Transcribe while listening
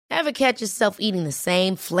Ever catch yourself eating the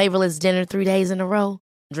same flavorless dinner 3 days in a row?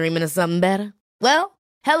 Dreaming of something better? Well,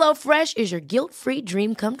 HelloFresh is your guilt-free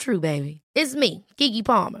dream come true, baby. It's me, Keke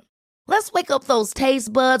Palmer. Let's wake up those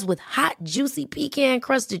taste buds with hot, juicy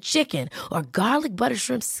pecan-crusted chicken or garlic butter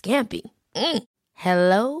shrimp scampi.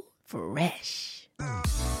 Hello Fresh.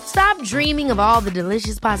 Stop dreaming of all the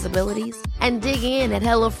delicious possibilities and dig in at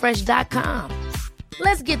HelloFresh.com.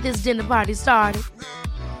 Let's get this dinner party started.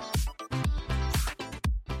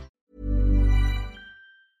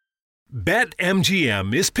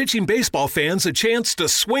 BetMGM is pitching baseball fans a chance to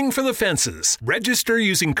swing for the fences. Register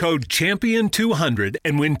using code CHAMPION200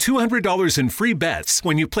 and win $200 in free bets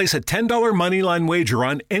when you place a $10 moneyline wager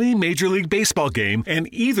on any Major League Baseball game and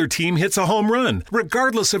either team hits a home run,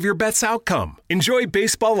 regardless of your bet's outcome. Enjoy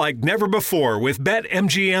baseball like never before with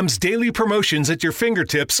BetMGM's daily promotions at your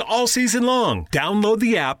fingertips all season long. Download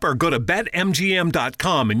the app or go to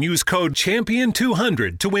BetMGM.com and use code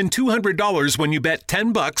CHAMPION200 to win $200 when you bet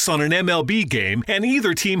 $10 on an MLB game and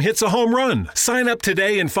either team hits a home run. Sign up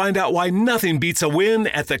today and find out why nothing beats a win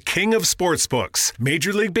at the King of Sportsbooks.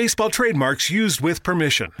 Major League Baseball trademarks used with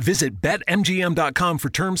permission. Visit BetMGM.com for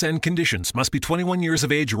terms and conditions. Must be 21 years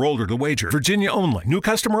of age or older to wager. Virginia only. New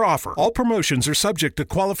customer offer. All promotions are subject to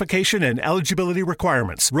qualification and eligibility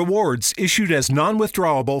requirements. Rewards issued as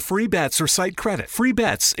non-withdrawable free bets or site credit. Free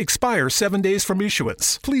bets expire 7 days from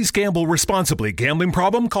issuance. Please gamble responsibly. Gambling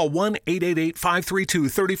problem? Call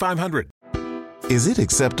 1-888-532-3500. Is it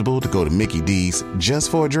acceptable to go to Mickey D's just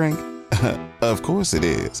for a drink? Of course it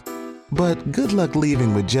is. But good luck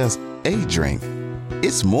leaving with just a drink.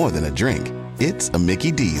 It's more than a drink. It's a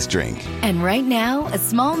Mickey D's drink. And right now, a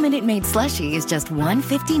small Minute Maid slushie is just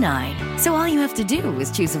 $1.59. So all you have to do is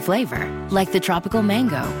choose a flavor, like the tropical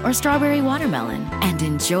mango or strawberry watermelon, and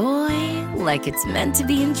enjoy like it's meant to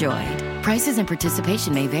be enjoyed. Prices and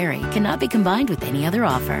participation may vary. Cannot be combined with any other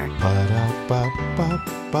offer. Ba-da-ba-ba-ba.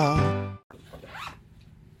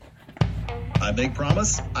 I make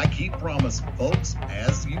promise, I keep promise, folks,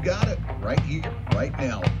 as you got it, right here, right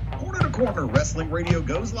now. Corner to Corner Wrestling Radio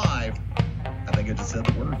goes live. I think I just said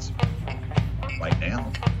the words. Right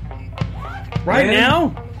now. Right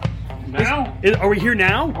now? Now? Are we here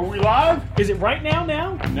now? Are we live? Is it right now?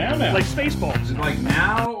 Now? Now. Like Spaceballs. Is it like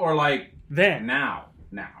now or like then? Now.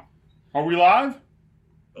 Are we live?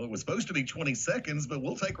 Well, it was supposed to be 20 seconds, but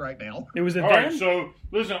we'll take right now. It was a All then? right, so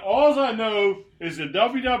listen, all I know is that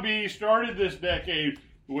WWE started this decade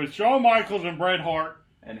with Shawn Michaels and Bret Hart.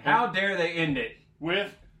 And how dare they end it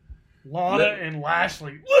with Lana and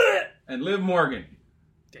Lashley. and Liv Morgan.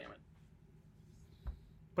 Damn it.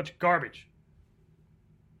 Bunch of garbage.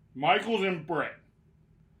 Michaels and Bret.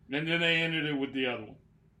 And then they ended it with the other one.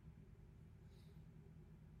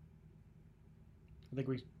 I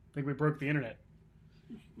think we broke the internet.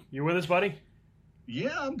 You with us, buddy?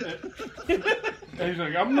 Yeah, I'm done. He's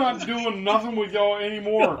like, I'm not doing nothing with y'all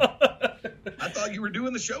anymore. I thought you were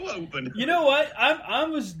doing the show open. You know what? I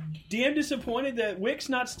was damn disappointed that Wick's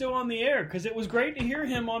not still on the air, because it was great to hear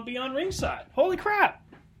him on Beyond Ringside. Holy crap.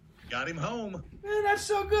 Got him home. Man, that's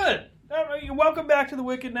so good. All right, welcome back to the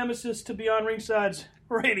Wicked Nemesis to Beyond Ringside's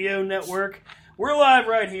radio network. We're live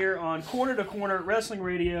right here on Corner to Corner Wrestling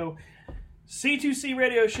Radio,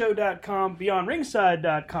 C2CRadioshow.com,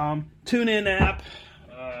 BeyondRingside.com, TuneIn app,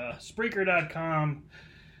 Spreaker.com,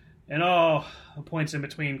 and all the points in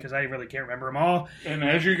between, because I really can't remember them all. And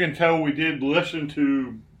as you can tell, we did listen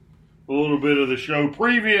to a little bit of the show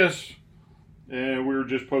previous, and we were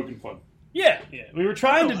just poking fun. Yeah. We were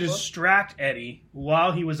trying to distract Eddie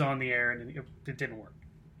while he was on the air, and it didn't work.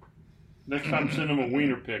 Next time, send him a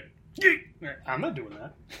wiener pic. I'm not doing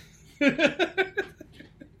that.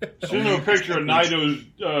 Send him a picture of Naito's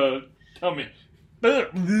tummy.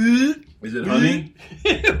 Is it honey?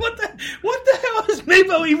 What the hell is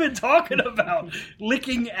Mabo even talking about?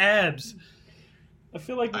 Licking abs. I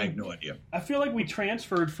have no idea. I feel like we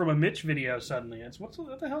transferred from a Mitch video suddenly. What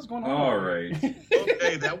the hell's going on? All right.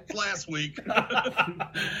 Okay, that was last week.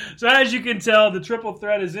 So as you can tell, the triple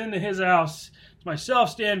threat is into his house. It's myself,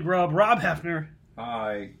 Stan Grubb, Rob Hefner.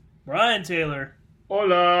 Hi. Brian Taylor.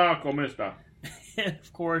 Hola, ¿cómo está? And,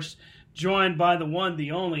 of course, joined by the one,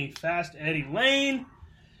 the only, Fast Eddie Lane.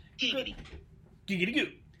 Giggity. Giggity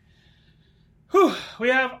goo. Whew, we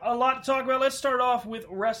have a lot to talk about. Let's start off with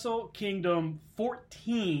Wrestle Kingdom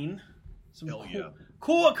 14. Some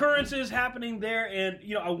cool occurrences happening there. And,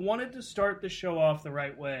 I wanted to start the show off the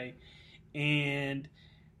right way and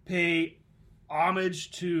pay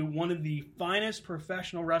homage to one of the finest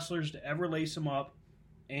professional wrestlers to ever lace him up,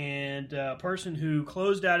 and a person who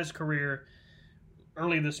closed out his career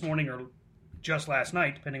early this morning or just last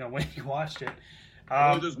night, depending on when you watched it.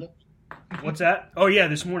 What's that? Oh, yeah,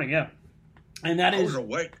 this morning, yeah. And that I was is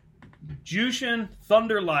awake. Jushin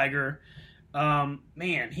Thunder Liger.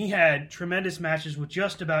 Man, he had tremendous matches with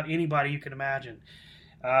just about anybody you could imagine.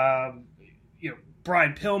 Brian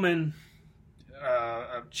Pillman.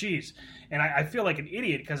 And I feel like an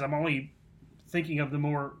idiot because I'm only thinking of the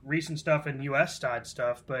more recent stuff and U.S. side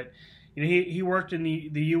stuff. But he worked in the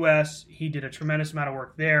U.S. He did a tremendous amount of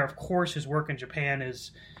work there. Of course, his work in Japan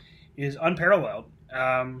is unparalleled.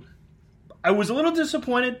 I was a little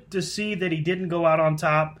disappointed to see that he didn't go out on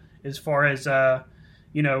top as far as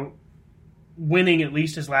winning at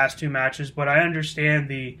least his last two matches. But I understand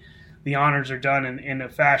the honors are done in a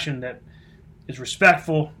fashion that is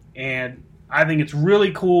respectful, and I think it's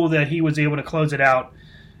really cool that he was able to close it out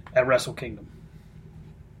at Wrestle Kingdom.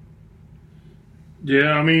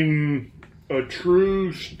 Yeah, I mean, a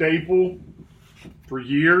true staple for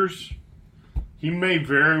years. He may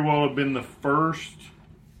very well have been the first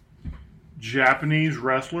Japanese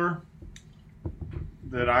wrestler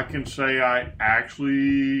that I can say I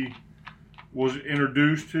actually was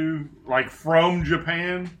introduced to, like from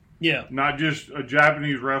Japan. Yeah. Not just a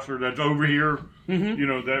Japanese wrestler that's over here,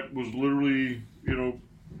 Mm-hmm. that was literally,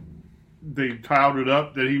 they touted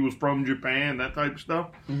up that he was from Japan, that type of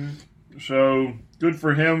stuff. Mm-hmm. So, good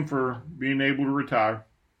for him for being able to retire.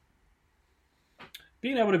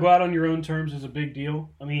 Being able to go out on your own terms is a big deal.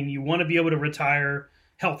 I mean, you want to be able to retire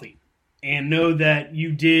healthy and know that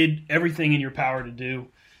you did everything in your power to do.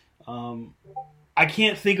 I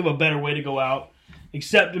can't think of a better way to go out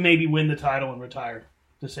except to maybe win the title and retire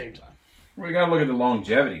at the same time. Well, you got to look at the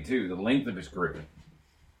longevity, too, the length of his career.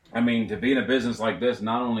 I mean, to be in a business like this,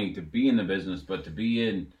 not only to be in the business, but to be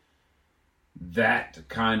in that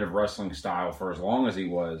kind of wrestling style for as long as he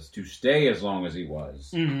was, to stay as long as he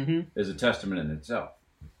was, is a testament in itself.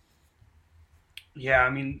 Yeah, I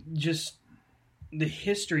mean, just the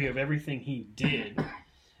history of everything he did,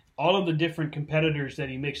 all of the different competitors that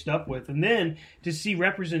he mixed up with, and then to see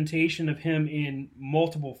representation of him in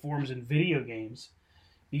multiple forms in video games.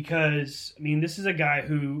 Because, I mean, this is a guy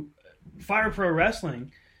who, Fire Pro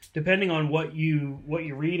Wrestling, depending on what you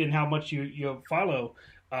read and how much you follow,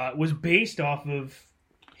 was based off of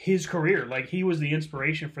his career. Like, he was the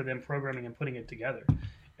inspiration for them programming and putting it together.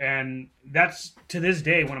 And that's, to this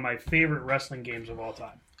day, one of my favorite wrestling games of all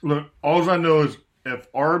time. Look, all I know is if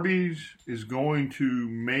Arby's is going to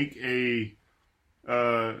make a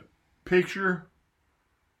picture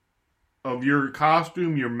of your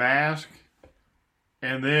costume, your mask,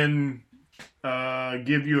 and then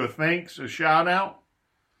give you a shout out,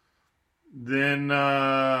 then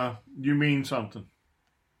you mean something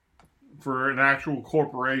for an actual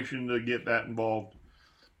corporation to get that involved.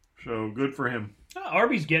 So good for him.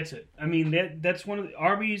 Arby's gets it. I mean, that's one of the,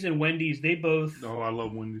 Arby's and Wendy's. They both. Oh, I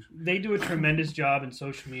love Wendy's. They do a tremendous job in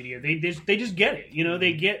social media. They just get it.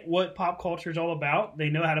 They get what pop culture is all about. They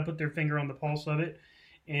know how to put their finger on the pulse of it,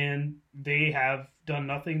 and they have done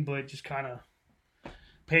nothing but just kind of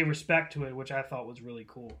pay respect to it, which I thought was really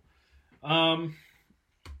cool.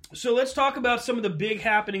 So let's talk about some of the big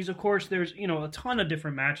happenings. Of course, there's a ton of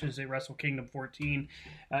different matches at Wrestle Kingdom 14.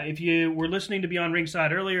 If you were listening to Beyond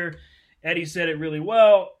Ringside earlier, Eddie said it really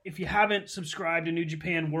well. If you haven't subscribed to New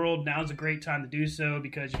Japan World, now's a great time to do so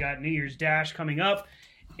because you got New Year's Dash coming up.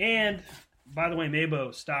 And, by the way,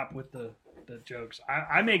 Mabo, stop with the jokes.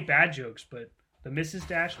 I make bad jokes, but the Mrs.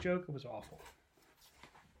 Dash joke, it was awful.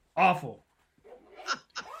 Awful.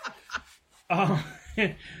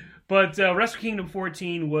 But Wrestle Kingdom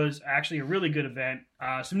 14 was actually a really good event.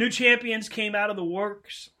 Some new champions came out of the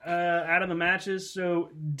works, out of the matches.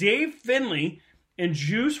 So Dave Finlay and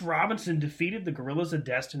Juice Robinson defeated the Gorillas of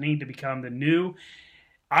Destiny to become the new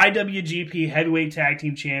IWGP Heavyweight Tag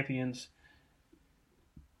Team Champions.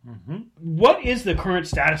 Mm-hmm. What is the current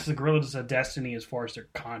status of the Gorillas of Destiny as far as their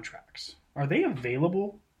contracts? Are they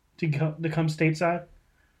available to come stateside?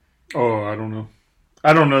 Oh, I don't know.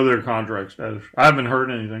 I don't know their contract status. I haven't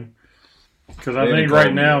heard anything. Because I think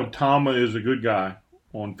right now, Tama is a good guy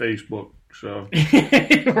on Facebook. So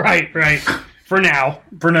Right. For now.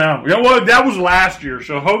 Yeah, well, that was last year,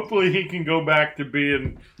 so hopefully he can go back to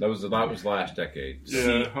being... That was last decade.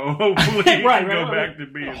 Yeah, hopefully he can go back to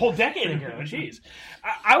being... A whole decade ago, jeez.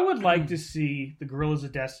 I would like to see the Gorillas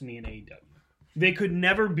of Destiny in AEW. They could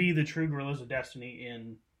never be the true Gorillas of Destiny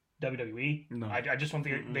in WWE. No. I just don't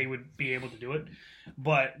think they would be able to do it.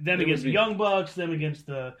 But them against the Young Bucks, them against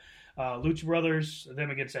the Lucha Brothers,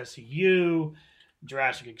 them against SCU...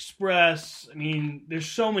 Jurassic Express. I mean, there's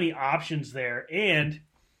so many options there. And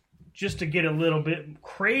just to get a little bit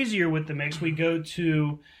crazier with the mix, we go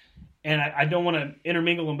to, and I don't want to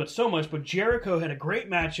intermingle them but so much, but Jericho had a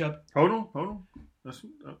great matchup. Hold on.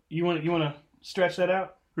 You want to stretch that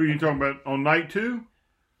out? Who are you talking about on night 2?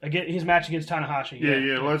 Again, his match against Tanahashi.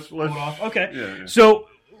 Yeah. Let's hold off. Okay. Yeah. So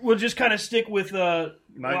we'll just kind of stick with. I'm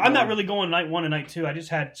not one. really going night 1 and night 2. I just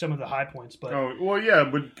had some of the high points, but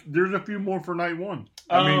but there's a few more for night 1.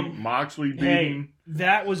 I mean, Moxley beating. Hey,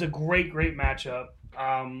 that was a great matchup.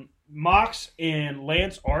 Mox and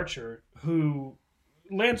Lance Archer, who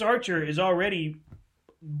Lance Archer is already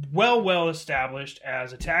well established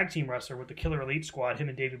as a tag team wrestler with the Killer Elite Squad, him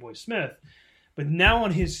and Davey Boy Smith. But now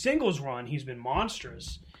on his singles run, he's been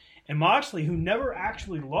monstrous. And Moxley, who never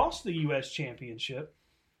actually lost the U.S. Championship,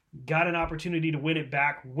 got an opportunity to win it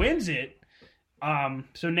back, wins it.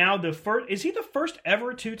 So now is he the first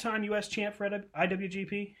ever 2-time U.S. champ for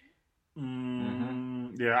IWGP?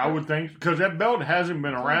 Yeah, I would think, because that belt hasn't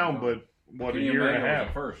been around, but a year and a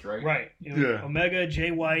half. First, right? Right. Yeah. Omega,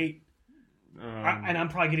 Jay White, and I'm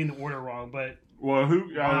probably getting the order wrong, but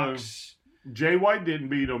who? Mox, Jay White didn't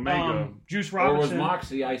beat Omega. Juice Or Robinson. was Mox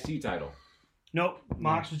the IC title? Nope,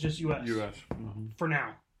 Mox was just U.S. Mm-hmm. For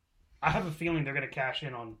now. I have a feeling they're going to cash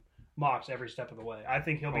in on Mox every step of the way. I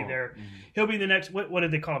think he'll be there. Mm-hmm. He'll be the next. What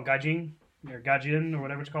did they call him? Gaijin or Gaijin or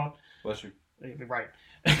whatever it's called. Bless you. Right.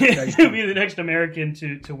 He'll be the next American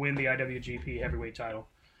to win the IWGP Heavyweight title.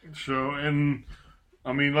 So, and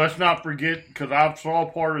I mean, let's not forget, because I saw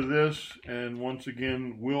part of this, and once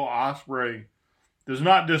again, Will Ospreay does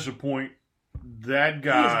not disappoint. That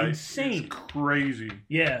guy He is insane. is crazy.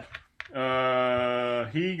 Yeah.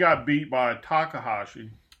 He got beat by Takahashi.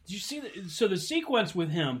 Did you see the sequence with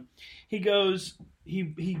him? He goes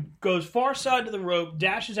far side to the rope,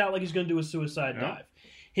 dashes out like he's going to do a suicide dive.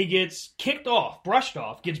 He gets kicked off, brushed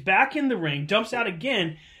off, gets back in the ring, dumps out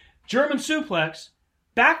again, German suplex,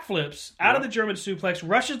 backflips out of the German suplex,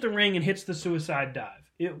 rushes the ring, and hits the suicide dive.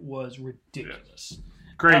 It was ridiculous.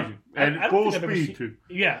 Crazy. I At don't full think I've ever speed, seen- too.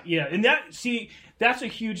 Yeah. And that's a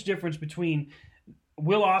huge difference between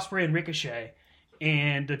Will Ospreay and Ricochet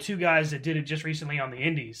and the two guys that did it just recently on the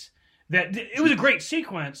Indies. It was a great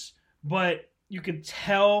sequence, but you could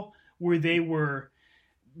tell where they were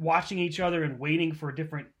watching each other and waiting for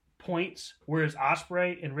different points, whereas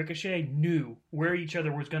Ospreay and Ricochet knew where each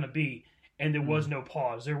other was going to be, and there was no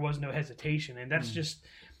pause, there was no hesitation, and that's just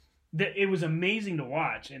it was amazing to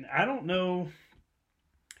watch. And I don't know,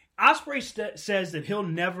 Ospreay says that he'll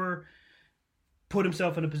never put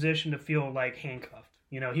himself in a position to feel like handcuffed.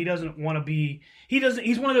 You know, he doesn't want to be.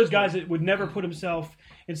 He's one of those guys that would never put himself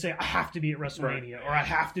and say, "I have to be at WrestleMania," or "I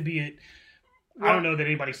have to be at." I don't know that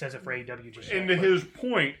anybody says it for AEW just yet. And to his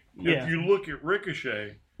point, Yeah. if you look at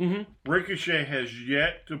Ricochet, Ricochet has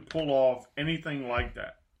yet to pull off anything like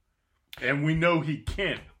that. And we know he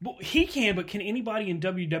can. Well, he can, but can anybody in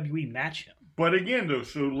WWE match him? But again, though,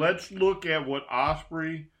 so let's look at what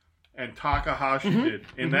Ospreay and Takahashi did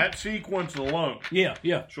in that sequence alone. Yeah.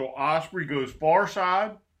 So Ospreay goes far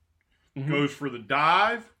side, goes for the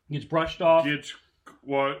dive, Gets brushed off. gets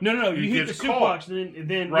what? No. he You hit the gets caught. suplex, and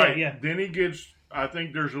then Right. Yeah. Then he gets, I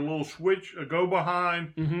think there's a little switch, a go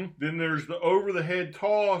behind. Then there's the over the head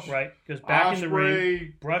toss. Right. Goes back in the ring,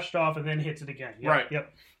 Ospreay. brushed off, and then hits it again. Yep, Right.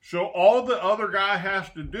 Yep. So all the other guy has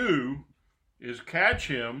to do is catch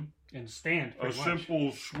him, And stand. a pretty much.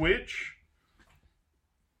 simple switch,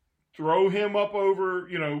 throw him up over,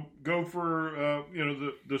 go for,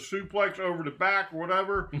 the suplex over the back or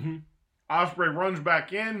whatever. Ospreay runs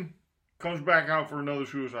back in, comes back out for another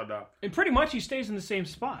suicide dive. And pretty much he stays in the same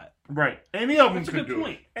spot. Right. Any of them That's a could good do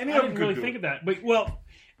point. it. Any I of them didn't could really do think it. of that. But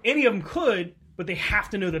any of them could, but they have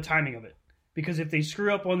to know the timing of it. Because if they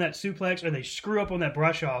screw up on that suplex or they screw up on that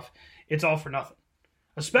brush off, it's all for nothing.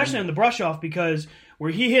 Especially on the brush off, because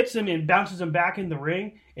where he hits him and bounces him back in the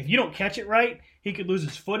ring, if you don't catch it right, he could lose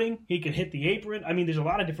his footing. He could hit the apron. I mean, there's a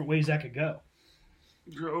lot of different ways that could go.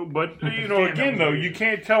 But, Damn, again, that was though, amazing. you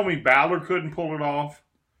can't tell me Balor couldn't pull it off.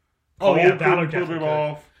 Oh, yeah, Cole Balor couldn't pull definitely it could.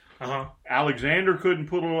 off. Uh-huh. Alexander couldn't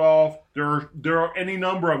pull it off. There are any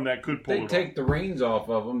number of them that could pull They it take off. the reins off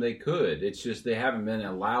of them. They could. It's just they haven't been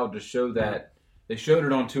allowed to show that. They showed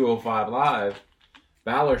it on 205 Live.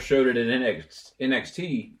 Balor showed it in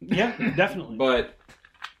NXT. Yeah, definitely. But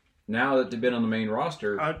now that they've been on the main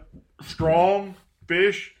roster, Strong,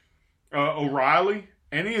 Fish, O'Reilly,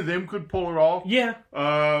 any of them could pull it off. Yeah.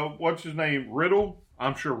 What's his name? Riddle.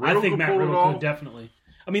 I'm sure Riddle I think could Matt pull it Riddle off. could definitely.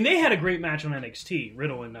 I mean, they had a great match on NXT,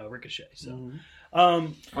 Riddle and Ricochet. So,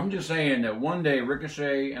 I'm just saying that one day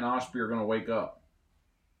Ricochet and Ospreay are going to wake up,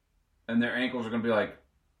 and their ankles are going to be like,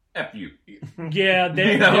 "F you." yeah,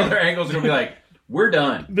 Their ankles are going to be like, "We're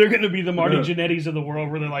done." they're going to be the Marty Jannetty's of the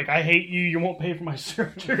world, where they're like, "I hate you. You won't pay for my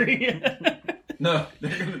surgery." No,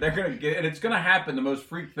 they're gonna get, and it's gonna happen. The most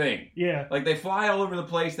freak thing. Yeah. Like they fly all over the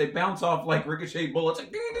place. They bounce off like ricochet bullets,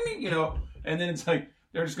 like ding, ding, ding, you know. And then it's like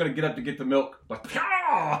they're just gonna get up to get the milk. Like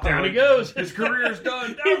down he goes. His career's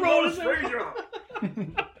done. He rolled his Frazier.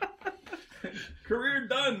 Career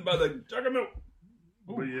done by the jug of milk.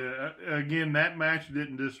 But yeah, again, that match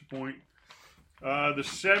didn't disappoint. The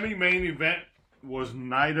semi-main event was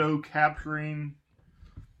Naito capturing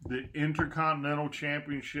the Intercontinental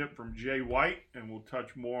Championship from Jay White, and we'll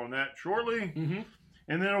touch more on that shortly. Mm-hmm.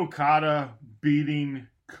 And then Okada beating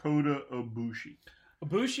Kota Ibushi.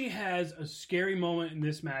 Ibushi has a scary moment in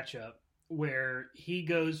this matchup where he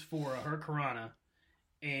goes for a Hurricanrana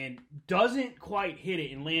and doesn't quite hit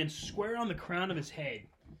it and lands square on the crown of his head.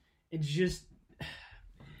 It's just...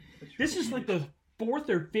 This is like the 4th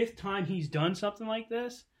or 5th time he's done something like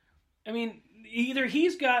this. I mean, either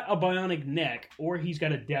he's got a bionic neck or he's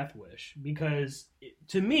got a death wish. Because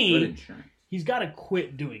to me, he's got to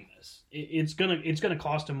quit doing this. It's gonna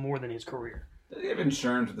cost him more than his career. Does he have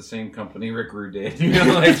insurance with the same company Rick Rude did? You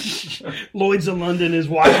know, like Lloyd's of London is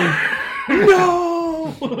watching.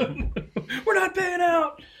 No, we're not paying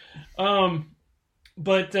out.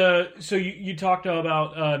 But so you talked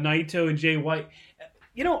about Naito and Jay White.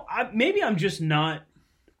 You know, maybe I'm just not...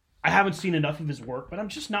 I haven't seen enough of his work, but I'm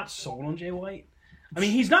just not sold on Jay White. I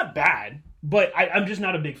mean, he's not bad, but I'm just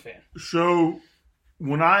not a big fan. So,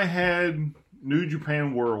 when I had New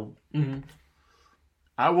Japan World,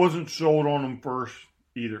 I wasn't sold on him first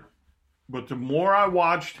either. But the more I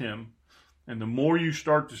watched him, and the more you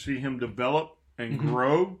start to see him develop and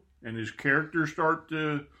grow, and his characters start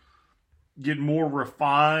to get more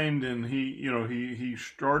refined, and he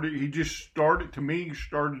just started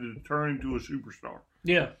to turn into a superstar.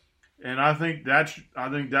 Yeah. And I think that's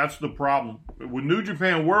the problem. With New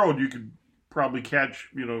Japan World, you could probably catch,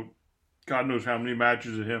 God knows how many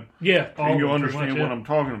matches of him. Yeah. And you'll understand what I'm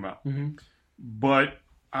talking about. Mm-hmm. But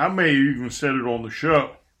I may even said it on the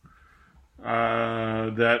show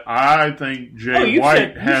that I think Jay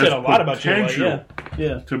White has said a lot about potential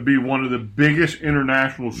Jay White, to be one of the biggest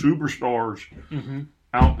international superstars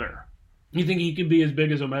out there. You think he could be as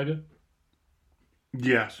big as Omega?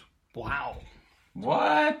 Yes. Wow.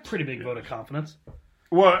 What? Pretty big vote of confidence.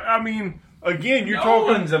 Well, I mean, again, you're no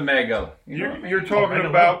talking one's Omega. You're talking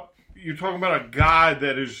about a guy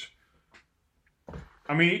that is.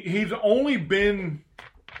 I mean, he's only been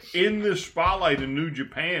in this spotlight in New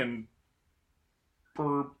Japan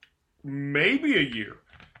for maybe a year,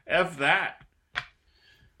 if that.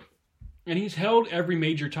 And he's held every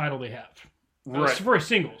major title they have, right? For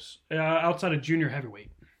singles, outside of junior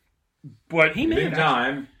heavyweight. But he may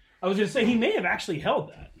have. I was going to say he may have actually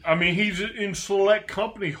held that. I mean, he's in select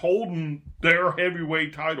company holding their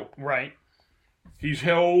heavyweight title. Right. He's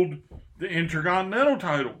held the Intercontinental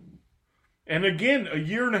title. And again, a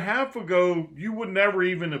year and a half ago, you would never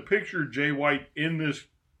even have pictured Jay White in this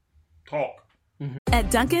talk.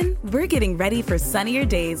 At Dunkin', we're getting ready for sunnier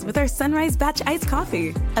days with our Sunrise Batch Iced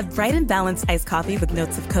Coffee. A bright and balanced iced coffee with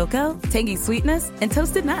notes of cocoa, tangy sweetness, and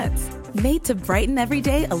toasted nuts. Made to brighten every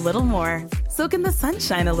day a little more. Soak in the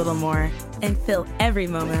sunshine a little more. And fill every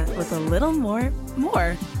moment with a little more.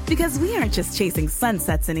 Because we aren't just chasing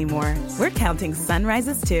sunsets anymore. We're counting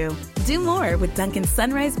sunrises too. Do more with Dunkin'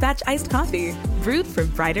 Sunrise Batch Iced Coffee. Brewed for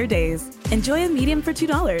brighter days. Enjoy a medium for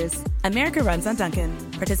 $2. America runs on Dunkin'.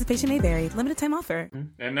 Participation may vary. Limited time offer.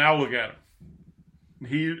 And now look at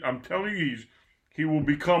him. I'm telling you, he will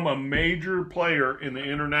become a major player in the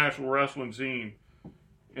international wrestling scene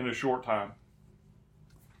in a short time.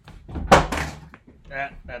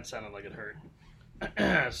 That sounded like it hurt.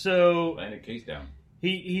 So laying a case down.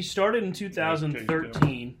 He started in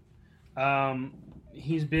 2013.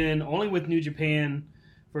 He's been only with New Japan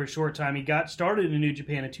for a short time. He got started in New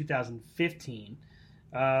Japan in 2015.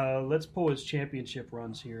 Let's pull his championship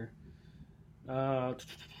runs here. There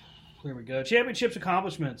we go. Championships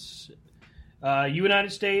accomplishments.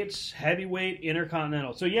 United States, heavyweight,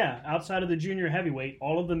 intercontinental. So yeah, outside of the junior heavyweight,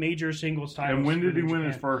 all of the major singles titles. And when did he win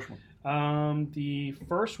his first one? The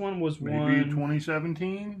first one was maybe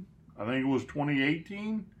 2017. I think it was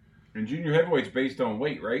 2018. And junior heavyweight's based on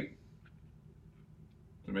weight, right?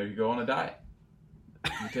 So maybe go on a diet.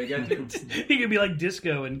 You take that too. He could be like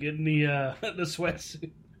Disco and getting the sweatsuit.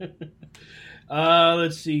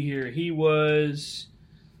 Let's see here. He was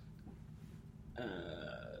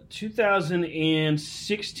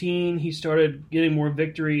 2016. He started getting more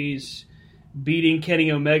victories, beating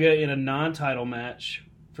Kenny Omega in a non-title match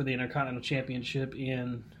for the Intercontinental Championship.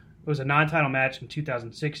 It was a non-title match in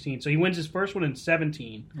 2016. So he wins his first one in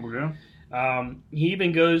 17. Okay. He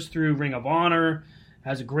even goes through Ring of Honor.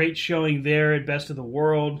 Has a great showing there at Best of the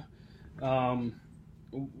World.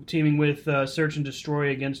 teaming with Search and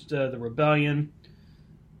Destroy against the Rebellion.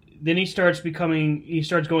 Then he starts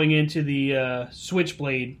going into the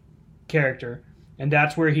Switchblade character, and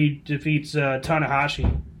that's where he defeats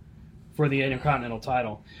Tanahashi for the Intercontinental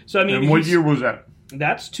title. So I mean, and what year was that?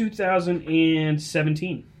 That's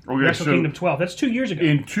 2017. Okay, Wrestle so Kingdom 12. That's 2 years ago.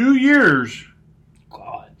 In 2 years,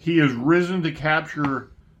 God, he has risen to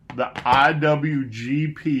capture the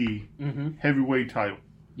IWGP heavyweight title.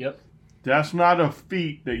 Yep. That's not a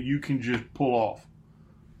feat that you can just pull off.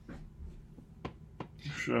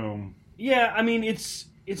 So yeah, I mean it's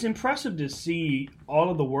impressive to see all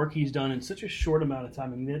of the work he's done in such a short amount of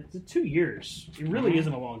time. I mean, the 2 years, it really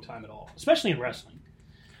isn't a long time at all, especially in wrestling.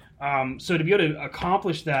 So to be able to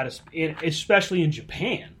accomplish that, especially in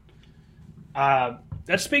Japan,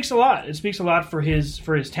 that speaks a lot. It speaks a lot for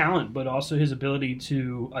his talent, but also his ability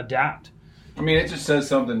to adapt. I mean, it just says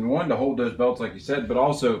something, one, to hold those belts, like you said, but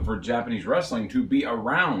also for Japanese wrestling to be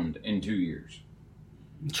around in 2 years.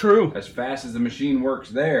 True. As fast as the machine works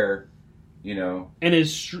there, you know. And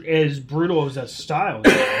as brutal as that style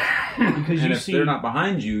is. Because and if they're not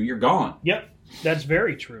behind you, you're gone. Yep, that's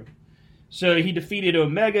very true. So he defeated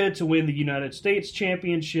Omega to win the United States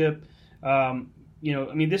Championship. You know,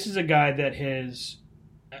 I mean, this is a guy that has...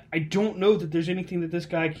 I don't know that there's anything that this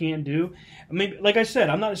guy can't do. I mean, like I said,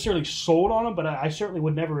 I'm not necessarily sold on him, but I certainly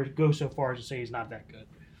would never go so far as to say he's not that good.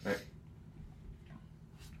 Right.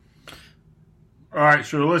 all right,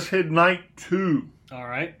 so let's hit night 2. All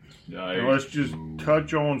right. And let's just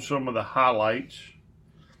touch on some of the highlights.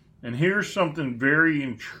 And here's something very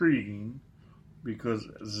intriguing, because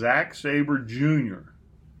Zack Sabre Jr.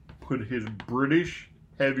 put his British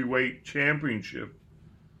Heavyweight Championship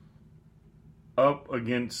up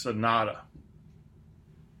against Sonata.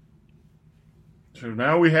 So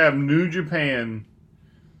now we have New Japan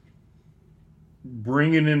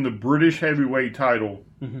bringing in the British Heavyweight title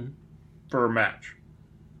for a match.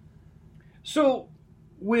 So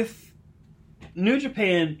with New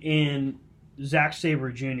Japan and Zack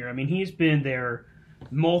Sabre Jr., I mean, he's been there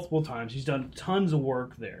multiple times. He's done tons of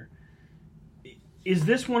work there. Is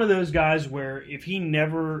this one of those guys where if he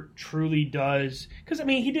never truly does... Because, I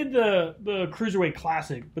mean, he did the Cruiserweight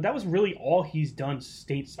Classic, but that was really all he's done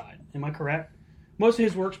stateside. Am I correct? Most of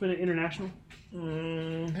his work's been international? He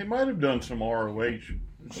might have done some ROH,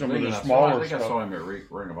 some of the I smaller think stuff. I saw him at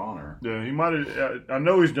Ring of Honor. Yeah, he might have. I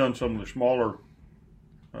know he's done some of the smaller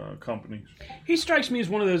companies. He strikes me as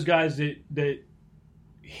one of those guys that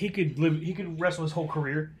he could wrestle his whole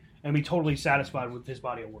career and be totally satisfied with his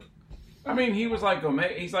body of work. I mean, he was like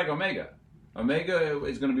Omega. He's like Omega. Omega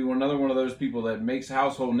is going to be another one of those people that makes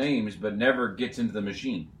household names but never gets into the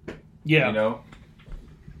machine. Yeah. You know?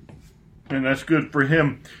 And that's good for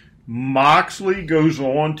him. Moxley goes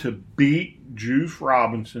on to beat Juice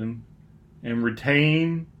Robinson and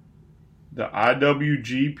retain the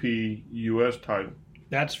IWGP US title.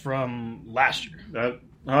 That's from last year.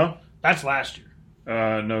 That's last year.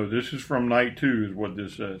 No, this is from night 2 is what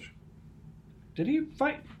this says. Did he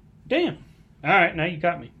fight? Damn. All right, now you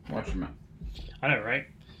got me. Watch him out. I know, right?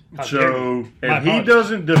 So if he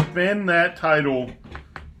doesn't defend that title,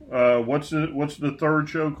 what's the third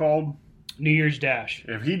show called? New Year's Dash.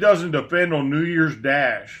 If he doesn't defend on New Year's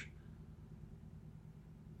Dash,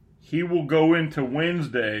 he will go into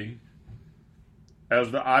Wednesday as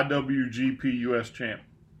the IWGP US champ.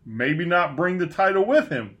 Maybe not bring the title with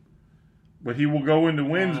him, but he will go into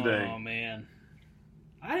Wednesday. Oh man,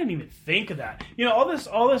 I didn't even think of that. You know,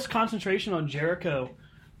 all this concentration on Jericho,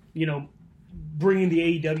 you know, bringing the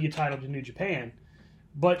AEW title to New Japan.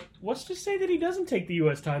 But what's to say that he doesn't take the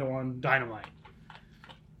US title on Dynamite?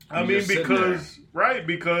 I mean,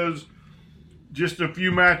 because just a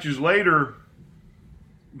few matches later,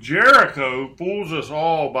 Jericho fools us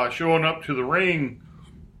all by showing up to the ring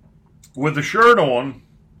with a shirt on,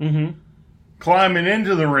 climbing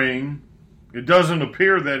into the ring. It doesn't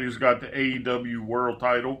appear that he's got the AEW World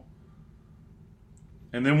title.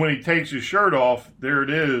 And then when he takes his shirt off, there it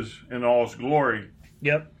is in all its glory.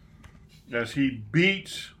 Yep. As he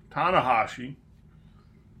beats Tanahashi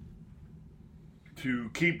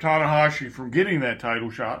to keep Tanahashi from getting that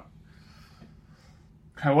title shot.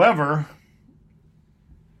 However,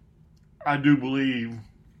 I do believe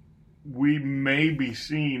we may be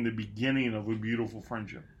seeing the beginning of a beautiful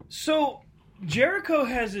friendship. So, Jericho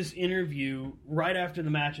has this interview right after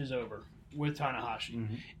the match is over with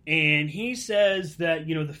Tanahashi. And he says that,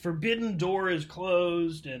 you know, the forbidden door is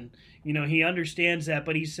closed and, you know, he understands that,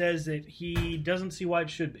 but he says that he doesn't see why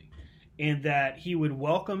it should be. And that he would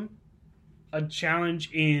welcome a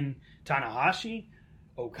challenge in Tanahashi,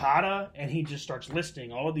 Okada, and he just starts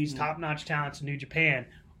listing all of these top-notch talents in New Japan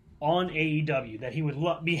on AEW, that he would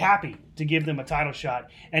be happy to give them a title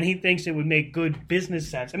shot, and he thinks it would make good business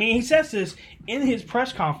sense. I mean, he says this in his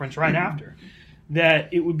press conference right after,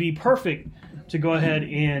 that it would be perfect to go ahead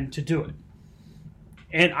and to do it.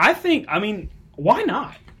 And I think, I mean, why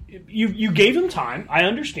not? You gave him time. I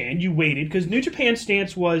understand. You waited because New Japan's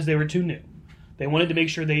stance was they were too new. They wanted to make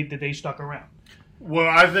sure that they stuck around. Well,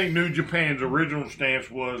 I think New Japan's original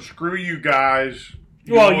stance was, screw you guys.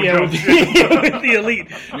 With the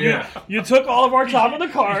Elite. Yeah. You took all of our top of the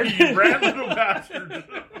card. You rat little bastards.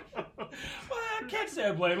 Well, I can't say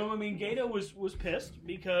I blame him. I mean, Gato was pissed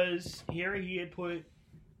because here he had put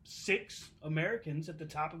 6 Americans at the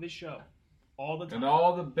top of his show all the time. And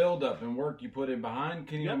all the build-up and work you put in behind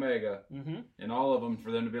Kenny Omega and all of them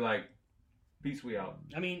for them to be like, peace, we out.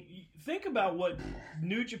 I mean, think about what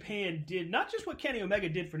New Japan did. Not just what Kenny Omega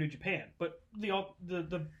did for New Japan, but the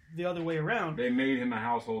other way around. They made him a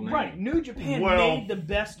household name. Right. New Japan made the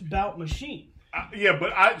best bout machine.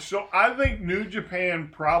 But I think New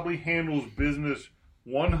Japan probably handles business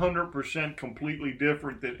 100% completely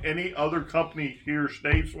different than any other company here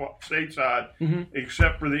stateside,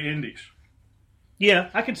 except for the Indies.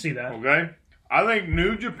 Yeah, I can see that. Okay? I think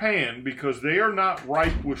New Japan, because they are not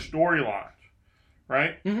ripe with storylines,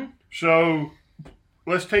 right? Mm-hmm. So,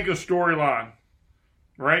 let's take a storyline,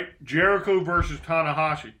 right? Jericho versus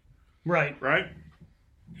Tanahashi. Right. Right?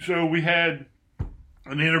 So, we had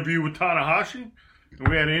an interview with Tanahashi, and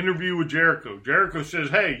we had an interview with Jericho. Jericho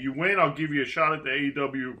says, hey, you win, I'll give you a shot at the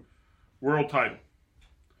AEW world title.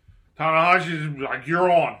 Tanahashi's like,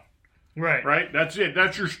 you're on. Right. Right? That's it.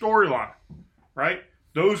 That's your storyline. Right?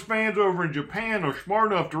 Those fans over in Japan are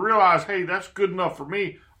smart enough to realize, hey, that's good enough for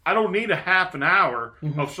me. I don't need a half an hour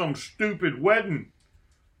of some stupid wedding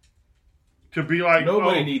to be like,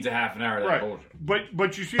 nobody needs a half an hour of that bullshit.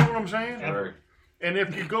 But you see what I'm saying? Right. And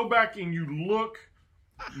if you go back and you look,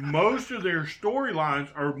 most of their storylines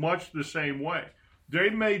are much the same way. They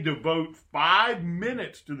may devote 5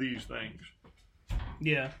 minutes to these things.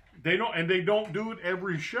 Yeah. They don't do it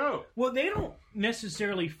every show. Well, they don't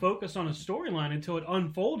necessarily focus on a storyline until it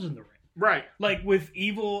unfolds in the ring. Right. Like with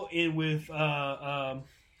Evil and with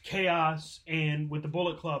Chaos and with the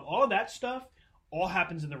Bullet Club, all of that stuff all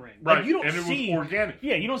happens in the ring. Right. Like you don't and it see, was organic.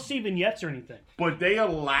 Yeah, you don't see vignettes or anything. But they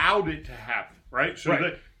allowed it to happen, right? So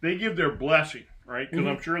they give their blessing, right? Because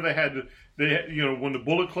I'm sure they had to, when the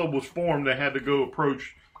Bullet Club was formed, they had to go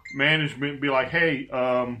approach management and be like, hey,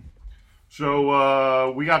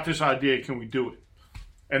 so we got this idea. Can we do it?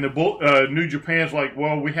 And the New Japan's like,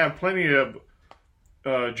 well, we have plenty of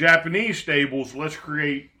Japanese stables. Let's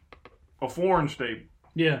create a foreign stable.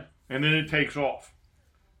 Yeah. And then it takes off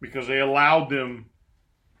because they allowed them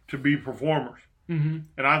to be performers. Mm-hmm.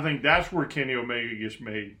 And I think that's where Kenny Omega gets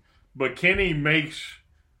made. But Kenny makes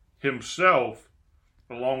himself,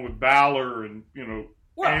 along with Balor and,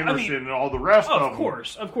 Anderson and all the rest of them. Of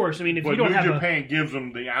course. I mean, if but you don't New Japan gives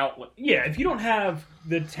them the outlet. Yeah, if you don't have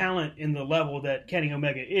the talent in the level that Kenny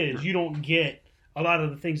Omega is, you don't get a lot of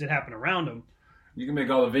the things that happen around him. You can make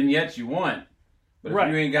all the vignettes you want, but if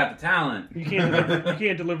you ain't got the talent, you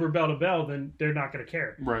can't deliver bell to bell. Then they're not going to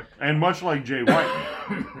care. Right, and much like Jay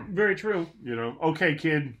White, very true. Okay,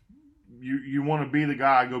 kid, you want to be the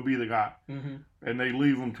guy, go be the guy, and they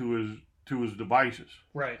leave him to his devices.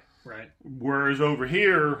 Right. Whereas over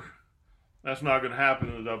here, that's not going to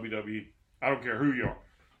happen in the WWE. I don't care who you are,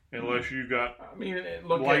 unless you got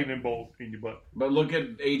lightning bolt in your butt. But look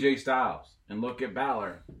at AJ Styles and look at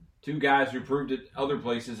Balor, 2 guys who proved it other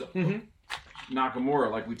places.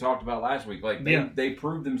 Nakamura, like we talked about last week, like they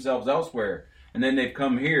proved themselves elsewhere, and then they've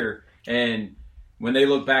come here, and when they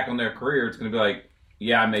look back on their career, it's going to be like,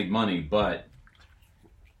 yeah, I made money, but.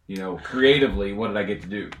 Creatively, what did I get to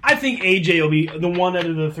do? I think AJ will be the one out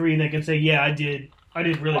of the 3 that can say, yeah, I did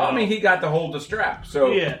really well. I mean, he got to hold the strap.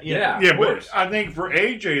 So, yeah. But I think for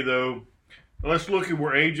AJ, though, let's look at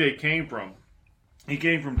where AJ came from. He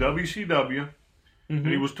came from WCW, and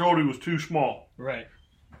he was told he was too small. Right.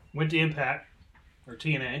 Went to Impact, or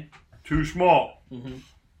TNA. Too small.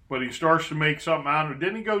 But he starts to make something out of it.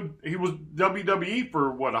 Didn't he go? He was WWE for,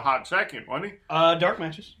 a hot second, wasn't he? Dark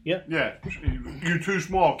matches, yeah. Yeah. You're too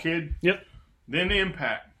small, kid. Yep. Then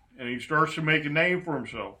Impact. And he starts to make a name for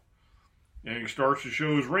himself. And he starts to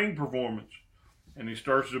show his ring performance. And he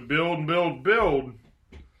starts to build and build and build.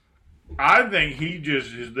 I think he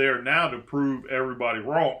just is there now to prove everybody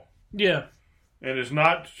wrong. Yeah. And it's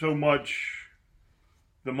not so much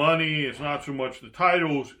the money, it's not so much the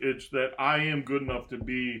titles, it's that I am good enough to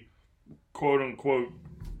be, quote unquote,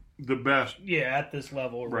 the best. Yeah, at this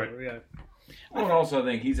level or whatever, yeah. I would also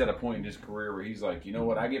think he's at a point in his career where he's like, you know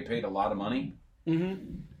what, I get paid a lot of money,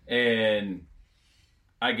 and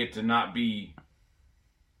I get to not be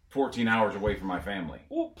 14 hours away from my family.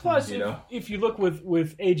 Well, plus, if you look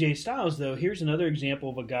with AJ Styles, though, here's another example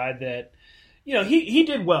of a guy that, he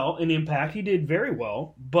did well in Impact. He did very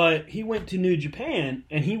well, but he went to New Japan,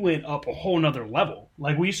 and he went up a whole nother level.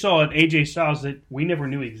 Like, we saw an AJ Styles that we never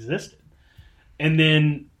knew existed. And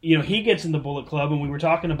then, he gets in the Bullet Club, and we were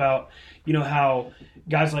talking about, how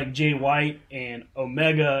guys like Jay White and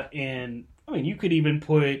Omega, and, you could even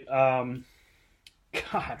put, God,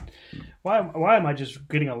 why am I just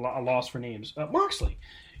getting a loss for names? Moxley.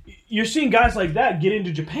 You're seeing guys like that get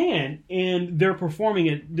into Japan, and they're performing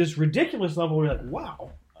at this ridiculous level where you're like,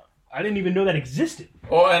 wow, I didn't even know that existed.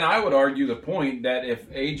 Well, and I would argue the point that if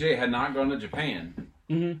AJ had not gone to Japan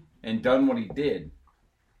and done what he did,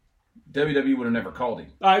 WWE would have never called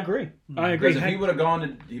him. I agree. Because if he would have gone to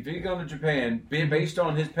Japan, based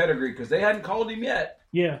on his pedigree, because they hadn't called him yet.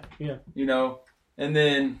 Yeah. And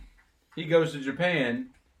then he goes to Japan,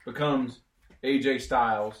 becomes AJ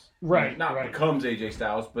Styles. Right. Becomes AJ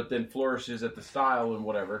Styles, but then flourishes at the style and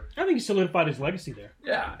whatever. I think he solidified his legacy there.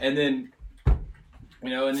 Yeah. And then,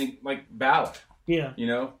 like Balor. Yeah.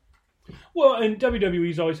 Well, and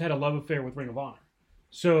WWE's always had a love affair with Ring of Honor.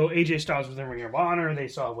 So AJ Styles was in Ring of Honor. They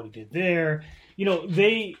saw what he did there.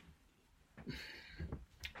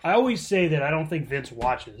 I always say that I don't think Vince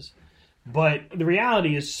watches, but the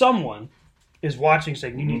reality is someone is watching,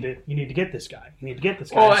 saying you need to get this guy. You need to get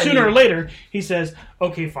this guy. Well, sooner or later, he says,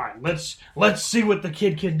 "Okay, fine. Let's see what the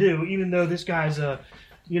kid can do." Even though this guy's a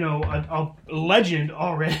legend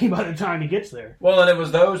already by the time he gets there. Well, and it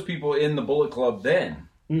was those people in the Bullet Club then,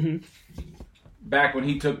 back when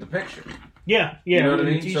he took the picture. Yeah. You know what I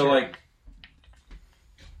mean? So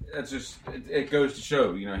that's just it goes to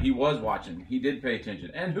show. He was watching. He did pay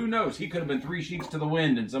attention, and who knows? He could have been 3 sheets to the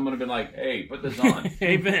wind, and someone would have been like, "Hey, put this on."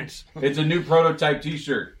 Hey, Vince, it's a new prototype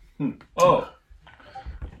T-shirt. Oh,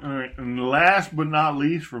 all right. And last but not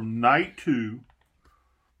least, from night 2,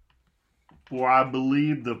 for I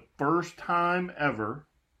believe the first time ever.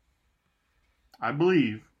 I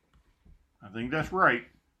think that's right.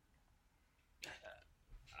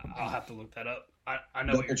 I'll have to look that up. I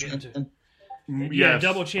know what you're getting to. Yeah,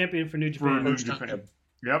 double champion for New Japan. First time ever.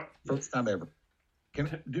 Yep. First time ever.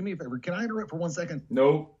 Do me a favor. Can I interrupt for 1 second?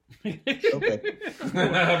 No. Okay.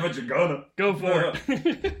 But you're gonna. Go for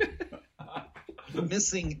it.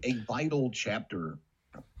 Missing a vital chapter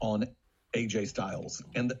on AJ Styles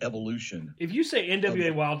and the evolution. If you say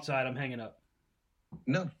NWA Wildside, I'm hanging up.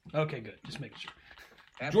 No. Okay, good. Just making sure.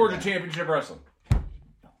 After Georgia that, Championship Wrestling.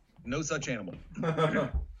 No such animal.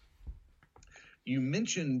 You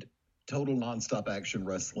mentioned Total Nonstop Action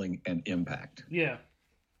Wrestling and Impact. Yeah.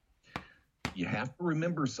 You have to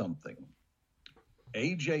remember something.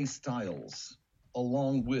 AJ Styles,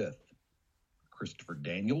 along with Christopher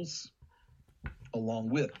Daniels, along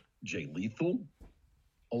with Jay Lethal,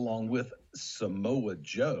 along with Samoa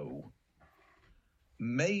Joe,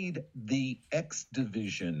 made the X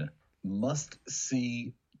Division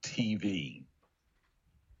must-see TV.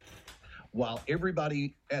 While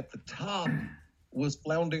everybody at the top was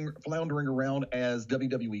floundering around as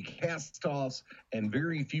WWE cast-offs and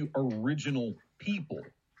very few original people.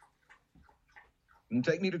 And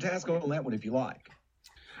take me to task on that one if you like.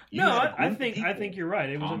 I think you're right.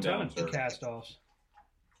 It was a ton of cast-offs.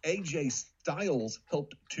 AJ Styles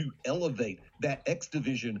helped to elevate that X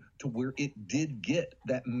Division to where it did get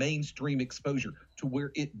that mainstream exposure, to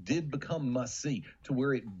where it did become must-see, to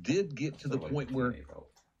where it did get to the point where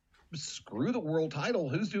screw the world title.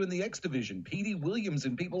 Who's doing the X Division? Petey Williams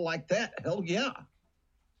and people like that. Hell yeah.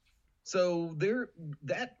 So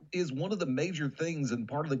that is one of the major things and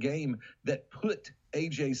part of the game that put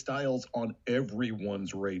AJ Styles on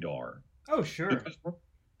everyone's radar. Oh, sure. Because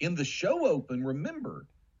in the show open, remember,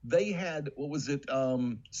 they had, what was it?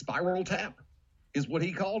 Spiral Tap is what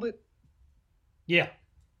he called it. Yeah.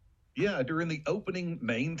 Yeah, during the opening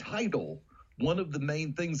main title, one of the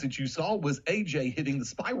main things that you saw was AJ hitting the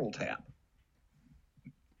Spiral Tap.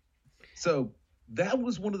 So that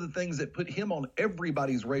was one of the things that put him on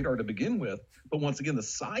everybody's radar to begin with. But once again, the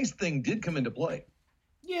size thing did come into play.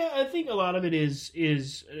 Yeah, I think a lot of it is,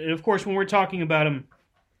 and of course, when we're talking about him,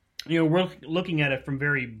 we're looking at it from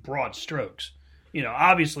very broad strokes.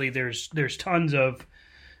 Obviously, there's tons of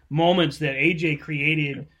moments that AJ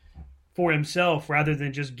created for himself rather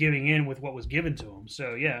than just giving in with what was given to him.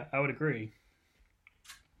 So, yeah, I would agree.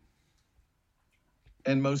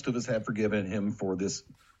 And most of us have forgiven him for this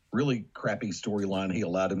really crappy storyline he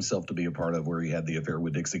allowed himself to be a part of, where he had the affair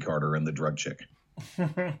with Dixie Carter and the drug chick.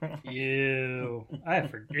 Ew. I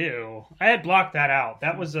had blocked that out.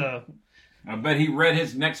 That was a... I bet he read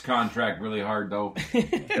his next contract really hard, though.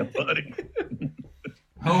 Yeah, buddy.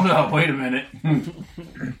 Hold up, wait a minute.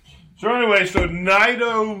 So anyway,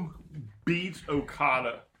 Naito beats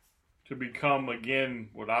Okada to become, again,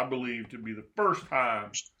 what I believe to be the first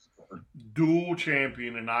time dual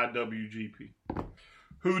champion in IWGP.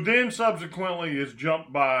 Who then subsequently is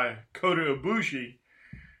jumped by Kota Ibushi.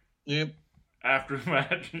 Yep. After the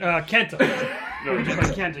match. Kenta.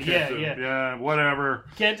 Kenta. Yeah, whatever.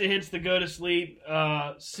 Kenta hits the go to sleep,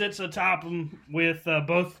 sits atop him with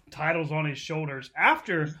both titles on his shoulders.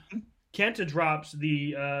 After Kenta drops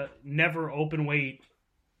the never open weight.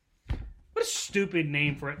 What a stupid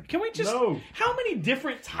name for it. Can we just... No. How many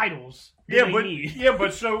different titles do they need? Yeah,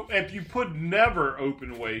 but so if you put never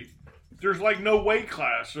open weight, there's like no weight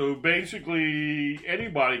class. So basically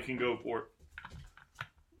anybody can go for it.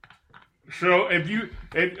 So the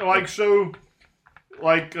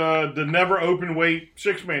never open weight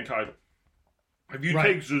 6-man title. If you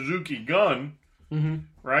take Suzuki Gun,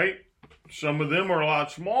 right? Some of them are a lot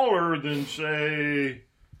smaller than, say,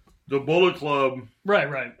 the Bullet Club.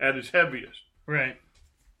 Right. At its heaviest. Right.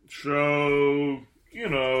 So,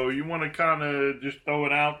 you want to kind of just throw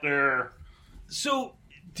it out there. So,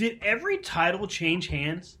 did every title change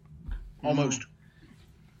hands? Almost.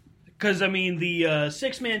 Because, the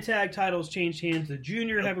 6-man tag titles changed hands. The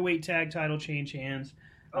junior heavyweight tag title changed hands.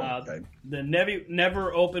 Okay. The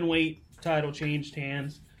never open weight title changed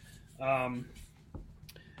hands.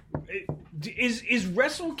 Is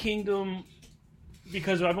Wrestle Kingdom,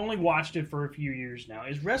 because I've only watched it for a few years now,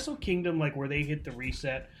 is Wrestle Kingdom like where they hit the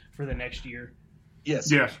reset for the next year?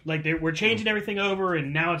 Yes. Like we're changing everything over,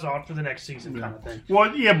 and now it's on for the next season kind of thing.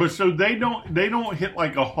 Well, yeah, but so they don't hit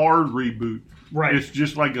like a hard reboot. Right. It's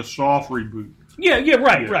just like a soft reboot. Yeah,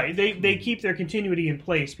 right. They keep their continuity in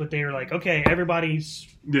place, but they're like, okay, everybody's...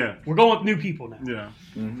 Yeah. We're going with new people now. Yeah.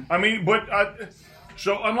 Mm-hmm.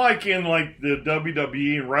 So unlike in like the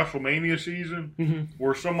WWE and WrestleMania season,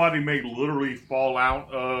 where somebody may literally fall out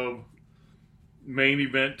of main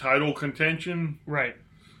event title contention, right?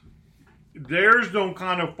 Theirs don't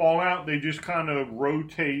kind of fall out; they just kind of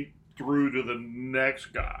rotate through to the next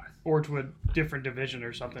guy, or to a different division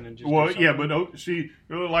or something. And just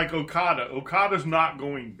like Okada's not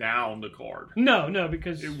going down the card. No,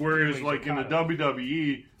 because whereas like Okada. In the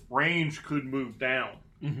WWE, Reigns could move down.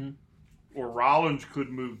 Mm-hmm. Or Rollins could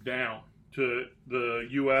move down to the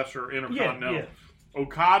U.S. or Intercontinental. Yeah.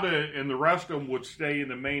 Okada and the rest of them would stay in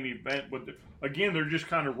the main event, but again, they're just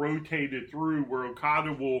kind of rotated through where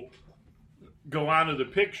Okada will go out of the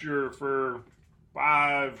picture for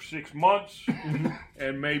 5-6 months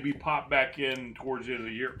and maybe pop back in towards the end of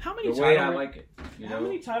the year. How many How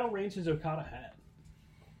many title reigns has Okada had?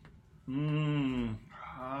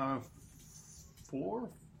 4 or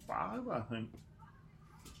 5, I think.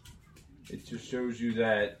 It just shows you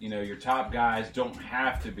that, your top guys don't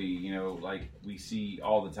have to be, like we see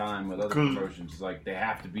all the time with other promotions. Like, they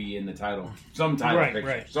have to be in the title. Some title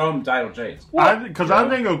picture. Some title chase. Because I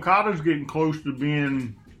think Okada's getting close to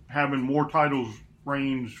having more titles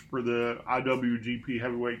reigns for the IWGP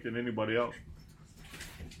heavyweight than anybody else.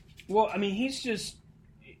 Well, he's just,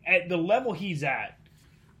 at the level he's at,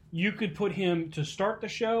 you could put him to start the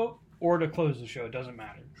show or to close the show. It doesn't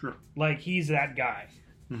matter. Sure. Like, he's that guy.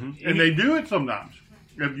 Mm-hmm. And they do it sometimes.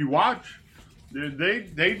 If you watch,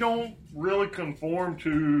 they don't really conform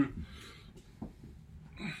to,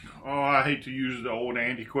 I hate to use the old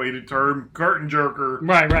antiquated term, curtain jerker.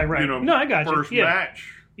 Right. No, I got first you. Match.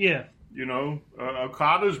 Yeah.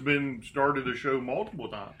 Okada's been started the show multiple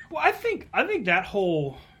times. Well, I think that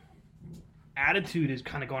whole attitude has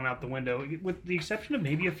kind of gone out the window, with the exception of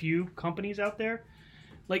maybe a few companies out there.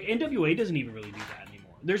 Like, NWA doesn't even really do that anymore.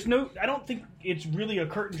 I don't think it's really a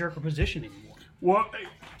curtain jerker position anymore. Well,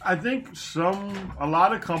 I think a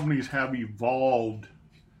lot of companies have evolved,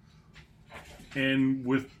 and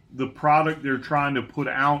with the product they're trying to put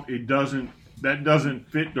out, that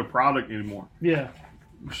doesn't fit the product anymore. Yeah.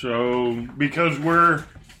 So, because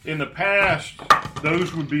in the past,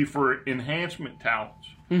 those would be for enhancement talents.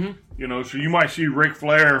 Mm-hmm. So you might see Ric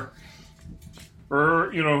Flair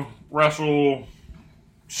or, wrestle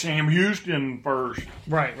Sam Houston first.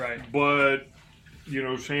 Right. But,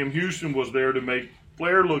 Sam Houston was there to make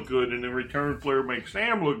Flair look good, and in return, Flair makes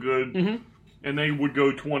Sam look good, and they would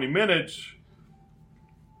go 20 minutes,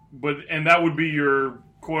 and that would be your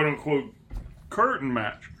quote-unquote curtain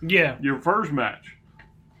match. Yeah. Your first match.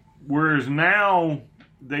 Whereas now,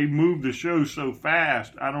 they move the show so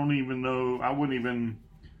fast, I don't even know,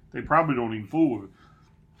 they probably don't even fool with it.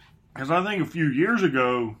 Because I think a few years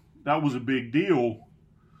ago, that was a big deal.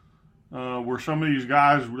 Where some of these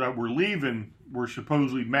guys that were leaving were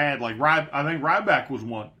supposedly mad. Like, I think Ryback was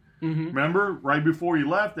one. Mm-hmm. Remember, right before he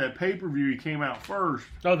left, that pay-per-view, he came out first.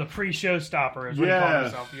 Oh, the pre-show stopper is what he called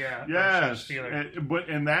himself. Yeah. Yes. Steeler.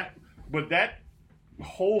 But that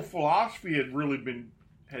whole philosophy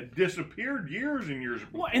had disappeared years and years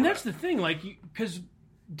ago. Well, and that's the thing, like, because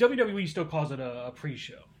WWE still calls it a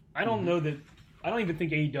pre-show. I don't know that. I don't even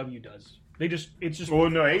think AEW does. It's just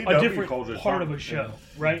AEW a different calls it part of a show,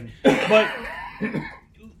 right? But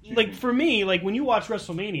like for me, like when you watch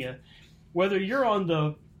WrestleMania, whether you're on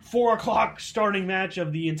the 4 o'clock starting match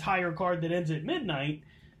of the entire card that ends at midnight,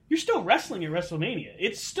 you're still wrestling at WrestleMania.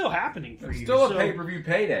 It's still happening for you. It's still a pay-per-view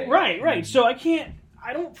payday. Right. So I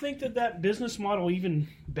don't think that business model even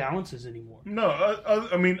balances anymore. No,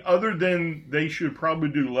 other than they should probably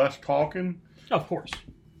do less talking. Of course.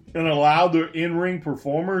 And allow the in-ring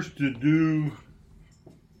performers to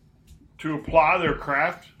apply their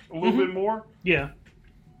craft a little bit more. Yeah.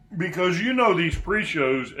 Because these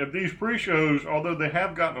pre-shows, although they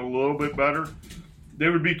have gotten a little bit better,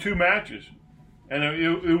 there would be 2 matches. And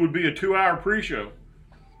it would be a 2-hour pre-show.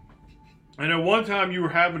 And at one time you were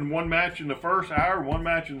having 1 match in the first hour, 1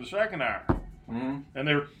 match in the second hour. Mm-hmm. And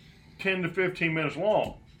they're 10 to 15 minutes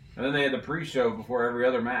long. And then they had the pre-show before every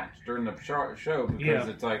other match during the show because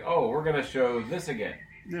it's like, oh, we're going to show this again.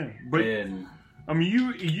 Yeah, but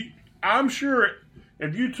I'm sure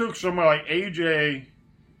if you took somebody like AJ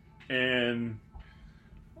and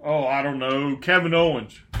I don't know, Kevin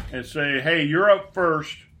Owens and say, hey, you're up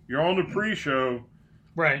first, you're on the pre-show,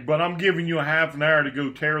 right? But I'm giving you a half an hour to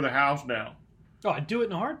go tear the house down. Oh, I'd do it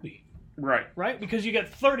in a heartbeat. Right, because you got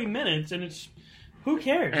 30 minutes and it's. Who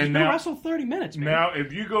cares? And now, wrestle 30 minutes, man. Now,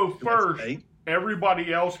 if you go first,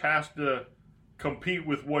 everybody else has to compete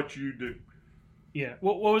with what you do. Yeah.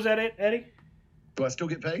 What was that, Eddie? Do I still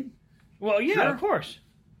get paid? Well, yeah, sure. Of course.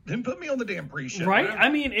 Then put me on the damn pre-show. Right? I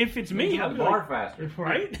mean, if it's me, I'll go faster.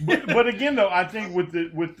 Right? but again, though, I think with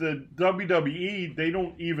the WWE, they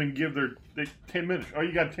don't even give their 10 minutes. Oh,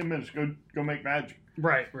 you got 10 minutes. Go make magic.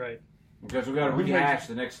 Right. Because we got to rehash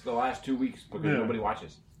the last 2 weeks because nobody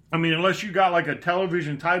watches. I mean, unless you got like a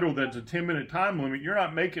television title that's a 10-minute time limit, you're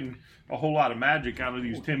not making a whole lot of magic out of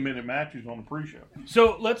these 10-minute matches on the pre-show.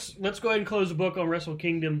 So let's go ahead and close the book on Wrestle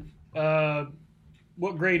Kingdom.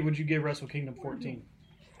 What grade would you give Wrestle Kingdom 14?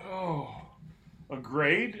 Oh, a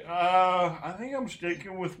grade? I think I'm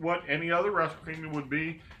sticking with what any other Wrestle Kingdom would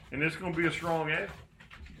be, and it's going to be a strong A.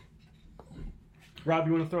 Rob,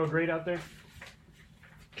 you want to throw a grade out there?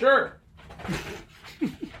 Sure.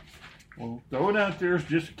 Well, throw it out there. It's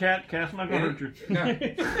just a cat. Cat's not going to hurt you.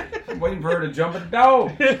 I'm waiting for her to jump at the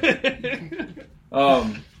door.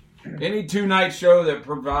 Any 2-night show that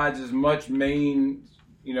provides as much main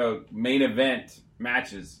event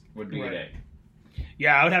matches would be an A.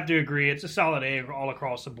 Yeah, I would have to agree. It's a solid A all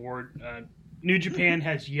across the board. New Japan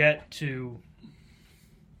has yet to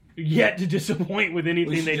disappoint with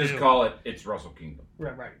anything they do. We should just call it It's Wrestle Kingdom.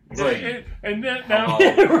 Right. And then now,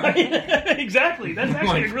 right? Exactly. That's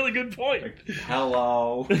actually a really good point.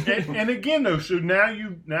 Hello. and again, though, so now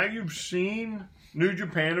you've seen New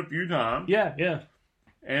Japan a few times. Yeah.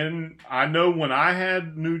 And I know when I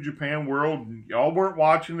had New Japan World, y'all weren't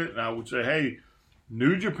watching it, and I would say, hey,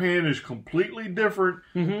 New Japan is completely different,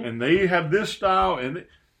 and they have this style. And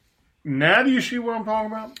now do you see what I'm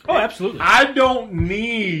talking about? Oh, absolutely. I don't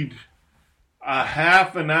need a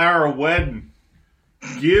half an hour wedding.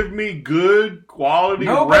 Give me good quality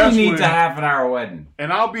wrestling. Nobody needs a half an hour wedding.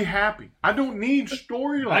 And I'll be happy. I don't need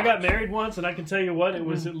storylines. I got married once, and I can tell you what, it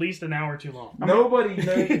was at least an hour too long. Nobody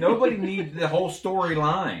needs the whole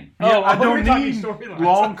storyline. Yeah, I don't need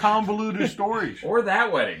long, convoluted stories. Or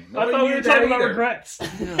that wedding. I thought we were talking about regrets.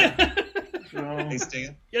 Yeah. Hey,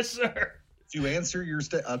 Stan. Yes, sir. To answer your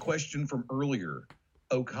question from earlier,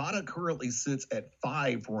 Okada currently sits at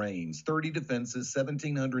 5 reigns, 30 defenses,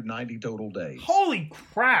 1,790 total days. Holy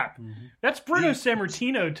crap. That's Bruno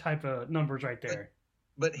Sammartino type of numbers right there.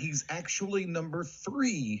 But he's actually number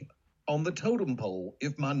 3 on the totem pole,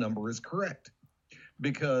 if my number is correct.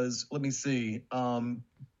 Because, let me see, Kensuke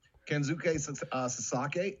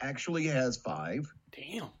Sasaki actually has 5.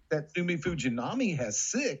 Damn. Tatsumi Fujinami has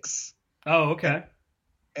 6. Oh, okay.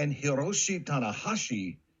 And Hiroshi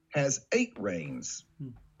Tanahashi has 8 reigns.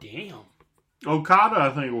 Damn. Okada, I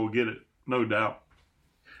think, will get it, no doubt,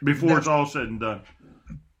 before it's all said and done.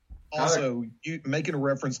 Also, you making a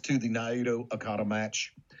reference to the Naito Okada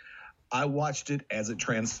match, I watched it as it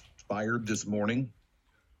transpired this morning.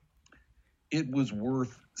 It was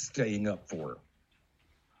worth staying up for.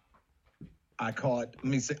 I caught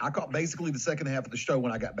basically the second half of the show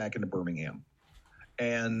when I got back into Birmingham.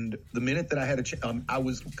 And the minute that I had I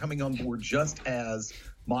was coming on board just as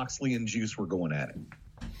Moxley and Juice were going at it.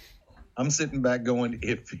 I'm sitting back going,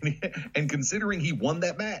 and considering he won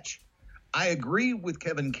that match, I agree with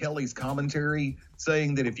Kevin Kelly's commentary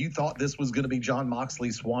saying that if you thought this was going to be Jon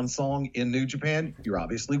Moxley's swan song in New Japan, you're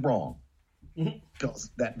obviously wrong.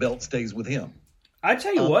 Because that belt stays with him. I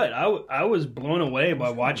tell you what, I was blown away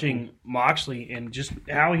by watching Moxley and just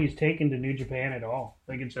how he's taken to New Japan at all.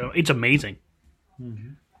 Like it's amazing.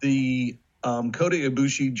 Mm-hmm. The Kota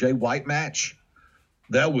Ibushi Jay White match,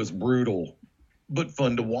 that was brutal, but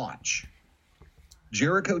fun to watch.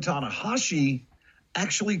 Jericho Tanahashi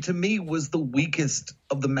actually, to me, was the weakest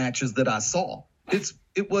of the matches that I saw.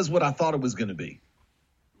 It was what I thought it was going to be.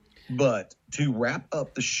 But to wrap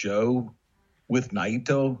up the show with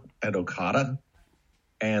Naito and Okada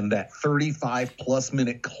and that 35-plus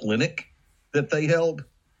minute clinic that they held,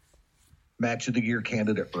 match of the year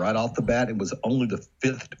candidate right off the bat. It was only the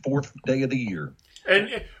fourth day of the year.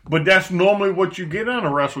 But that's normally what you get on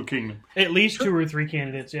a Wrestle Kingdom. At least 2 or 3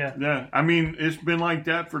 candidates, yeah. Yeah, I mean, it's been like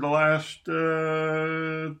that for the last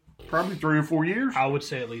probably 3 or 4 years. I would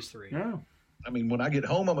say at least 3. Yeah. I mean, when I get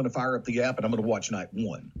home, I'm going to fire up the app and I'm going to watch night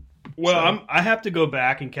 1. Well, I have to go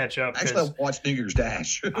back and catch up. Actually, I watched New Year's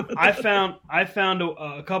Dash. I found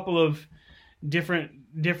a couple of different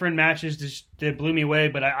matches that blew me away,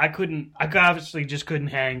 but I obviously just couldn't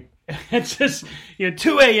hang. It's just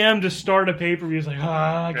 2 a.m. to start a pay per view. It's like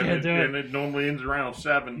I can't do it. And it normally ends around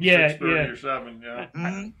 7, yeah, 6:30 or 7.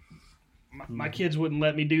 Yeah. My kids wouldn't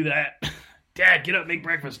let me do that. Dad, get up, make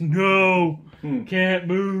breakfast. No, can't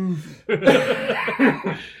move.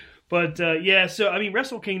 But so I mean,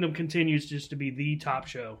 Wrestle Kingdom continues just to be the top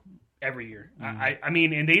show every year. I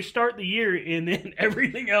mean, and they start the year, and then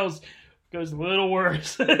everything else goes a little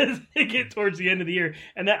worse as they get towards the end of the year.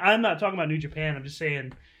 And that, I'm not talking about New Japan. I'm just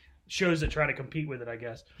saying shows that try to compete with it, I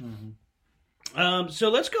guess. So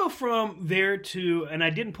let's go from there to, and I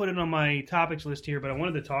didn't put it on my topics list here, but I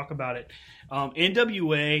wanted to talk about it.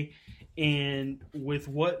 NWA, and with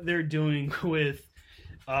what they're doing with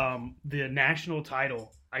the national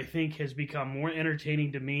title, I think has become more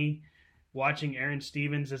entertaining to me watching Aaron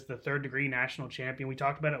Stevens as the third degree national champion. We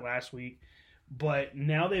talked about it last week, but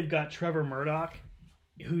now they've got Trevor Murdoch,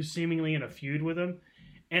 who's seemingly in a feud with him.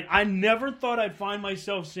 And I never thought I'd find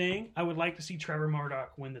myself saying I would like to see Trevor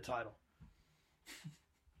Murdoch win the title.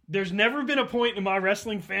 There's never been a point in my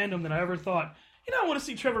wrestling fandom that I ever thought, I want to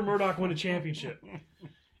see Trevor Murdoch win a championship.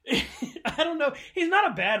 I don't know. He's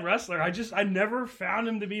not a bad wrestler. I never found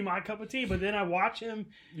him to be my cup of tea. But then I watch him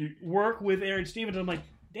work with Aaron Stevens. I'm like,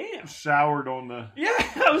 damn. Soured on the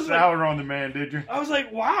on the man, did you? I was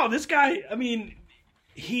like, wow, this guy. I mean,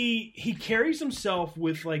 he carries himself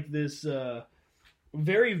with like this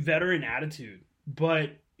very veteran attitude.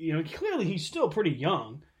 But clearly he's still pretty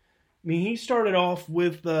young. I mean, he started off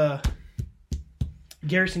with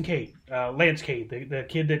Garrison Cade, Lance Cade, the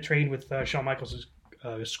kid that trained with Shawn Michaels'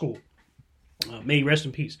 school. May he rest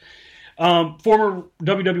in peace. Former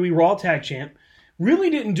WWE Raw Tag Champ. Really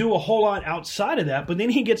didn't do a whole lot outside of that, but then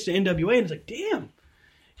he gets to NWA and it's like, damn.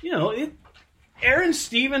 Aaron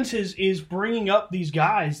Stevens is bringing up these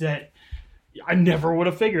guys that I never would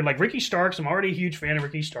have figured. Like Ricky Starks, I'm already a huge fan of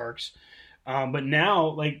Ricky Starks. But now,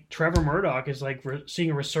 like, Trevor Murdoch is, like,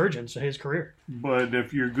 seeing a resurgence of his career. But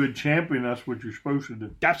if you're a good champion, that's what you're supposed to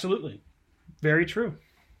do. Absolutely. Very true.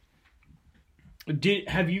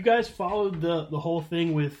 Have you guys followed the whole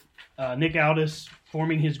thing with Nick Aldis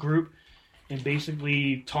forming his group and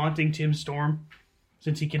basically taunting Tim Storm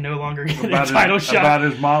since he can no longer get a title shot? About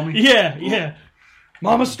his mommy? Yeah.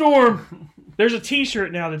 Mama Storm. There's a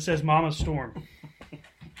T-shirt now that says Mama Storm.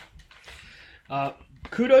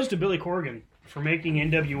 Kudos to Billy Corgan for making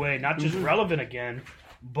NWA not just relevant again,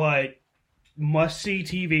 but must-see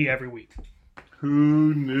TV every week.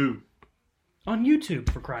 Who knew? On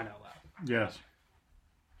YouTube, for crying out loud. Yes.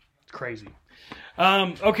 It's crazy.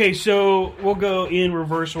 Okay, so we'll go in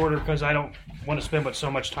reverse order because I don't want to spend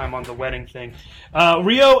so much time on the wedding thing.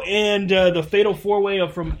 Rio and the Fatal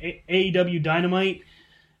 4-Way from AEW Dynamite.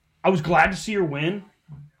 I was glad to see her win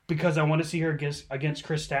because I want to see her against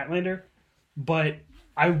Chris Statlander, but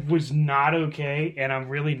I was not okay, and I'm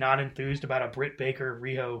really not enthused about a Britt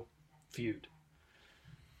Baker-Riho feud.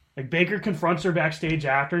 Like, Baker confronts her backstage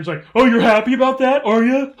after. It's like, oh, you're happy about that? Are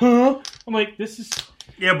you? Huh? I'm like, this is...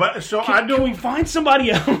 Yeah, but so Can we find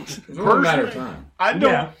somebody else? It's only a matter of time.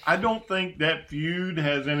 I don't think that feud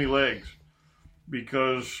has any legs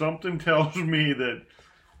because something tells me that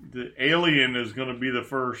the Alien is going to be the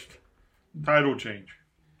first title change.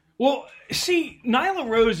 Well, see, Nyla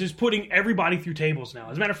Rose is putting everybody through tables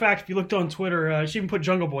now. As a matter of fact, if you looked on Twitter, she even put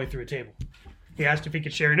Jungle Boy through a table. He asked if he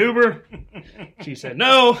could share an Uber. She said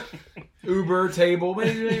no. Uber, table.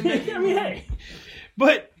 I mean, hey.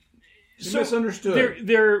 But misunderstood.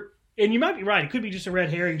 They're and you might be right. It could be just a red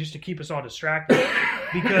herring just to keep us all distracted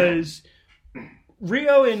because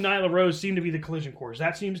Rio and Nyla Rose seem to be the collision course.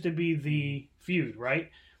 That seems to be the feud, right?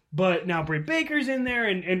 But now Britt Baker's in there,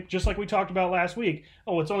 and just like we talked about last week,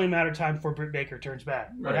 it's only a matter of time before Britt Baker turns bad.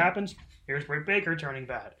 What happens? Here's Britt Baker turning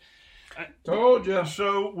bad. Told you.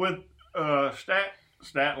 So with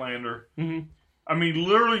Statlander, I mean,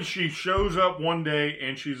 literally she shows up one day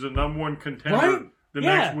and she's the number one contender the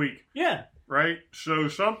next week. Yeah. Right? So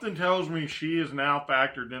something tells me she is now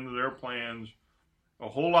factored into their plans a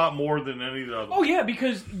whole lot more than any of the others. Oh, yeah,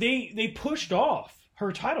 because they pushed off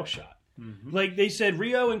her title shot. Like they said,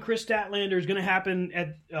 Rio and Chris Statlander is going to happen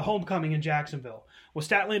at a homecoming in Jacksonville. Well,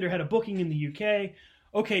 Statlander had a booking in the UK.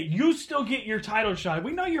 Okay, you still get your title shot.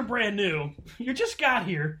 We know you're brand new. You just got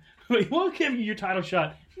here. We'll give you your title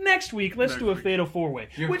shot next week. Let's do a fatal 4-way,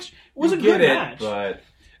 which was a good match. But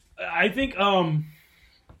I think,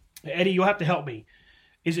 Eddie, you'll have to help me.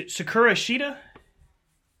 Is it Sakura Shida?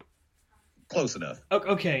 Close enough.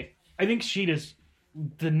 Okay, I think Shida's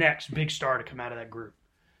the next big star to come out of that group.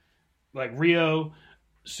 Like Rio,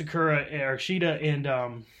 Sakura, or Shida, and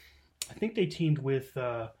I think they teamed with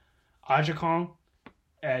Aja Kong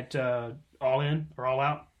at All In or All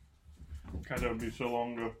Out. God, that would be so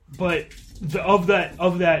long ago. But of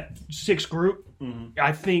that 6 group,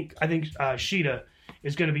 I think Shida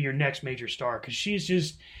is going to be your next major star because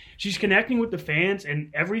she's connecting with the fans,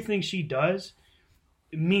 and everything she does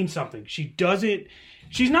means something.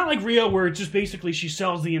 She's not like Rio where it's just basically she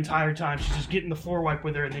sells the entire time. She's just getting the floor wipe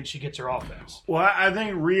with her and then she gets her offense. Well, I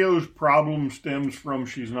think Rio's problem stems from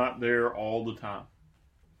she's not there all the time.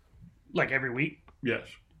 Like every week? Yes.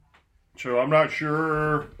 So I'm not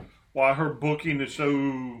sure why her booking is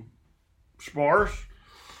so sparse.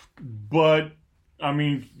 But, I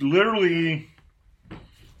mean, literally,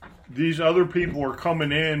 these other people are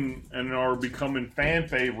coming in and are becoming fan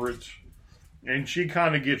favorites. And she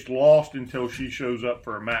kind of gets lost until she shows up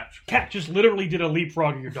for a match. Kat just literally did a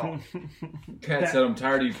leapfrog of your dog. Kat said, I'm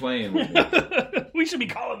tired of you playing with me. We should be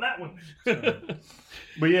calling that one.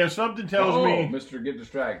 But yeah, something tells me... Mr. Get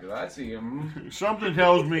Distracted. I see him. Something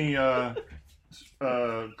tells me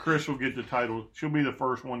Chris will get the title. She'll be the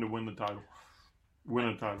first one to win the title.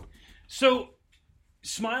 So,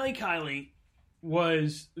 Smiley Kylie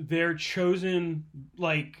was their chosen,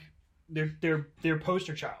 like, their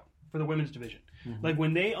poster child for the women's division. Like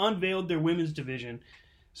when they unveiled their women's division,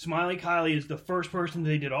 Smiley Kylie is the first person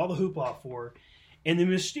they did all the hoopla for, and then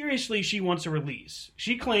mysteriously she wants a release.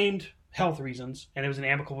 She claimed health reasons, and it was an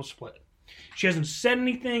amicable split. She hasn't said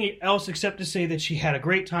anything else except to say that she had a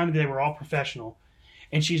great time and they were all professional,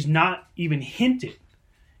 and she's not even hinted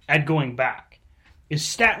at going back. Is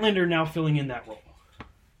Statlander now filling in that role?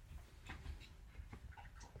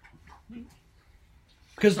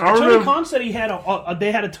 Because Tony Khan said they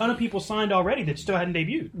had a ton of people signed already that still hadn't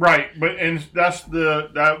debuted. Right, and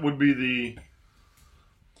that would be the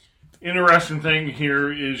interesting thing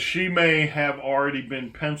here is she may have already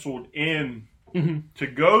been penciled in to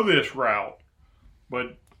go this route,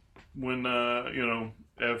 but when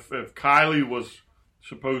if Kylie was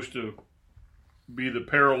supposed to be the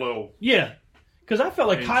parallel, because I felt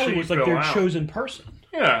like Kylie was like their chosen person.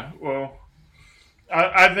 Yeah, well,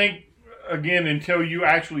 I think. Again, until you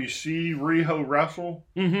actually see Riho wrestle,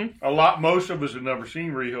 most of us have never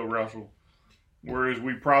seen Riho wrestle. Whereas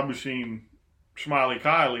we've probably seen Smiley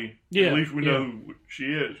Kylie. At least we know who she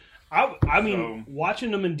is. I mean,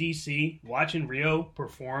 watching them in DC, watching Rio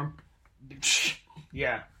perform,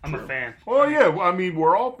 I'm a fan. Well, I mean,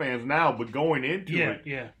 we're all fans now, but going into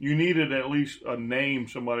it, you needed at least a name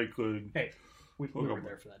somebody could. Hey, we were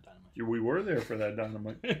there for that Dynamite. We were there for that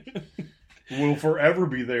Dynamite. We'll forever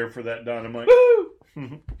be there for that Dynamite.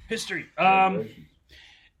 Woo! History.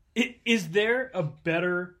 Is there a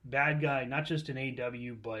better bad guy, not just in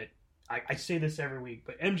AEW, but I say this every week,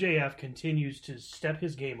 but MJF continues to step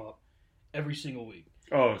his game up every single week.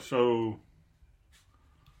 Oh, so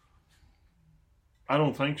I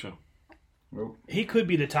don't think so. Nope. He could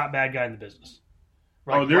be the top bad guy in the business.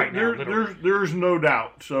 There's no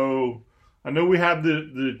doubt. So I know we have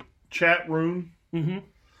the chat room.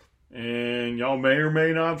 And y'all may or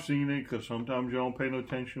may not have seen it because sometimes y'all don't pay no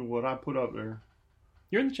attention to what I put up there.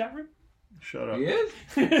 You're in the chat room? Shut up. He is?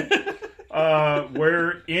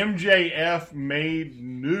 Where MJF made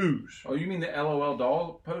news. Oh, you mean the LOL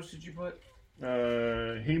doll post that you put?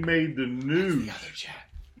 He made the news the other chat.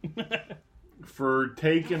 for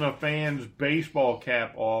taking a fan's baseball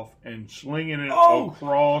cap off and slinging it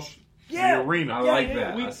across the arena. I like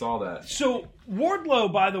that. I saw that. So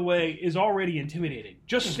Wardlow, by the way, is already intimidating.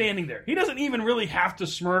 Just standing there. He doesn't even really have to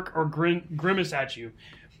smirk or grimace at you.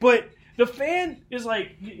 But The fan is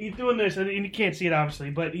like he's doing this, and you can't see it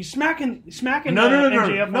obviously, but he's smacking No,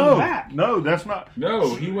 MJF on the back. No, that's not.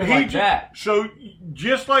 No, he went like that. So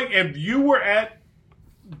just like if you were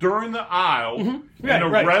during the aisle and a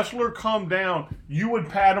wrestler come down, you would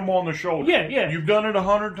pat him on the shoulder. Yeah. You've done it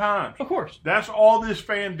 100 times. Of course. That's all this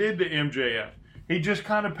fan did to MJF. He just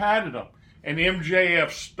kind of patted him, and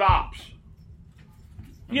MJF stops.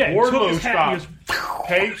 Yeah, Wardlow stops,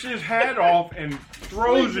 takes his hat off, and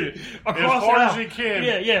throws it as hard as he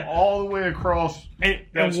can, all the way across. And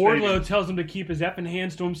Wardlow tells him to keep his effing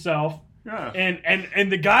hands to himself. Yeah. And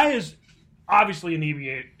the guy is obviously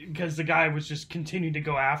inebriated because the guy was just continuing to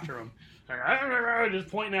go after him, just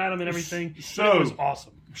pointing at him and everything. So it was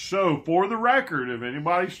awesome. So for the record, if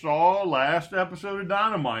anybody saw last episode of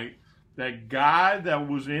Dynamite, that guy that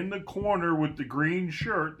was in the corner with the green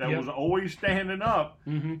shirt that was always standing up,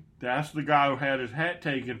 that's the guy who had his hat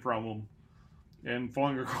taken from him and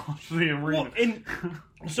flung across the arena.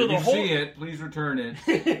 Well, so the whole see it, please return it.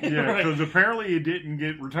 Yeah, because apparently it didn't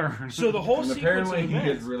get returned. So the whole and sequence apparently of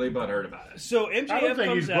he gets really butthurt about it. So MJF I don't think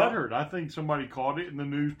comes he's out. butthurt. I think somebody caught it and the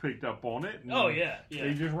news picked up on it. And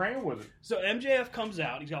they just ran with it. So MJF comes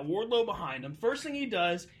out. He's got Wardlow behind him. First thing he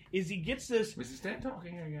does is he gets this. Was he Stan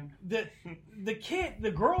talking again?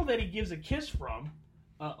 The girl that he gives a kiss from.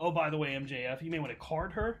 Oh, by the way, MJF, you may want to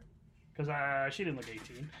card her because she didn't look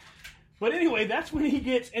 18. But anyway, that's when he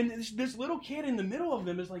gets, and this little kid in the middle of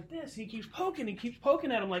them is like this. He keeps poking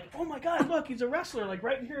at him like, oh my God, look, he's a wrestler, like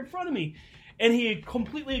right here in front of me. And he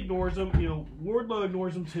completely ignores him. Wardlow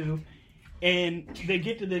ignores him too. And they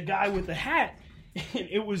get to the guy with the hat. And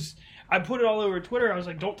I put it all over Twitter. I was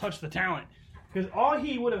like, don't touch the talent. Because all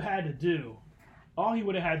he would have had to do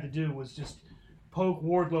was just poke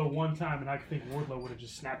Wardlow one time, and I think Wardlow would have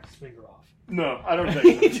just snapped his finger off. No, I don't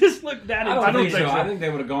think so. He just looked that I don't think so. I think they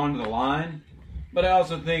would have gone to the line. But I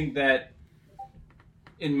also think that,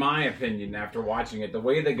 in my opinion, after watching it, the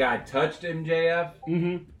way the guy touched MJF,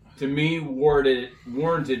 to me, warranted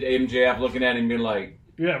MJF looking at him and being like,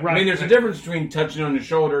 yeah, right. I mean, there's a difference between touching on his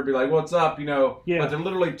shoulder, be like, what's up, but to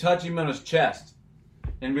literally touch him on his chest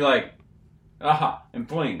and be like, aha, and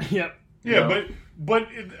fling. Yep. Yeah, but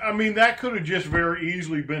I mean, that could have just very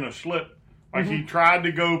easily been a slip. Like he tried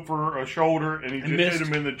to go for a shoulder and he just hit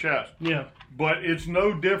him in the chest. Yeah. But it's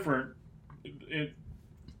no different,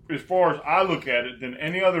 as far as I look at it, than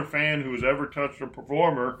any other fan who has ever touched a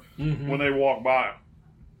performer when they walk by.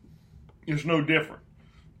 It's no different.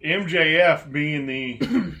 MJF being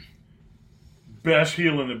the best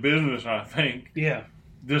heel in the business, I think,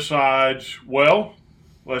 decides, well,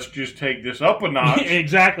 let's just take this up a notch.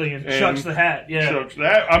 Exactly, and chucks the hat. Yeah. Chucks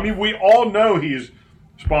that. I mean, we all know he's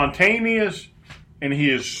spontaneous, and he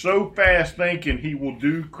is so fast thinking he will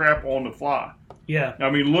do crap on the fly. Yeah.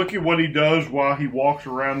 I mean, look at what he does while he walks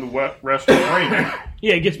around the wrestling ring.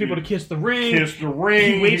 Yeah, he gets people to kiss the ring.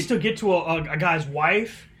 He waits to get to a guy's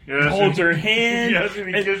wife. Yes, holds her hand. Yes,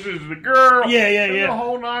 and he kisses the girl. Yeah. The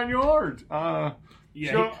whole 9 yards.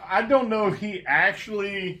 So I don't know if he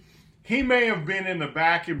actually... He may have been in the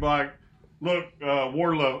back and like, look,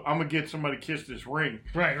 Wardlow, I'm going to get somebody to kiss this ring.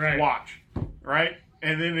 Right. Watch. Right?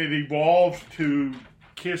 And then it evolves to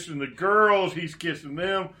kissing the girls. He's kissing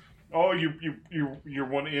them. Oh, you're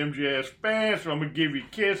one of MJF's fans, so I'm going to give you a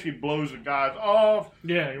kiss. He blows the guys off.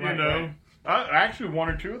 Yeah, right. Right. Actually, one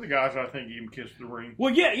or two of the guys, I think, even kissed the ring.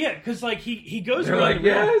 Well, yeah, because like he goes. They're like,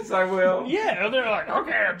 yes, I will. Yeah, they're like,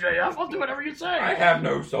 okay, MJF, I'll do whatever you say. I have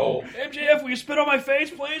no soul. MJF, will you spit on my face,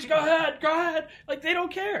 please? Go ahead. Like they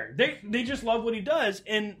don't care. They just love what he does,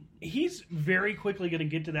 and he's very quickly going to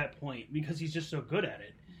get to that point because he's just so good at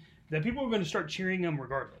it that people are going to start cheering him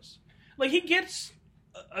regardless. Like he gets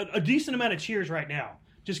a decent amount of cheers right now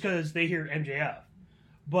just because they hear MJF,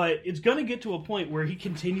 but it's going to get to a point where he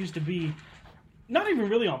continues to be. Not even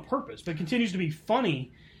really on purpose, but continues to be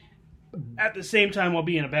funny at the same time while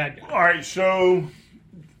being a bad guy. All right, so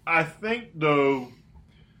I think, though,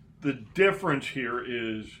 the difference here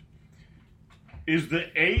is the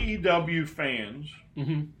AEW fans,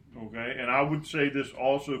 okay, and I would say this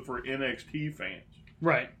also for NXT fans.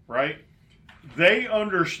 Right. They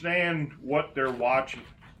understand what they're watching.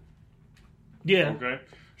 Yeah. Okay?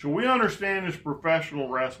 So we understand this professional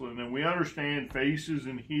wrestling, and we understand faces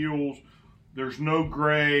and heels. There's no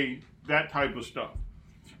gray, that type of stuff.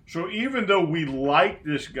 So even though we like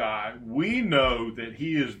this guy, we know that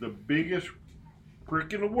he is the biggest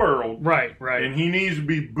prick in the world. Right. And he needs to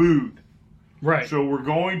be booed. Right. So we're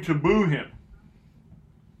going to boo him.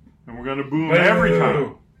 And we're going to boo him every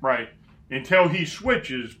time. Right. Until he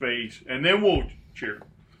switches face, and then we'll cheer.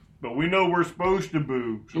 But we know we're supposed to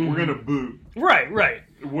boo, so we're going to boo. Right.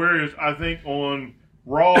 Whereas I think on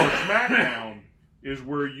Raw or SmackDown is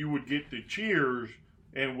where you would get the cheers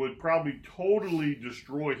and would probably totally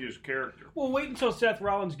destroy his character. Well, wait until Seth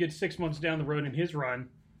Rollins gets 6 months down the road in his run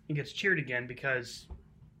and gets cheered again because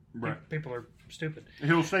people are stupid.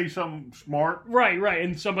 He'll say something smart. Right,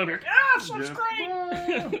 and somebody will be like, Seth's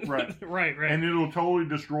great! Right. Right. And it'll totally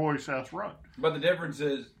destroy Seth's run. But the difference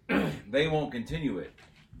is they won't continue it.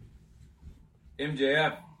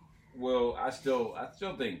 MJF will, I still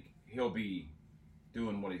think he'll be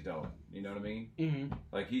doing what he's doing. You know what I mean? Mm-hmm.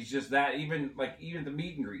 Like he's just that. Even the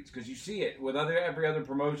meet and greets, because you see it with every other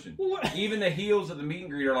promotion. Even the heels at the meet and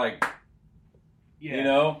greet are like, you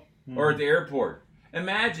know, or at the airport.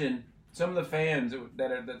 Imagine some of the fans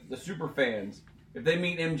that are the super fans if they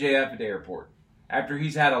meet MJF at the airport after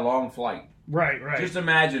he's had a long flight. Right. Just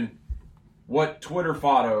imagine what Twitter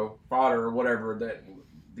fodder or whatever that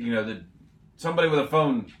somebody with a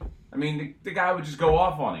phone. I mean, the guy would just go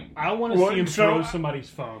off on him. I want to see him throw somebody's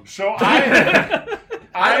phone. So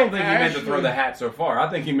I don't think he meant to throw the hat so far. I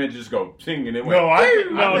think he meant to just go ting and it went. No,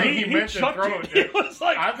 I think he meant to throw it. It was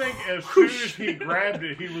like, I think as soon as he grabbed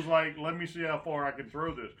it, he was like, "Let me see how far I can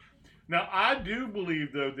throw this." Now, I do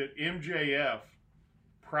believe though that MJF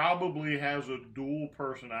probably has a dual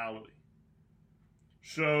personality.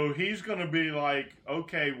 So he's going to be like,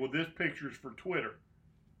 "Okay, well, this picture's for Twitter."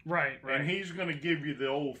 Right. And he's going to give you the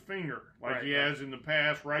old finger, like he has in the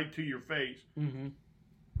past, right to your face. Mm-hmm.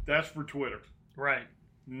 That's for Twitter. Right.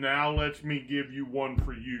 Now let me give you one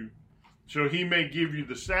for you. So he may give you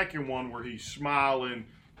the second one where he's smiling.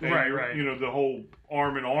 And right. You know, the whole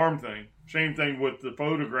arm in arm thing. Same thing with the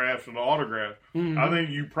photographs and the autographs. Mm-hmm. I think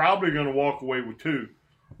you're probably going to walk away with two.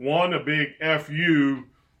 One, a big F you.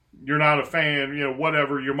 You're not a fan,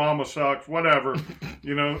 whatever, your mama sucks, whatever, and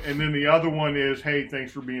then the other one is, hey,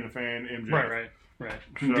 thanks for being a fan, MJF. Right.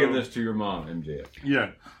 So, give this to your mom, MJF.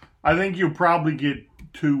 Yeah. I think you'll probably get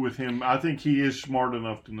two with him. I think he is smart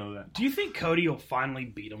enough to know that. Do you think Cody will finally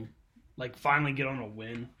beat him? Like, finally get on a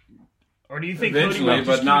win? Or do you think eventually, Cody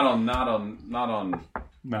will but not on.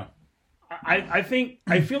 No. I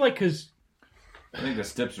feel like because I think the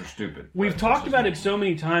steps are stupid. We've talked about it so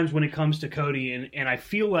many times when it comes to Cody, and I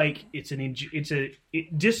feel like it's a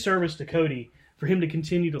disservice to Cody for him to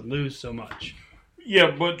continue to lose so much.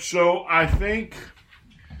 Yeah, but so I think,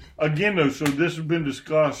 again, though, so this has been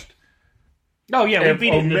discussed. Oh, yeah, we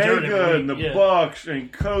beat it in the dirt. Omega and the Bucks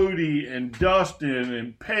and Cody and Dustin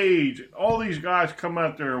and Paige, all these guys come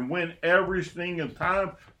out there and win every single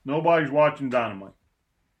time. Nobody's watching Dynamite.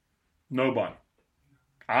 Nobody.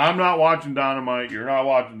 I'm not watching Dynamite. You're not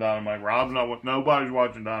watching Dynamite. Rob's not. Nobody's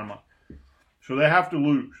watching Dynamite. So they have to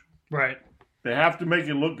lose. Right. They have to make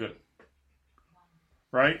it look good.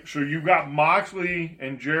 Right? So you've got Moxley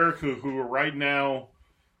and Jericho who are right now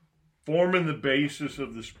forming the basis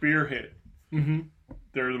of the spearhead. Mm-hmm.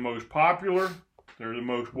 They're the most popular. They're the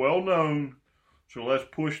most well-known. So let's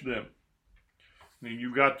push them. And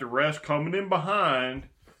you've got the rest coming in behind,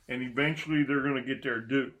 and eventually they're going to get their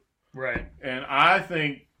due. Right. And I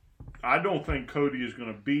don't think Cody is going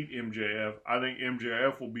to beat MJF. I think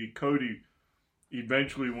MJF will beat Cody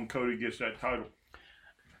eventually when Cody gets that title.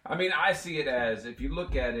 I mean, I see it as, if you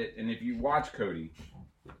look at it and if you watch Cody,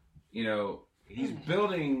 he's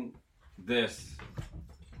building this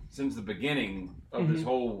since the beginning of this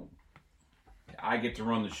whole I get to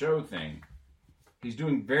run the show thing. He's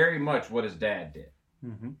doing very much what his dad did.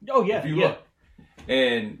 Mm-hmm. Oh, yeah. If you look.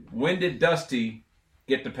 And when did Dusty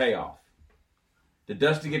get the payoff? Did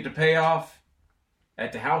Dusty get the payoff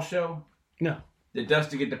at the house show? No. Did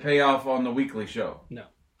Dusty get the payoff on the weekly show? No.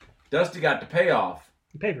 Dusty got the payoff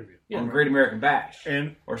pay-per-view on Great American Bash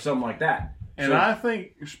and or something like that. And I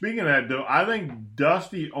think, speaking of that, though, I think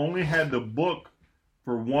Dusty only had the book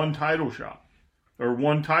for one title shot or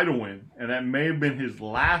one title win, and that may have been his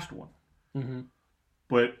last one. Mm-hmm.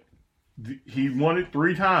 But he won it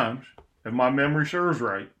 3 times, if my memory serves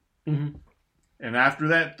right. Mm-hmm. And after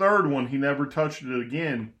that third one, he never touched it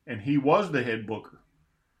again, and he was the head booker.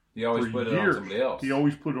 He always put it on somebody else. He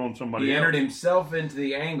always put it on somebody else. He entered himself into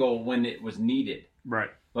the angle when it was needed. Right.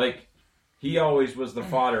 Like, he always was the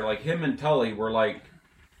fodder. Like, him and Tully were like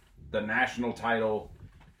the national title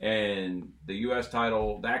and the U.S.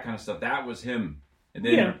 title, that kind of stuff. That was him. And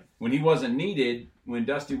then when he wasn't needed, when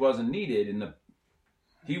Dusty wasn't needed,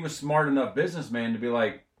 he was smart enough businessman to be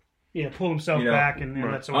like, pull himself back, and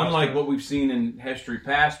that's unlike what we've seen in history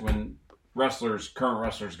past when current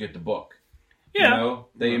wrestlers get the book. Yeah.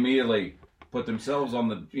 They immediately put themselves on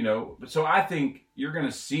the, So I think you're going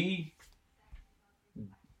to see,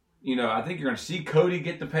 I think you're going to see Cody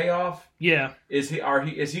get the payoff. Yeah. Is he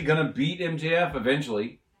going to beat MJF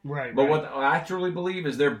eventually? Right. But what I truly believe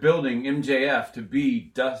is they're building MJF to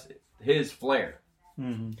be his Flair.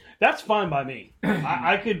 Mm-hmm. That's fine by me.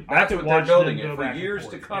 I could. That's I could what they're watch building them it go for back years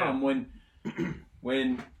and to forth. come.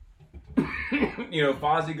 When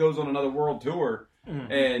Fozzy goes on another world tour,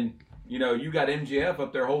 and you got MJF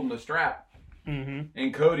up there holding the strap,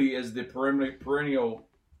 and Cody is the perennial,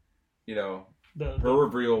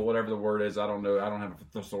 peripheral, whatever the word is. I don't know. I don't have a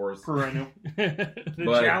thesaurus. Perennial. the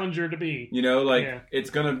But, challenger to be. It's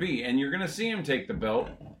going to be. And you're going to see him take the belt.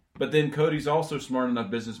 But then Cody's also smart enough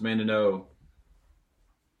businessman to know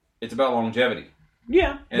it's about longevity.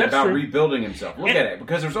 Yeah, and that's about true. rebuilding himself. Look at it.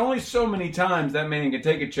 Because there's only so many times that man can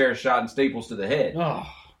take a chair shot and staples to the head. Oh.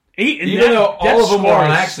 Even though all of them were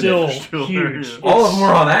on accident. Still huge. All of them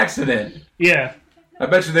were on accident. Yeah. I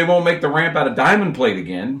bet you they won't make the ramp out of diamond plate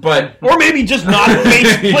again, but... Or maybe just not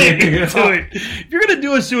face plant into it. If you're going to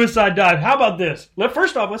do a suicide dive, how about this?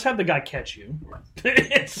 First off, let's have the guy catch you.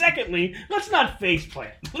 And secondly, let's not face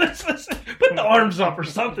plant. Let's put the arms up or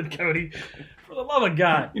something, Cody. For the love of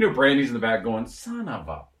God. Brandy's in the back going, son of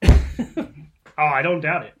a... Oh, I don't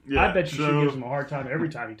doubt it. Yeah, I bet you she gives him a hard time every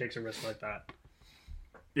time he takes a risk like that.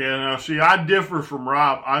 Yeah, now, see, I differ from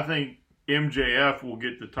Rob. I think MJF will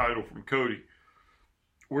get the title from Cody.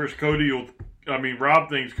 Whereas Rob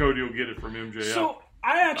thinks Cody will get it from MJF. So,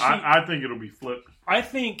 I think it'll be flipped. I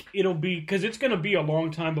think it'll be, because it's going to be a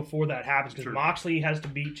long time before that happens, because Moxley has to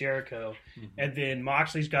beat Jericho, and then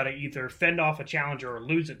Moxley's got to either fend off a challenger or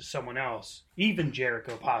lose it to someone else, even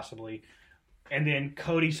Jericho possibly, and then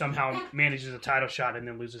Cody somehow manages a title shot and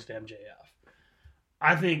then loses to MJF.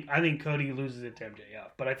 I think Cody loses it to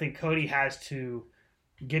MJF, but I think Cody has to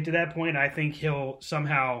get to that point. I think he'll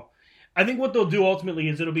somehow... I think what they'll do ultimately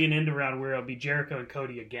is it'll be an end around where it'll be Jericho and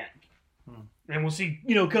Cody again. And we'll see,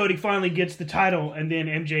 Cody finally gets the title, and then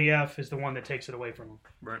MJF is the one that takes it away from him.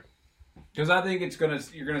 Right. Because I think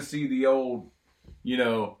you're gonna see the old,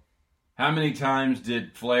 how many times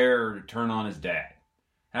did Flair turn on his dad?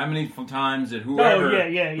 How many times did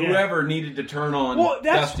whoever needed to turn on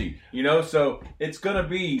Dusty? So it's gonna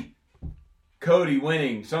be Cody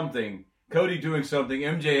winning something. Cody doing something,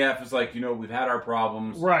 MJF is like, we've had our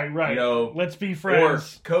problems. Right. Let's be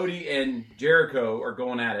friends. Or Cody and Jericho are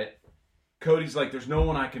going at it. Cody's like, there's no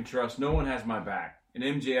one I can trust. No one has my back. And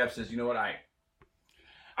MJF says, you know what, I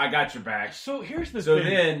got your back. So here's the thing. So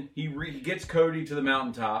then he gets Cody to the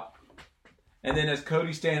mountaintop. And then as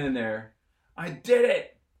Cody's standing there, I did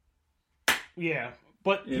it. Yeah.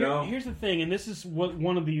 But here's the thing, and this is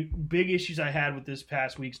one of the big issues I had with this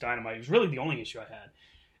past week's Dynamite. It was really the only issue I had.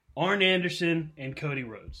 Arn Anderson and Cody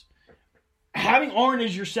Rhodes. Having Arn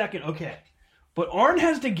as your second, okay. But Arn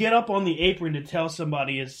has to get up on the apron to tell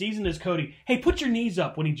somebody as seasoned as Cody, hey, put your knees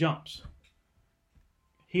up when he jumps.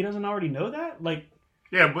 He doesn't already know that?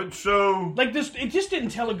 Yeah, but so... it just didn't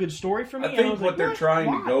tell a good story for me. I think what they're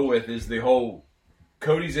trying to go with is the whole,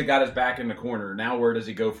 Cody's got his back in the corner. Now where does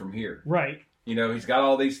he go from here? Right. He's got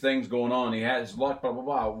all these things going on. He has luck, blah,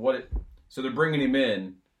 blah, blah. So they're bringing him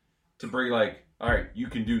in to bring all right, you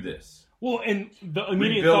can do this. Well, and the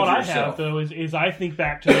immediate thought I have, though, is I think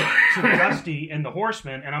back to Dusty and the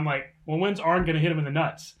Horsemen, and I'm like, well, when's Arn going to hit him in the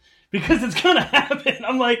nuts? Because it's going to happen.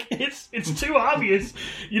 I'm like, it's too obvious.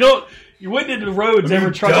 You went into Rhodes ever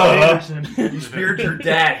trust Anderson. You speared your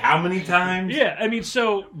dad how many times? Yeah,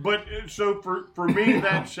 so... But, for me,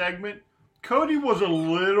 that segment, Cody was a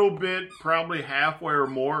little bit, probably halfway or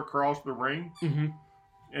more across the ring. Mm-hmm.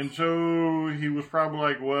 And so he was probably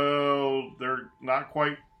like, well, they're not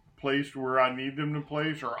quite placed where I need them to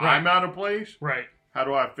place, or I'm out of place. Right. How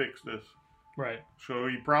do I fix this? Right. So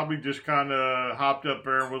he probably just kind of hopped up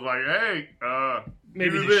there and was like, hey,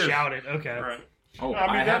 maybe do just this. shout it. Okay. Right. Oh,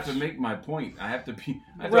 I have to make my point. I have to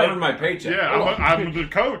earn my paycheck. Yeah, I'm the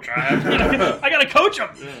coach. I have to. I got to coach him.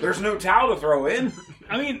 There's no towel to throw in.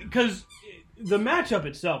 Because the matchup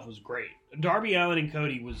itself was great. Darby Allin and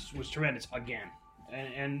Cody was tremendous again.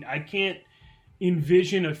 And I can't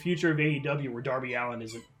envision a future of AEW where Darby Allin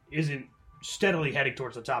isn't steadily heading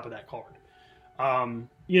towards the top of that card.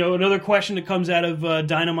 Another question that comes out of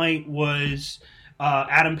Dynamite was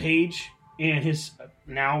Adam Page and his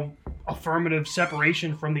now affirmative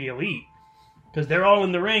separation from the Elite. Because they're all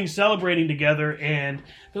in the ring celebrating together, and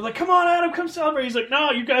they're like, come on, Adam, come celebrate. He's like,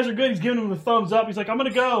 no, you guys are good. He's giving them the thumbs up. He's like, I'm going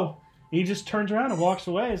to go. And he just turns around and walks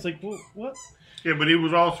away. It's like, well, what? Yeah, but he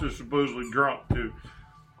was also supposedly drunk too.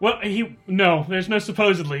 Well, there's no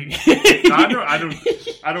supposedly. I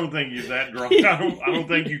don't think he's that drunk. I don't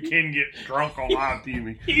think you can get drunk on live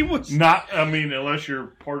TV. He was not. Unless you're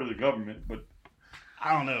part of the government. But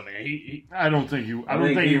I don't know, man. I don't think he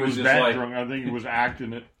was that drunk. I think he was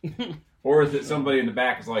acting it. Or is it somebody in the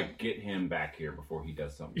back is like, get him back here before he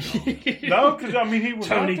does something? No, because I mean he was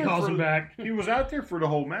Tony out there calls him back. He was out there for the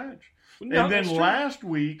whole match. No, and then that's true. last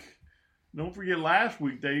week, don't forget last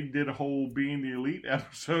week they did a whole Being the Elite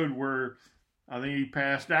episode where I think he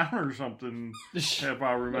passed out or something. If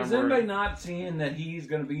I remember. Is anybody not seeing that he's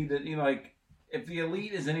going to be the like if the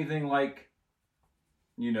Elite is anything like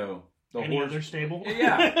the Any horse other stable?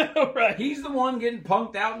 Yeah. Right. He's the one getting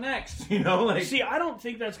punked out next, like See, I don't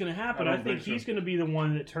think that's going to happen. I I don't think think so. he's going to be the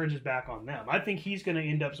one that turns his back on them. I think he's going to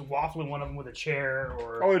end up waffling one of them with a chair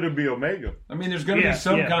or... Oh, it'll be Omega. I mean, there's going to be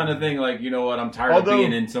some kind of thing like, you know what, I'm tired of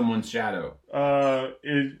being in someone's shadow.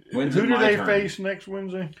 Who do they face next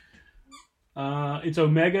Wednesday? It's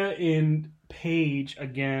Omega and Page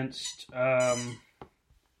against...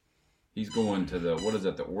 He's going to the, what is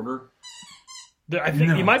that, the Order? I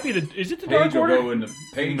think he might be the... Is it the Dark Page will Order? go in the,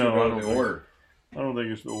 Page will go in the Order. I don't think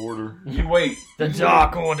it's the Order. You wait. The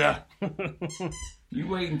Dark Order. You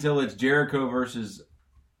wait until it's Jericho versus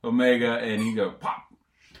Omega and you go, pop.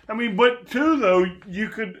 I mean, but too, though, you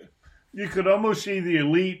could almost see the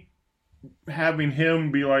Elite having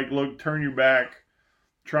him be like, look, turn your back,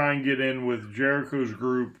 try and get in with Jericho's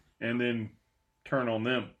group, and then turn on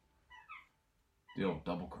them. The old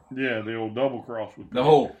double cross. Yeah, the old double cross with the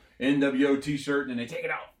whole NWO t-shirt and they take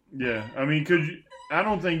it out. Yeah, I mean, I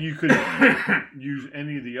don't think you could use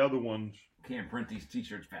any of the other ones. Can't print these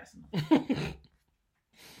t-shirts fast enough.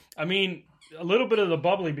 I mean, a little bit of the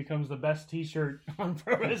bubbly becomes the best t-shirt on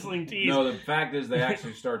Pro Wrestling Tees. No, the fact is they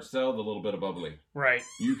actually start to sell the little bit of bubbly. Right.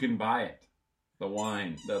 You can buy it. The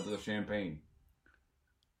wine, the champagne.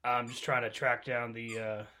 I'm just trying to track down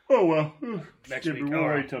the... Oh, well. Next week. We'll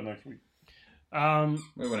wait till next week.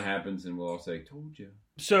 Wait when it happens and we'll all say, told you.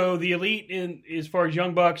 So the Elite, as far as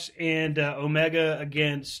Young Bucks and Omega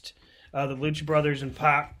against the Lucha Brothers and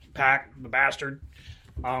Pac, the Bastard,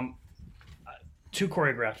 2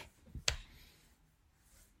 choreographed.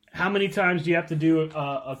 How many times do you have to do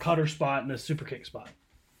a cutter spot and a super kick spot?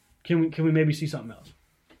 Can we maybe see something else?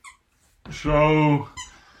 So,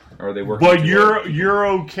 are they working? But you're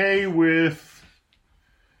okay with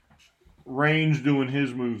Reigns doing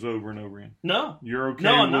his moves over and over again? No. You're okay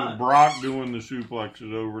I'm with not. Brock doing the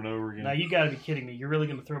suplexes over and over again? Now you got to be kidding me! You're really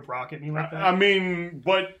going to throw Brock at me like that? I mean,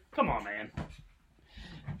 but come on, man.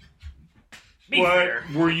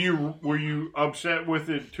 But were you upset with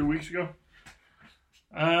it 2 weeks ago?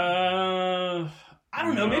 I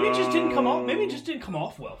don't know. Maybe it just didn't come off. Maybe it just didn't come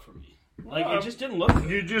off well for me. Like it just didn't look good.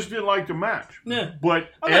 You just didn't like the match. Yeah.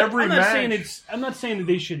 But I'm not saying that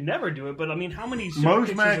they should never do it, but I mean, how many super most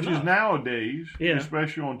kicks matches is enough? nowadays, Yeah.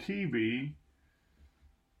 especially on TV,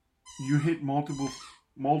 you hit multiple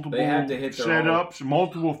They have to hit their setups,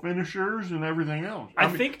 multiple finishers, and everything else. I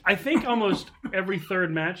think almost every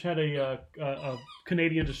third match had a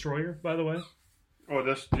Canadian Destroyer. By the way. Oh,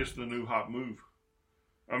 that's just the new hot move.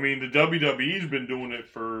 I mean, the WWE's been doing it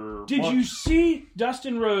for Did months. you see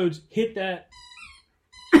Dustin Rhodes hit that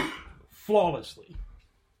flawlessly?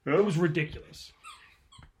 It was ridiculous.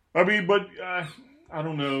 I mean, but I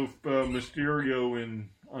don't know if Mysterio and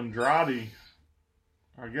Andrade,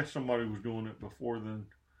 I guess somebody was doing it before then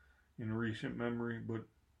in recent memory, but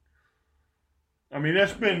I mean,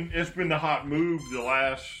 it's been the hot move the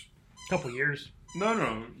last couple years.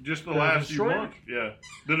 No, just the last few Destroyer? months. Yeah,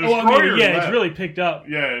 the Destroyer. Destroyer. It's really picked up.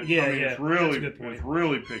 Yeah, I mean, That's a good point. it's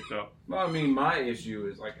really picked up. Well, I mean, my issue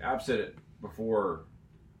is, like, I've said it before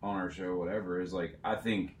on our show, whatever, is, like, I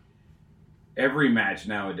think every match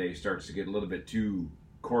nowadays starts to get a little bit too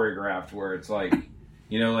choreographed where it's like,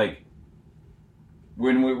 you know, like,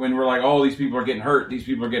 when we're like, oh, these people are getting hurt,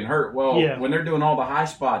 Well, when they're doing all the high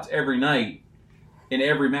spots every night in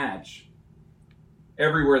every match,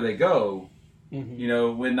 everywhere they go, you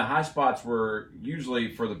know, when the high spots were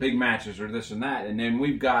usually for the big matches or this and that, and then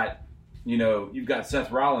we've got, you know, you've got Seth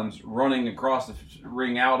Rollins running across the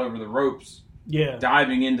ring out over the ropes,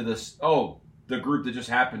 diving into this. Oh, the group that just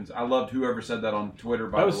happens. I loved whoever said that on Twitter.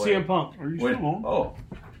 By the way, CM Punk. Are you still on? Oh,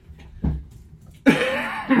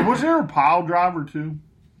 was there a pile driver too?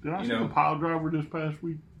 Did I see know, a pile driver this past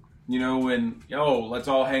week? You know, when let's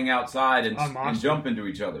all hang outside and jump into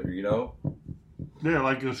each other. You know. Yeah,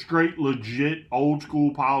 like a straight, legit, old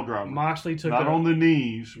school pile driver. Moxley took not on the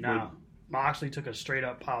knees. No, Moxley took a straight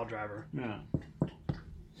up pile driver. Yeah.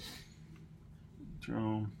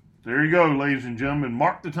 So there you go, ladies and gentlemen.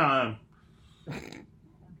 Mark the time.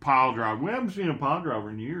 Pile driver. We haven't seen a pile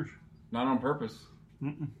driver in years. Not on purpose.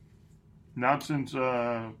 Not since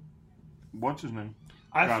what's his name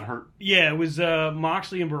got hurt. Yeah, it was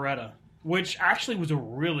Moxley and Beretta, which actually was a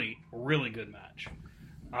really, really good match.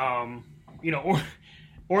 You know,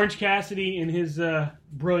 Orange Cassidy in his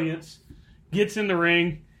brilliance gets in the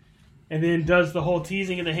ring, and then does the whole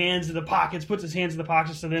teasing in the hands in the pockets, puts his hands in the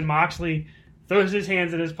pockets, so then Moxley throws his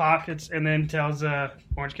hands in his pockets and then tells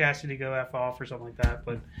Orange Cassidy to go F off or something like that.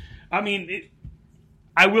 But, I mean,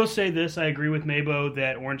 I will say this. I agree with Mabo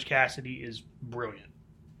that Orange Cassidy is brilliant.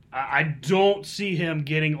 I don't see him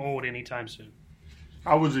getting old anytime soon.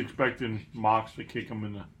 I was expecting Mox to kick him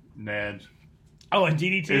in the nads. Oh, and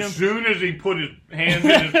DDT him? As soon as he put his hands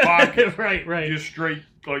in his pocket, right. Just straight,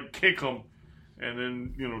 kick him, and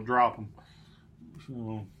then, drop him.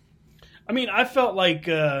 So, I mean, I felt like,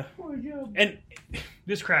 and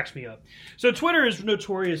this cracks me up. So Twitter is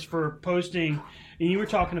notorious for posting, and you were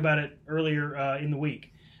talking about it earlier in the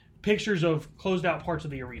week, pictures of closed out parts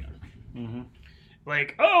of the arena. Mm-hmm.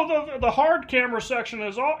 Like, oh, the hard camera section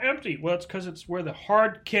is all empty. Well, it's because it's where the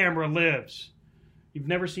hard camera lives. You've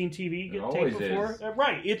never seen TV get taped before?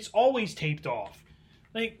 Right. It's always taped off.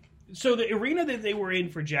 Like, so the arena that they were in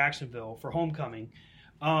for Jacksonville, for Homecoming,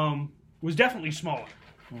 was definitely smaller.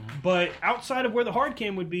 Mm-hmm. But outside of where the hard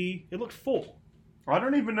cam would be, it looked full. I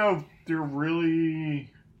don't even know if they're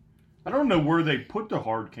really... I don't know where they put the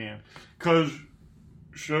hard cam. Because,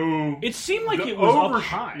 it seemed like it was up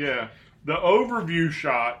high. Yeah. The overview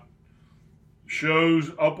shot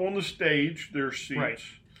shows up on the stage, there's seats. Right.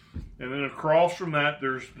 And then across from that,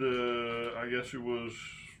 there's I guess it was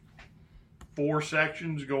 4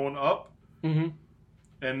 sections going up. Mm-hmm.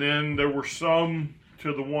 And then there were some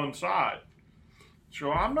to the one side.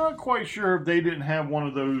 So I'm not quite sure if they didn't have one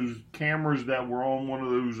of those cameras that were on one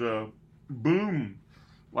of those boom,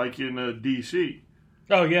 like in DC.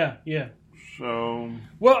 Oh, yeah. So,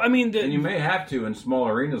 well, I mean, and you may have to in small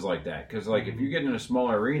arenas like that, because if you get in a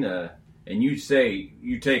small arena and you say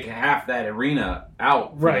you take half that arena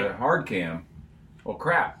out for the hard cam, well,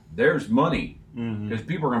 crap, there's money because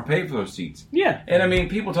people are going to pay for those seats. Yeah, and I mean,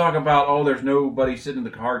 people talk about there's nobody sitting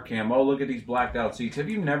in the hard cam. Oh, look at these blacked out seats. Have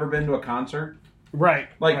you never been to a concert? Right.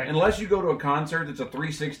 Unless you go to a concert that's a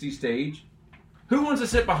 360 stage, who wants to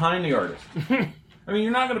sit behind the artist? I mean,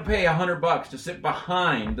 you're not going to pay $100 to sit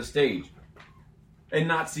behind the stage and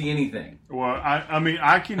not see anything. Well, I mean,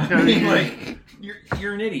 I can tell you,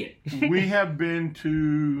 you're an idiot. We have been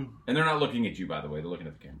to, and they're not looking at you, by the way. They're looking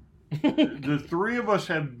at the camera. The 3 of us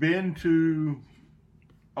have been to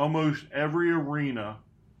almost every arena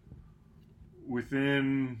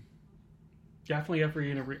within definitely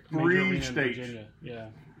every 3 states. In Virginia.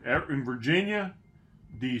 Yeah, in Virginia,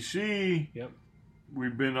 DC. Yep.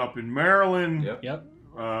 We've been up in Maryland. Yep.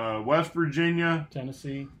 West Virginia,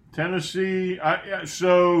 Tennessee.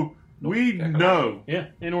 So we know. Yeah,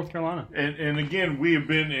 in North Carolina. And again, we have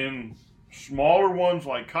been in smaller ones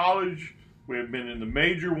like college. We have been in the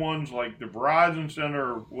major ones like the Verizon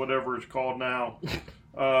Center or whatever it's called now.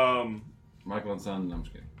 Michael and Son, I'm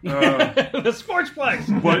just kidding. The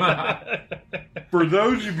Sportsplex. But for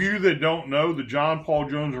those of you that don't know, the John Paul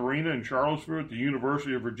Jones Arena in Charlottesville at the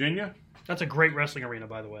University of Virginia. That's a great wrestling arena,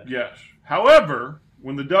 by the way. Yes. However,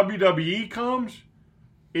 when the WWE comes,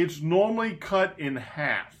 it's normally cut in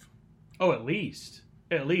half. Oh, at least.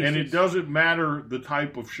 And it doesn't matter the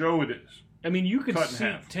type of show it is. I mean, you could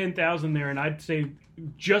see 10,000 there, and I'd say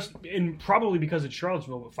probably because it's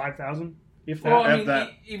Charlottesville, but 5,000, if that. Well, I mean,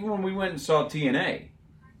 even when we went and saw TNA,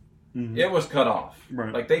 it was cut off.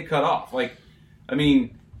 Right. Like, they cut off. Like, I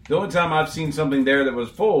mean, the only time I've seen something there that was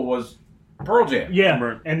full was Pearl Jam. Yeah,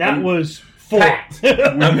 right. And that was full. We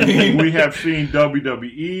have seen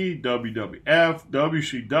WWE, WWF,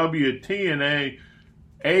 WCW, TNA,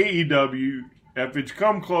 AEW. If it's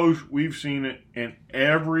come close, we've seen it, and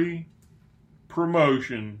every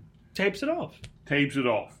promotion tapes it off.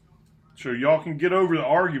 So y'all can get over the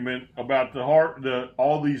argument about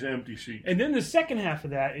all these empty seats. And then the second half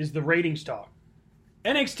of that is the ratings talk.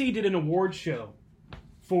 NXT did an awards show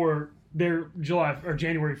for their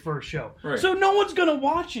January 1st show. Right. So no one's going to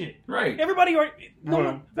watch it. Right. Everybody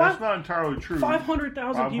that's not entirely true.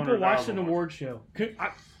 500,000 people watched an awards show.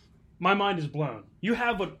 My mind is blown. You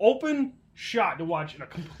have an open shot to watch a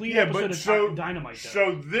complete episode of Dynamite.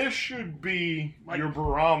 So this should be your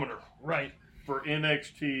barometer. Right. For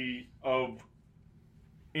NXT of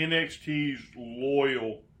NXT's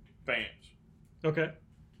loyal fans. Okay.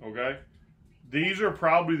 These are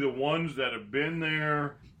probably the ones that have been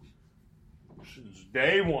there since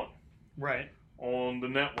day one. Right. On the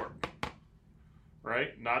network.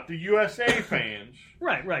 Right? Not the USA fans.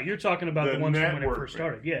 Right. You're talking about the ones from when it first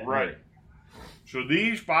started. Yeah. Right. So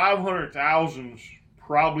these 500,000s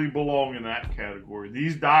probably belong in that category.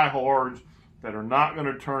 These diehards that are not going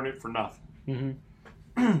to turn it for nothing.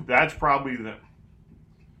 Mm-hmm. That's probably them.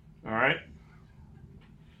 All right?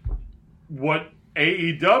 What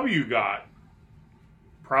AEW got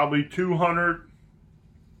probably 200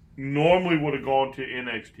 normally would have gone to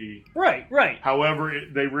NXT. Right. However,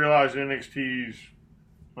 they realized NXT's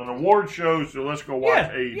an award show, so let's go watch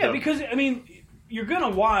AEW. Yeah, because, I mean, you're going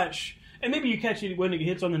to watch, and maybe you catch it when it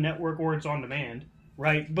hits on the network or it's on demand,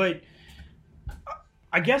 right? But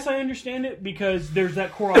I guess I understand it because there's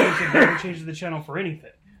that core audience that never changes the channel for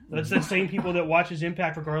anything. That's the same people that watches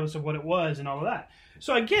Impact regardless of what it was and all of that.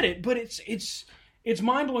 So I get it, but it's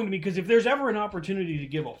mind-blowing to me because if there's ever an opportunity to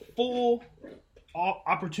give a full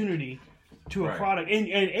opportunity to a product, and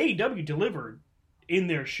AEW delivered in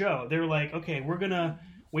their show, they're like, okay,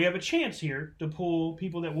 we have a chance here to pull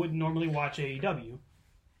people that wouldn't normally watch AEW.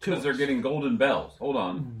 Because they're getting golden bells. Hold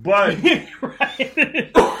on. But,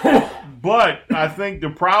 but I think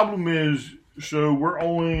the problem is, so we're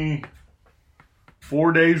only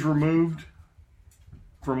 4 days removed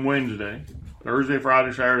from Wednesday. Thursday,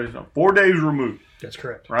 Friday, Saturday, Sunday. 4 days removed. That's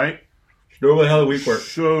correct. Right? Still the hell of week work.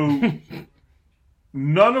 So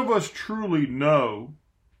none of us truly know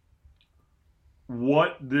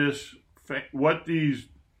what these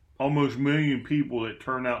almost million people that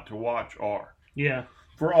turn out to watch are. Yeah.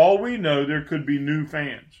 For all we know, there could be new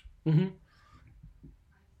fans. Mm-hmm.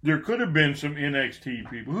 There could have been some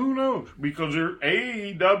NXT people. Who knows? Because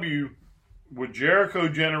AEW with Jericho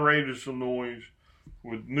generated some noise.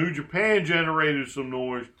 With New Japan generated some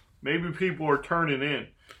noise. Maybe people are turning in.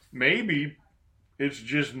 Maybe it's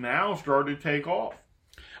just now starting to take off.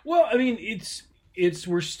 Well, I mean,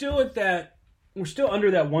 we're still under that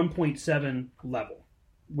 1.7 level,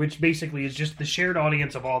 which basically is just the shared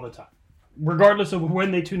audience of all the time. Regardless of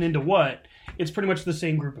when they tune into what, it's pretty much the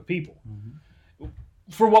same group of people. Mm-hmm.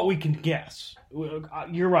 For what we can guess.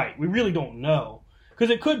 You're right. We really don't know. Because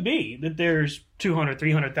it could be that there's 200,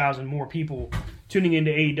 300,000 more people tuning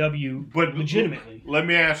into AEW but legitimately. Let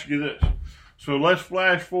me ask you this. So let's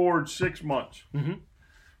flash forward 6 months. Mm-hmm.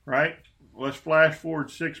 Right? Let's flash forward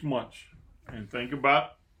 6 months. And think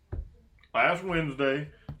about last Wednesday,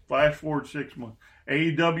 flash forward 6 months.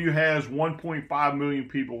 AEW has 1.5 million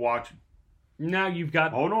people watching. Now you've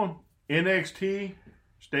got... Hold on. NXT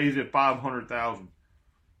stays at 500,000.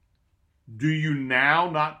 Do you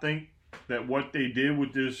now not think that what they did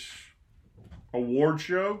with this award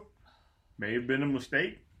show may have been a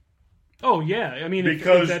mistake? Oh, yeah. I mean,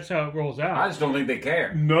 because if that's how it rolls out. I just don't think they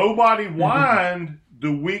care. Nobody whined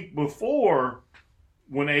the week before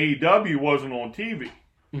when AEW wasn't on TV.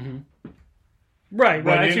 Mm-hmm. Right.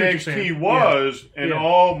 But I see what you're NXT saying. was, and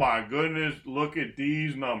oh my goodness, look at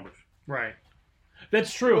these numbers. Right.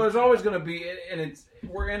 That's true. Well, there's always going to be, and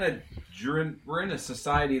we're in a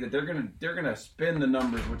society that they're gonna spin the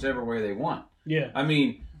numbers whichever way they want. Yeah. I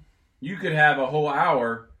mean, you could have a whole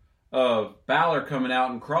hour of Balor coming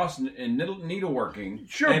out and crossing and needleworking,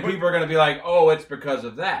 sure, and people are going to be like, "Oh, it's because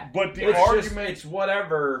of that." But the it's argument, it's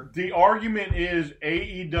whatever. The argument is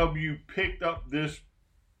AEW picked up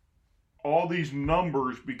all these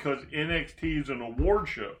numbers because NXT is an award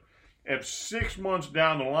show. If 6 months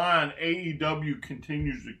down the line, AEW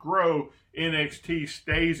continues to grow, NXT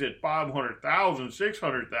stays at 500,000,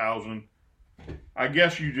 600,000, I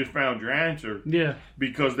guess you just found your answer. Yeah.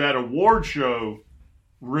 Because that award show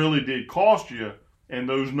really did cost you, and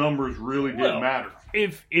those numbers really didn't matter.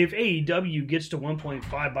 If AEW gets to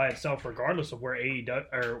 1.5 by itself, regardless of where AEW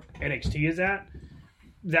or NXT is at,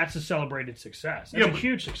 that's a celebrated success. That's a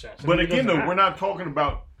huge success. But again, though, we're not talking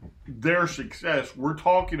about their success. We're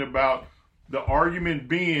talking about the argument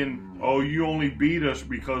being, oh, you only beat us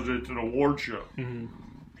because it's an award show. Mm-hmm.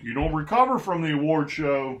 You don't recover from the award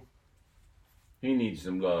show. He needs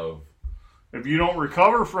some love. If you don't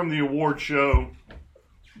recover from the award show,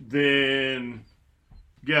 then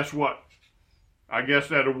guess what? I guess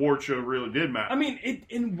that award show really did matter. I mean,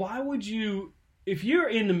 and why would you... If you're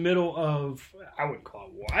in the middle of, I wouldn't call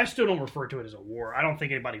it war. I still don't refer to it as a war. I don't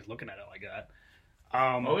think anybody's looking at it like that. There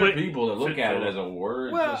are people that look at it as a war.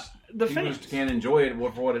 Well, the people fans can't enjoy it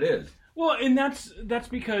for what it is. Well, and that's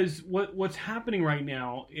because what's happening right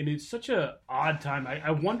now, and it's such a odd time. I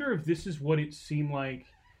wonder if this is what it seemed like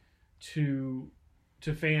to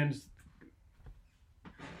fans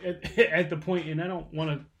at the point. And I don't want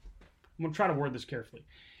to. I'm gonna try to word this carefully.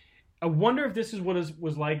 I wonder if this is what it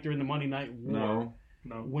was like during the Monday Night War.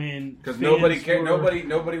 No. When because nobody cared.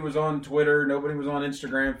 Nobody was on Twitter. Nobody was on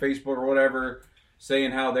Instagram, Facebook, or whatever, saying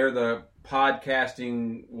how they're the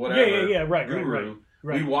podcasting whatever. Yeah. Right. Guru.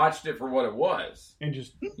 Right. We watched it for what it was, and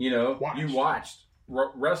just you watched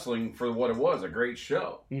wrestling for what it was—a great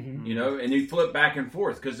show. Mm-hmm. And you flip back and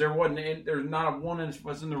forth because there's not one of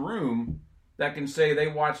us in the room that can say they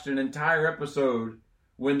watched an entire episode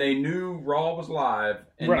when they knew Raw was live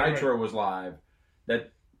and Nitro was live,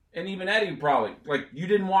 that And even Eddie probably, like, you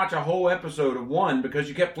didn't watch a whole episode of one because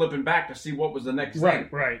you kept flipping back to see what was the next thing.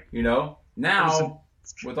 Right. You know? Now,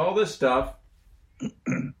 with all this stuff,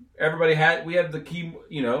 we have the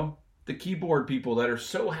keyboard people that are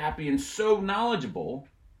so happy and so knowledgeable.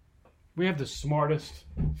 We have the smartest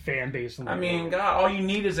fan base in the world. God, all you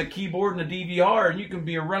need is a keyboard and a DVR, and you can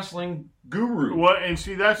be a wrestling guru. Well, and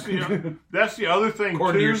see, that's the other thing,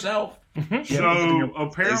 according too. to yourself. So,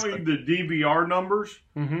 apparently the DVR numbers,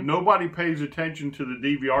 nobody pays attention to the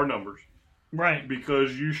DVR numbers. Right.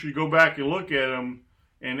 Because you should go back and look at them,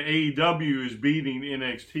 and AEW is beating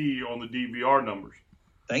NXT on the DVR numbers.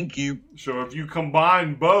 Thank you. So, if you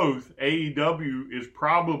combine both, AEW is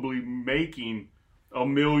probably making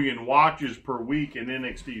 1 million watches per week, and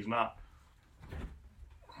NXT is not.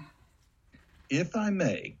 If I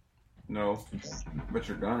may. No, but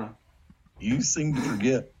you're gonna. You seem to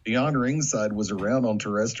forget Beyond Ringside was around on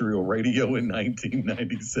terrestrial radio in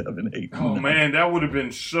 1997, 8. Oh, man, that would have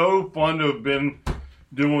been so fun to have been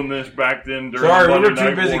doing this back then. Sorry, we were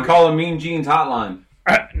too busy calling Mean Gene's hotline.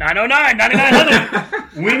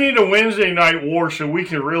 909-9900. We need a Wednesday night war so we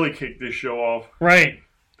can really kick this show off. Right.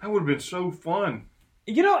 That would have been so fun.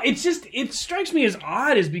 You know, it strikes me as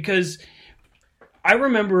odd is because I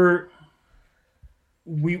remember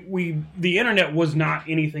the internet was not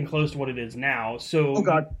anything close to what it is now.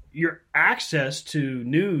 So your access to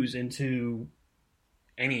news and to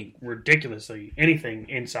anything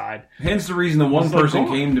inside. Hence the reason the one person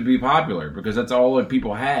came to be popular, because that's all that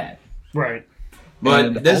people had. Right. But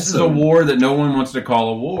and this is a war that no one wants to call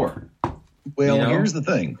a war. Well, here's the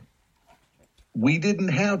thing. We didn't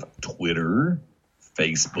have Twitter,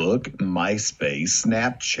 Facebook, MySpace,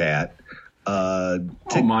 Snapchat,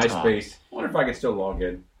 TikTok. MySpace. I wonder if I could still log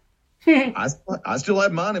in. I still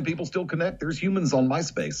have mine, and people still connect. There's humans on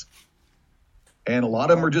MySpace. And a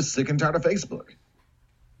lot of them are just sick and tired of Facebook.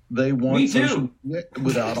 They want social media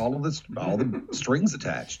without all the strings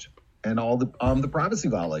attached and all the privacy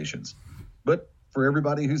violations. But for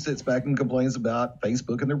everybody who sits back and complains about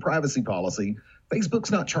Facebook and their privacy policy,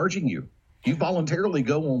 Facebook's not charging you. You voluntarily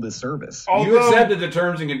go on this service. You accepted the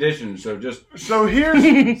terms and conditions, so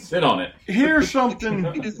here's sit on it. Here's something.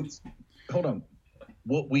 Hold on.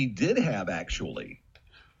 What we did have actually,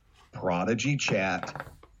 Prodigy Chat,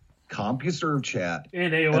 CompuServe Chat,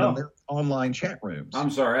 and AOL, and online chat rooms. I'm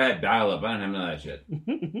sorry, I had dial-up. I didn't have none of that shit.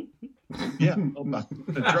 Yeah,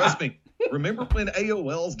 trust me. Remember when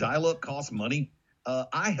AOL's dial-up cost money?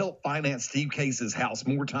 I helped finance Steve Case's house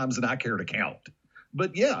more times than I care to count.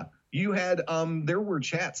 But yeah, you had there were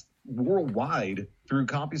chats worldwide through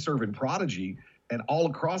CompuServe and Prodigy, and all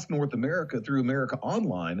across North America through America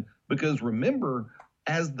Online. Because remember,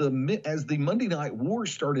 as the Monday Night War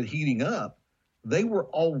started heating up, they were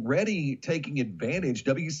already taking advantage.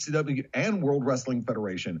 WCW and World Wrestling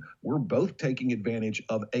Federation were both taking advantage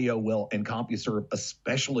of AOL and CompuServe,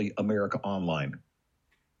 especially America Online.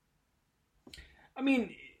 I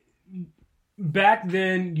mean, back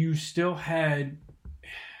then you still had,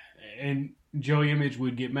 and Joey Image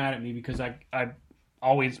would get mad at me because I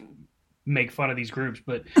always make fun of these groups,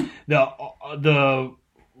 but the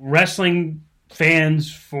wrestling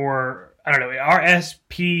fans for, I don't know,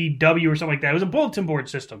 RSPW or something like that. It was a bulletin board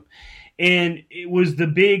system. And it was the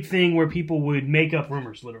big thing where people would make up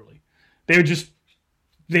rumors, literally.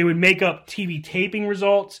 They would make up TV taping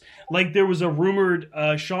results. Like there was a rumored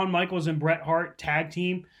Shawn Michaels and Bret Hart tag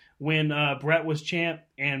team when Bret was champ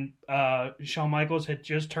and Shawn Michaels had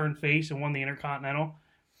just turned face and won the Intercontinental.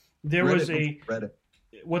 There was Reddit.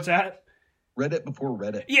 What's that? Reddit before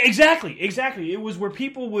Reddit. Yeah, exactly. It was where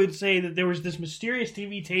people would say that there was this mysterious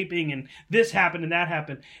TV taping and this happened and that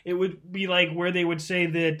happened. It would be like where they would say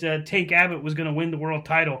that Tank Abbott was going to win the world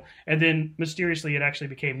title, and then mysteriously it actually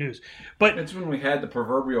became news. But that's when we had the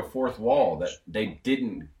proverbial fourth wall that they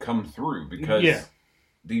didn't come through because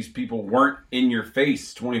these people weren't in your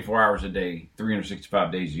face 24 hours a day,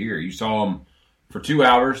 365 days a year. You saw them for 2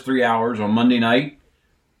 hours, 3 hours on Monday night,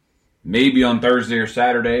 maybe on Thursday or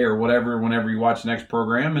Saturday or whatever, whenever you watch the next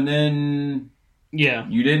program, and then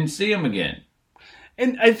you didn't see them again.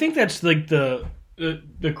 And I think that's like the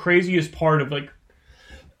craziest part of like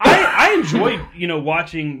I enjoy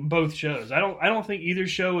watching both shows. I don't think either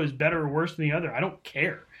show is better or worse than the other. I don't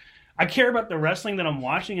care. I care about the wrestling that I'm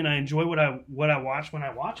watching, and I enjoy what I watch when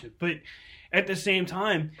I watch it. But at the same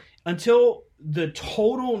time, until the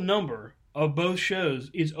total number of both shows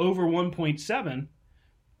is over 1.7,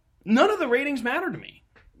 none of the ratings matter to me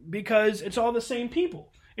because it's all the same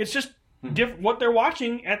people. It's just different. What they're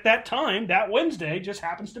watching at that time, that Wednesday, just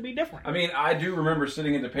happens to be different. I mean, I do remember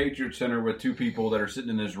sitting at the Patriot Center with two people that are sitting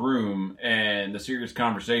in this room, and the serious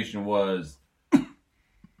conversation was,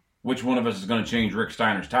 which one of us is going to change Rick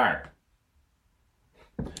Steiner's tire?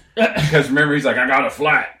 Because remember, he's like, I got a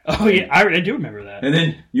flat. Oh, yeah, I do remember that. And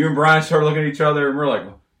then you and Brian start looking at each other, and we're like,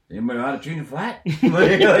 well, anybody know how to change a flat?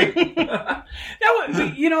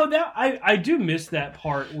 I do miss that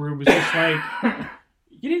part where it was just like,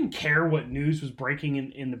 you didn't care what news was breaking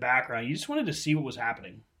in the background. You just wanted to see what was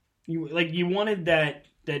happening. You wanted that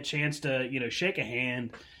chance to, shake a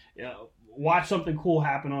hand, watch something cool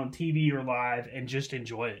happen on TV or live, and just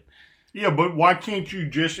enjoy it. Yeah, but why can't you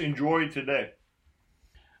just enjoy it today?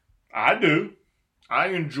 I do. I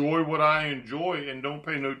enjoy what I enjoy and don't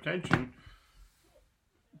pay no attention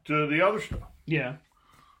to the other stuff. Yeah.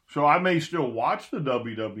 So I may still watch the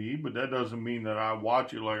WWE, but that doesn't mean that I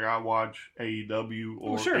watch it like I watch AEW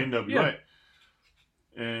or NWA. Yeah.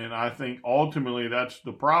 And I think ultimately that's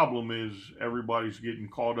the problem is everybody's getting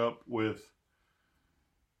caught up with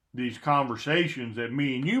these conversations that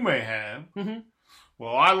me and you may have. Mm-hmm.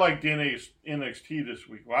 Well, I liked NXT this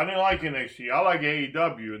week. Well, I didn't like NXT. I like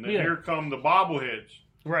AEW. And then here come the bobbleheads.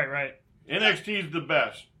 Right. NXT is the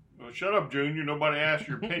best. Well, shut up, Junior. Nobody asked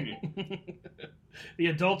your opinion. The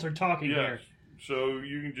adults are talking here. So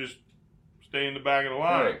you can just stay in the back of the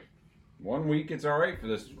line. Right. 1 week, it's all right for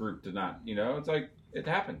this group to not, it's like, it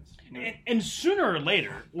happens. And sooner or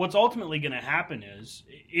later, what's ultimately going to happen is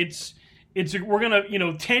we're going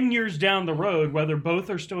to, 10 years down the road, whether both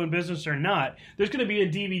are still in business or not, there's going to be a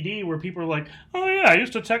DVD where people are like, oh yeah, I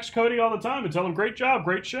used to text Cody all the time and tell him, great job,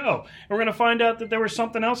 great show. And we're going to find out that there was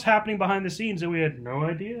something else happening behind the scenes that we had no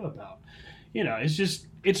idea about.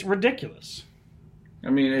 It's ridiculous.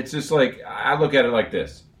 I mean, it's just like, I look at it like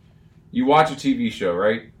this. You watch a TV show,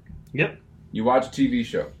 right? Yep. You watch a TV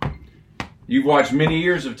show. You've watched many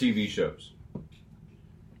years of TV shows.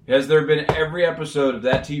 Has there been every episode of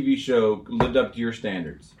that TV show lived up to your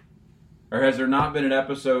standards? Or has there not been an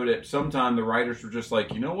episode at some time the writers were just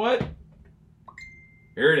like, you know what?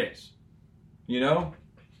 Here it is.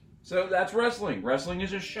 So that's wrestling. Wrestling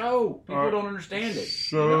is a show. People don't understand it.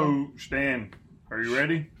 So, Stan, are you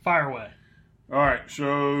ready? Fire away. All right.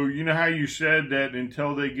 So, you know how you said that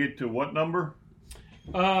until they get to what number?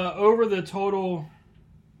 Over the total...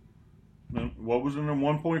 What was it,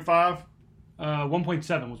 1.5?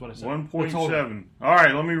 1.7 was what I said. 1.7. All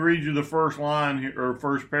right, let me read you the first line here, or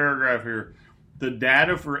first paragraph here. The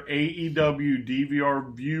data for AEW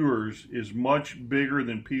DVR viewers is much bigger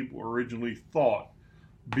than people originally thought,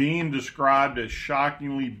 being described as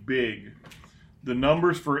shockingly big. The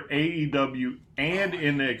numbers for AEW and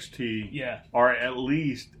NXT are at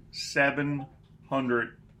least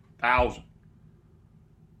 700,000.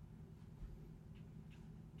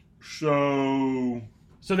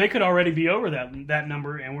 So they could already be over that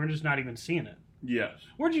number, and we're just not even seeing it. Yes.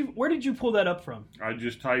 Where did you pull that up from? I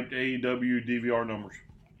just typed AEW DVR numbers.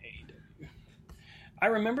 AEW. I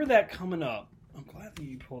remember that coming up. I'm glad that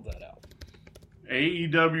you pulled that out.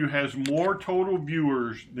 AEW has more total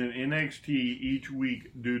viewers than NXT each week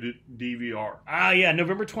due to DVR. Yeah,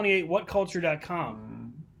 November 28,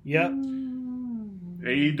 whatculture.com. Yep.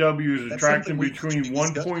 AEW is attracting between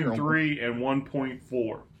 1.3 and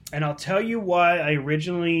 1.4. And I'll tell you why I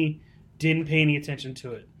originally didn't pay any attention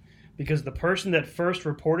to it. Because the person that first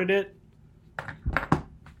reported it,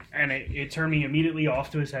 and it turned me immediately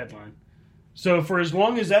off to his headline. So for as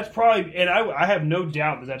long as that's probably, and I have no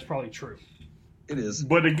doubt that that's probably true. It is.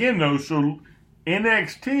 But again, though, so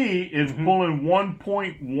NXT is pulling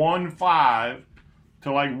 1.15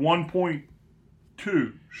 to like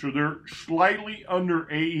 1.2. So they're slightly under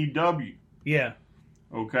AEW. Yeah.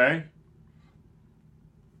 Okay.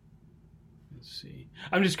 Let's see.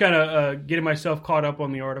 I'm just kind of getting myself caught up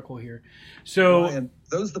on the article here. So, Ryan,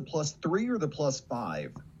 those the +3 or the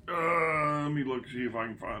 +5? Let me look, see if I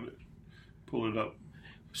can find it. Pull it up.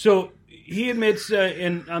 So he admits,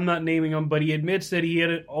 and I'm not naming him, but he admits that he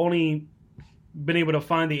had only been able to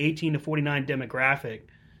find the 18 to 49 demographic.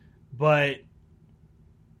 But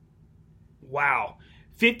wow.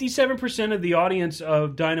 57% of the audience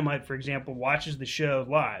of Dynamite, for example, watches the show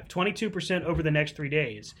live. 22% over the next 3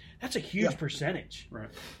 days. That's a huge percentage. Right.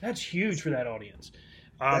 That's huge for that audience.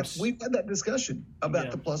 We've had that discussion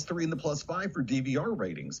about the +3 and the +5 for DVR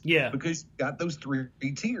ratings. Yeah. Because you've got those 3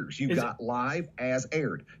 tiers. You've got live as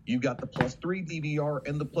aired. You've got the +3 DVR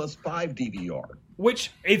and the +5 DVR.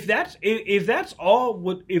 Which, if that's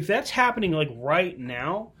happening like right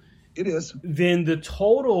now, it is. Then the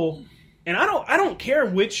total. And I don't care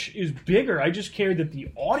which is bigger. I just care that the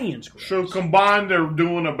audience grows. So combined, they're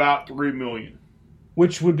doing about 3 million.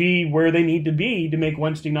 Which would be where they need to be to make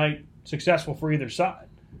Wednesday night successful for either side.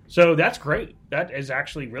 So that's great. That is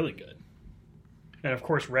actually really good. And, of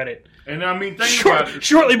course, Reddit. And, I mean, think about it.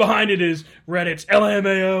 Shortly behind it is Reddit's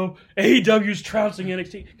LMAO, AEW's trouncing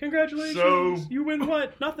NXT. Congratulations. So, you win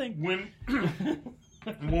what? Nothing. When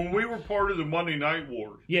we were part of the Monday Night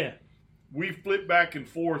Wars, yeah, we flipped back and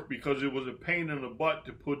forth because it was a pain in the butt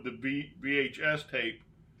to put the VHS tape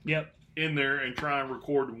in there and try and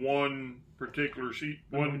record one particular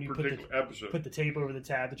episode. Put the tape over the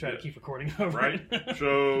tab to try to keep recording over right? it.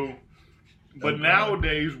 So, but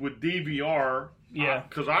nowadays with DVR,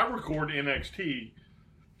 because I record NXT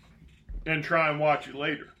and try and watch it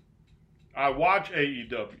later. I watch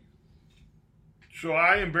AEW. So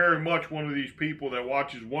I am very much one of these people that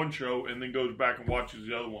watches one show and then goes back and watches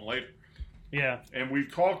the other one later. Yeah. And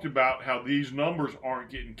we've talked about how these numbers aren't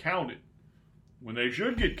getting counted when they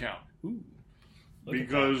should get counted. Ooh,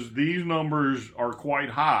 because these numbers are quite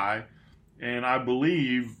high, and I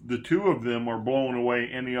believe the two of them are blowing away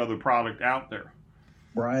any other product out there.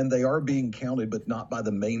 Brian, they are being counted, but not by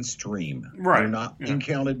the mainstream. Right. They're not being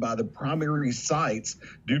counted by the primary sites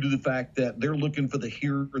due to the fact that they're looking for the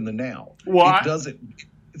here and the now. Well,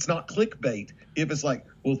 It's not clickbait. If it's like,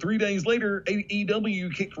 well, 3 days later,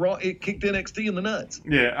 AEW kicked NXT in the nuts.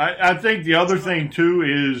 Yeah, I think the other thing too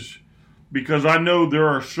is because I know there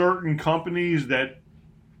are certain companies that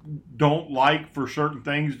don't like for certain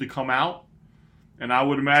things to come out. And I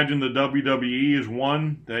would imagine the WWE is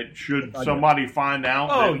one that should somebody find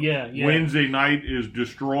out Wednesday night is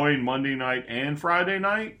destroyed Monday night and Friday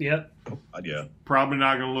night. Yep. Yeah. Probably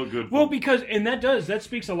not going to look good. Well, that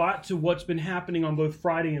speaks a lot to what's been happening on both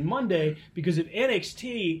Friday and Monday, because if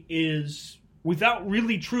NXT is, without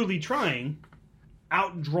really truly trying,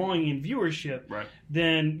 outdrawing in viewership,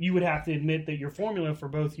 then you would have to admit that your formula for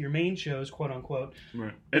both your main shows, quote unquote,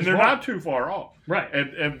 and they're not too far off. Right.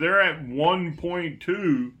 If they're at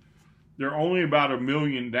 1.2, they're only about 1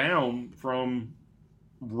 million down from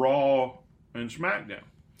Raw and SmackDown.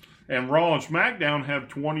 And Raw and SmackDown have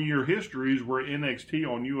 20-year histories where NXT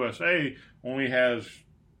on USA only has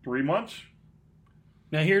 3 months.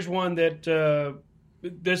 Now here's one that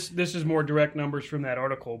this is more direct numbers from that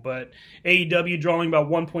article, but AEW drawing about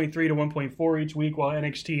 1.3 to 1.4 each week, while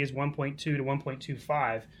NXT is 1.2 to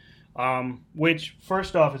 1.25, which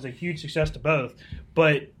first off is a huge success to both.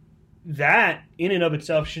 But that in and of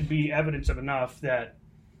itself should be evidence of enough that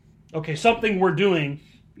something we're doing.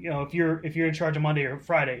 If you're in charge of Monday or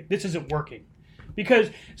Friday, this isn't working, because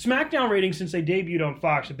SmackDown ratings since they debuted on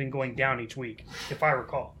Fox have been going down each week, if I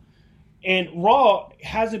recall. And Raw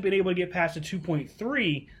hasn't been able to get past a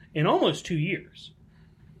 2.3 in almost 2 years.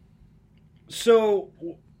 So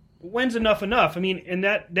when's enough? I mean, and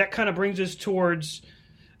that kind of brings us towards,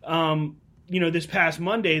 this past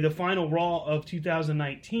Monday, the final Raw of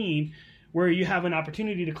 2019, where you have an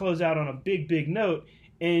opportunity to close out on a big, big note,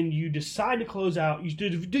 and you decide to close out. You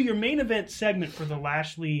do your main event segment for the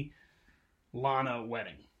Lashley-Lana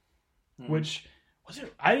wedding, which... Was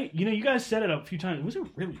it? You guys said it a few times. Was it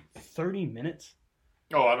really 30 minutes?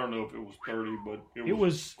 Oh, I don't know if it was 30, but it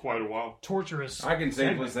was quite a while. Torturous. I can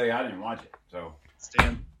safely say I didn't watch it. So,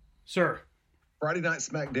 Stan, sir, Friday Night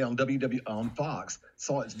SmackDown WWE on Fox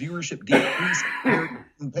saw its viewership decrease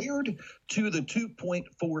compared to the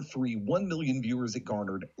 2.431 million viewers it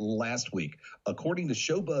garnered last week. According to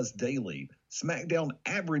Showbuzz Daily, SmackDown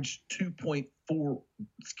averaged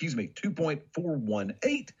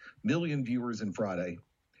 2.418 million viewers in Friday,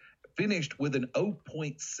 finished with an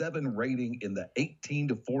 0.7 rating in the 18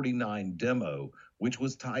 to 49 demo, which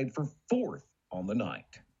was tied for fourth on the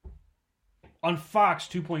night. On Fox,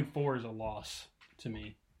 2.4 is a loss to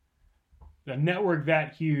me. A network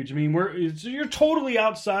that huge. I mean, you're totally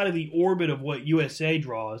outside of the orbit of what USA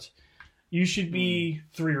draws. You should be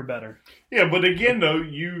 3 or better. Yeah, but again, though,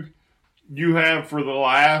 you have for the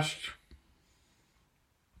last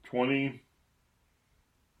 20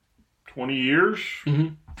 years,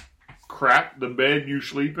 crap the bed you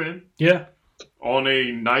sleep in. Yeah. On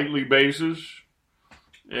a nightly basis,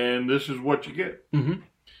 and this is what you get. Mm-hmm.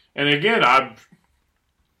 And again,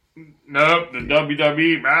 the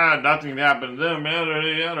WWE, nothing happened to them,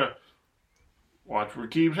 Watch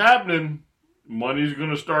what keeps happening. Money's going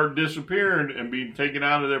to start disappearing and being taken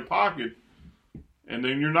out of their pocket, and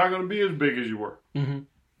then you're not going to be as big as you were. Mm-hmm.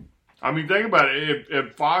 I mean, think about it.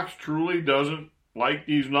 If Fox truly doesn't like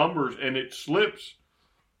these numbers and it slips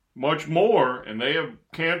much more, and they have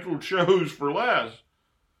canceled shows for less,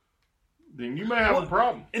 then you may have a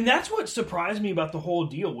problem. And that's what surprised me about the whole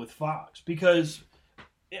deal with Fox, because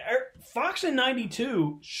Fox in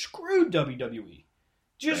 92 screwed WWE.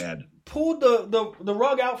 Just pulled the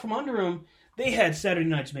rug out from under them. They had Saturday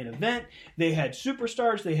Night's Main Event. They had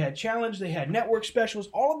Superstars. They had Challenge. They had network specials.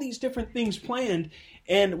 All of these different things planned.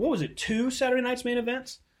 and what was it, 2 Saturday Night's main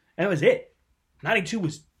events? And that was it. 92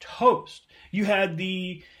 was toast. You had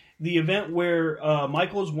the event where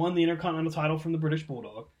Michaels won the Intercontinental title from the British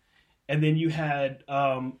Bulldog, and then you had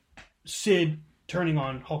Sid turning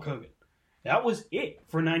on Hulk Hogan. That was it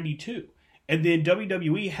for 92. And then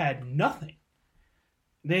WWE had nothing.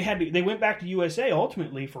 They went back to USA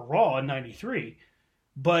ultimately for Raw in 93,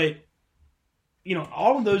 but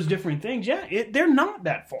all of those different things, they're not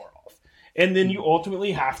that far off. And then you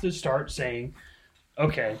ultimately have to start saying,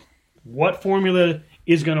 okay, what formula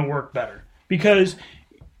is going to work better? Because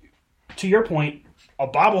to your point, a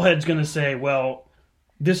bobblehead's going to say, well,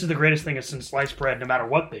 this is the greatest thing since sliced bread, no matter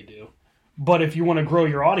what they do. But if you want to grow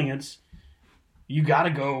your audience, you got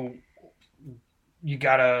to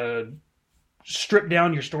strip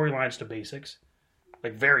down your storylines to basics,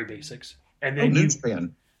 like very basics. And then New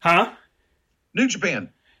Japan. Huh? New Japan.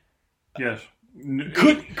 Yes.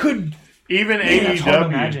 Could even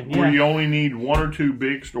AEW, where you only need 1 or 2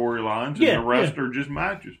 big storylines, and the rest are just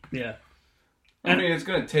matches. Yeah. I mean, it's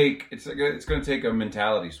going to take a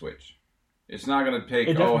mentality switch. It's not going to take,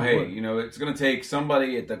 it's going to take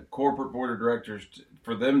somebody at the corporate board of directors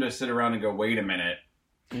for them to sit around and go, wait a minute.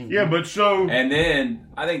 Mm-hmm. Yeah, but so... And then,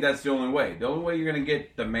 I think that's the only way. The only way you're going to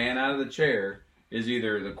get the man out of the chair is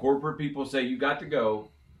either the corporate people say, you got to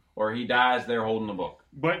go, or he dies there holding the book.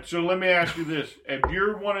 But, so let me ask you this. If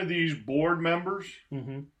you're one of these board members,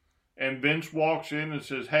 and Vince walks in and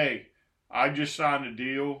says, hey, I just signed a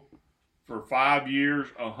deal for 5 years,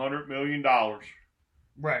 $100 million.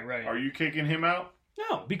 Right. Are you kicking him out?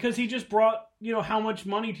 No, because he just brought, how much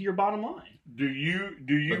money to your bottom line. Do you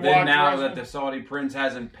but then now wrestling? That the Saudi prince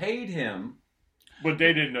hasn't paid him. But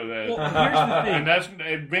they didn't know that. Well, here's the thing.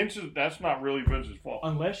 And that's not really Vince's fault.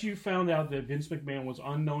 Unless you found out that Vince McMahon was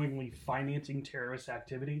unknowingly financing terrorist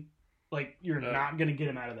activity, you're not going to get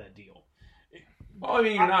him out of that deal. Well, I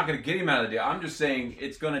mean, you're not going to get him out of the deal. I'm just saying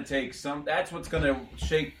it's going to take some... That's what's going to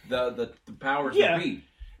shake the powers that be.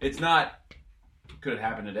 It's not... Could it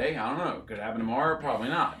happen today? I don't know. Could it happen tomorrow? Probably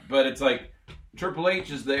not. But it's like Triple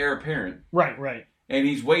H is the heir apparent. Right. And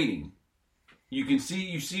he's waiting. You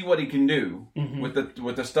see what he can do with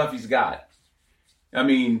the stuff he's got. I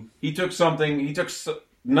mean, he took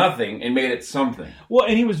nothing and made it something. Well,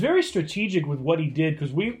 and he was very strategic with what he did,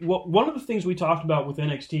 because one of the things we talked about with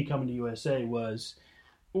NXT coming to USA was,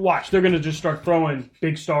 watch, they're going to just start throwing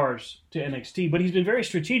big stars to NXT, but he's been very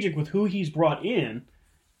strategic with who he's brought in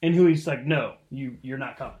and who he's like, no, you're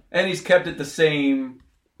not coming. And he's kept it the same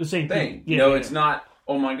thing. Yeah, it's not,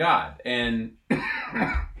 oh my God. And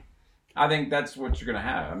I think that's what you're going to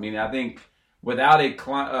have. I mean, I think without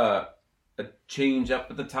a change up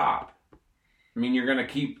at the top, I mean, you're going to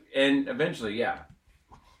keep, and eventually,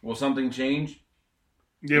 will something change?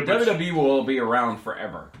 Yeah, but WWE will be around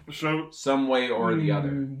forever. So some way or the other.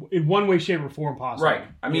 In one way, shape, or form, possibly. Right.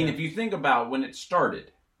 I mean, if you think about when it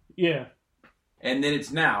started. Yeah. And then it's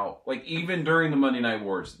now, even during the Monday Night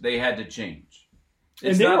Wars, they had to change.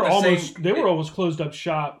 It's and they were almost closed up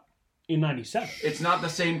shop in 97. It's not the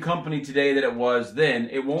same company today that it was then.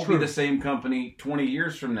 It won't be the same company 20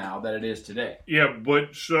 years from now that it is today. Yeah,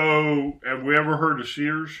 but so have we ever heard of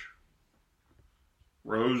Sears,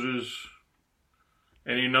 Roses,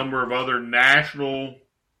 any number of other national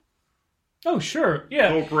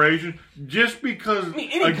corporations? Just because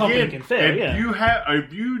any company can fail.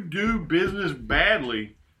 If you do business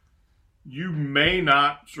badly, you may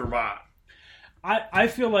not survive. I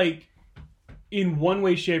feel like in one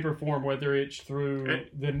way, shape, or form, whether it's through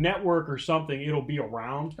the network or something, it'll be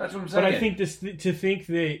around. That's what I'm saying. But I think to think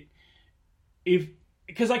that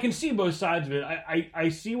because I can see both sides of it. I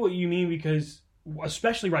see what you mean, because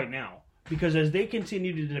especially right now, because as they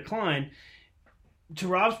continue to decline, to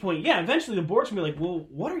Rob's point, eventually the board's going to be like, well,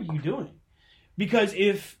 what are you doing? Because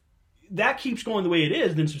if that keeps going the way it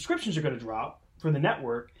is, then subscriptions are going to drop for the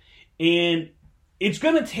network, and it's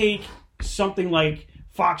going to take something like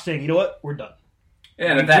Fox saying, you know what, we're done.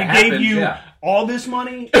 Yeah, and if that happens, gave you all this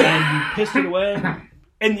money and you pissed it away.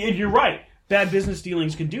 And you're right, bad business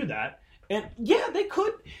dealings can do that. And they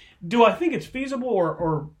could. Do I think it's feasible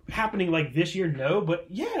or happening like this year? No, but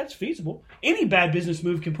it's feasible. Any bad business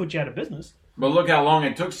move can put you out of business. But look how long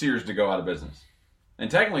it took Sears to go out of business.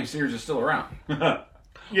 And technically Sears is still around.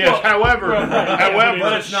 Yes, however,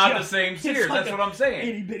 but it's not the same Sears. That's what I'm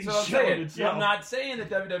saying. That's what I'm saying. I'm not saying that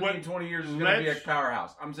WWE in 20 years is going to be a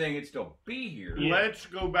powerhouse. I'm saying it still be here. Let's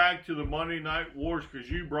go back to the Monday Night Wars, because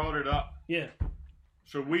you brought it up. Yeah.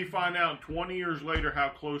 So we find out 20 years later how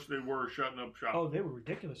close they were shutting up shop. Oh, they were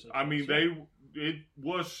ridiculous. I mean, it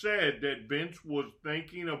was said that Vince was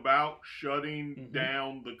thinking about shutting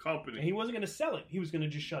down the company. And he wasn't going to sell it. He was going to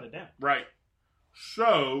just shut it down. Right.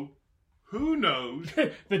 So, who knows?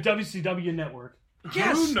 The WCW network.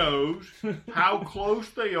 Yes! Who knows how close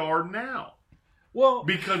they are now? Well,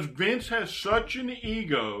 because Vince has such an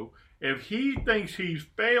ego. If he thinks he's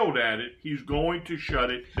failed at it, he's going to shut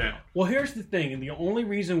it down. Well, here's the thing, and the only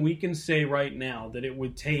reason we can say right now that it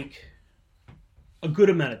would take a good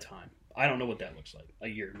amount of time, I don't know what that looks like, a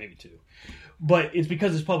year, maybe 2, but it's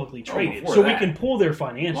because it's publicly traded, so we can pull their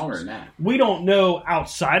financials. Longer than that. We don't know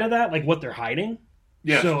outside of that, like what they're hiding.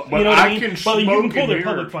 Yes, so, but you know what I I mean? can But smoke you can pull and their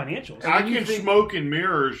mirror. public financials. I can smoke and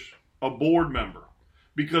mirrors a board member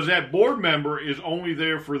because that board member is only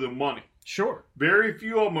there for the money. Sure. Very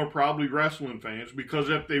few of them are probably wrestling fans because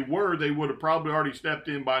if they were, they would have probably already stepped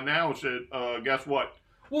in by now and said, guess what?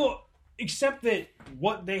 Well, except that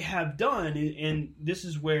what they have done, and this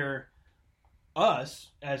is where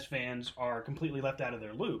us as fans are completely left out of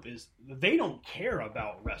their loop, is they don't care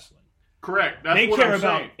about wrestling. Correct. That's they what care I'm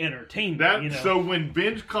about saying. entertainment. So when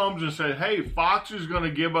Vince comes and says, hey, Fox is going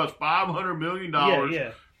to give us $500 million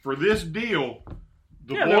for this deal,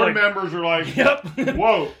 the board members are like, yep.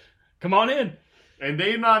 Whoa. Come on in. And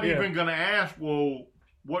they're not even going to ask, well,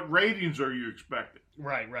 what ratings are you expecting?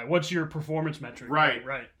 Right. What's your performance metric? Right.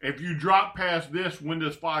 If you drop past this, when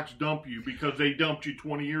does Fox dump you? Because they dumped you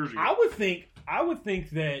 20 years ago. I would think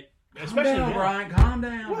that, especially calm down, Brian. Calm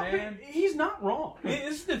down, man. He's not wrong.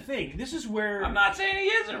 This is the thing. This is where I'm not saying he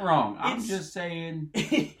isn't wrong. I'm just saying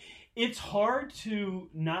it's hard to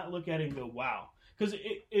not look at it and go, "Wow," because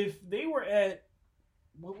if they were at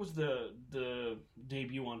what was the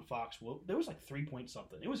debut on Fox? Well, there was like 3 point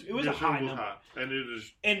something. It was a high number, high. And it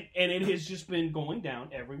is, and it has just been going down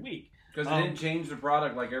every week because it didn't change the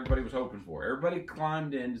product like everybody was hoping for. Everybody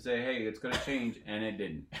climbed in to say, "Hey, it's going to change," and it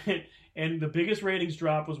didn't. And the biggest ratings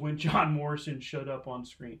drop was when John Morrison showed up on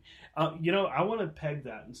screen. I want to peg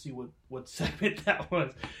that and see what segment that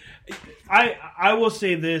was. I will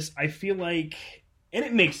say this. I feel like, and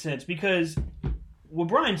it makes sense because what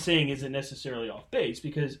Brian's saying isn't necessarily off base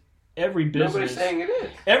because every business... Nobody's saying it is.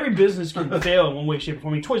 Every business can fail in one way, shape, or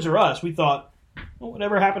form. I mean, Toys R Us, we thought, well,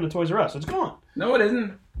 whatever happened to Toys R Us? It's gone. No, it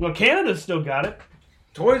isn't. Well, Canada's still got it.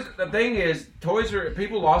 The thing is,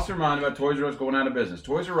 people lost their mind about Toys R Us going out of business.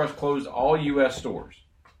 Toys R Us closed all U.S. stores.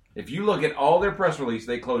 If you look at all their press release,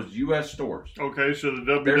 they closed U.S. stores. Okay, so the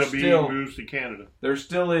WWE moves to Canada. They're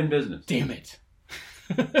still in business. Damn it.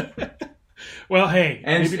 Well, hey.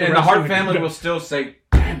 And the Hart family will still say,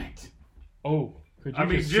 damn it. Oh, could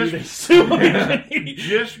you just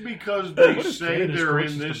because they say they're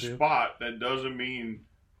in this spot, that doesn't mean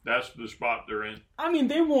that's the spot they're in. I mean,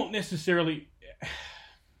 they won't necessarily...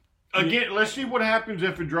 Again, let's see what happens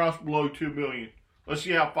if it drops below $2 million. Let's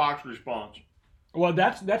see how Fox responds. Well,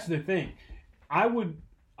 that's the thing. I would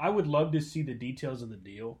love to see the details of the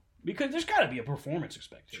deal because there's got to be a performance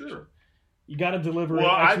expectation. Sure. You got to deliver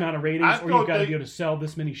X amount of ratings, or you've got to be able to sell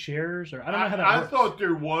this many shares, or I don't know how that works. I thought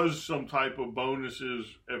there was some type of bonuses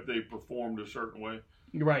if they performed a certain way.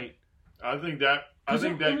 Right. I think that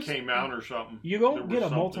came out or something. You don't get a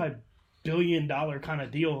multi-billion-dollar kind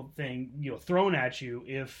of deal thing, thrown at you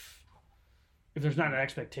if there's not an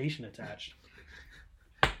expectation attached.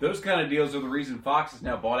 Those kind of deals are the reason Fox is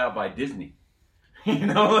now bought out by Disney.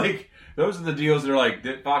 Those are the deals that are like,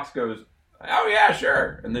 Fox goes, oh yeah,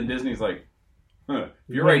 sure. And then Disney's like,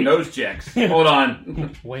 you're writing those checks. Hold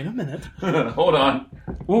on. Wait a minute. Hold on.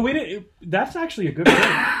 Well, that's actually a good thing.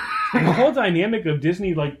 The whole dynamic of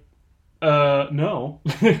Disney, no.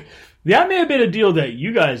 That may have been a deal that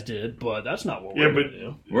you guys did, but that's not what we're going to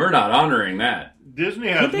do. We're not honoring that. Disney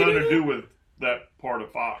has nothing to do with that part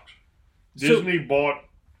of Fox. Disney bought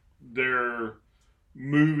their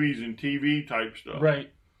movies and TV type stuff.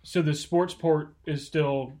 Right. So the sports port is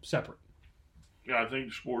still separate. Yeah, I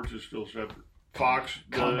think sports is still separate. Fox.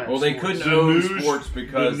 They couldn't own sports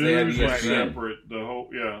because they had ESPN. Separate.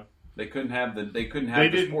 They couldn't have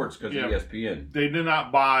the sports because of ESPN. They did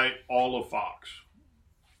not buy all of Fox.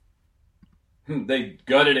 They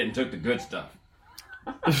gutted it and took the good stuff.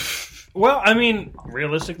 Well, I mean,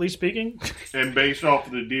 realistically speaking. And based off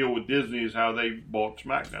of the deal with Disney is how they bought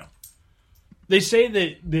SmackDown. They say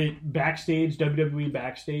that Backstage, WWE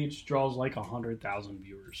Backstage, draws like 100,000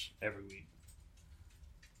 viewers every week.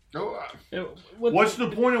 What's the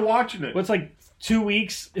point of watching it? What's like 2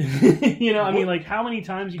 weeks? I mean, like how many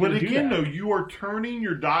times you can do that? But again, though, you are turning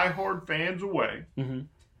your diehard fans away. Mm-hmm.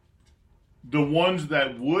 The ones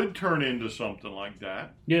that would turn into something like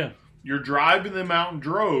that. Yeah. You're driving them out in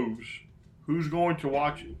droves. Who's going to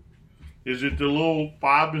watch it? Is it the little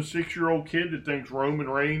 5 and 6 year old kid that thinks Roman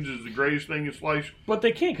Reigns is the greatest thing in sliced? But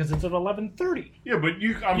they can't because it's at 11:30. Yeah, but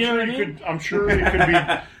I'm You sure it could be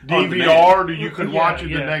DVR'd, or you could watch it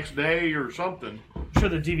the yeah. next day or something. I'm sure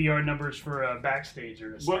the DVR numbers for Backstage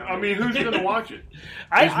are. But I mean, who's going to watch it?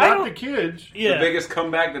 I It's not don't- the kids. Yeah. The biggest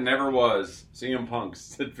comeback that never was. CM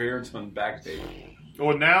Punk's appearance on Backstage.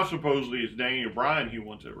 Well, now supposedly it's Daniel Bryan he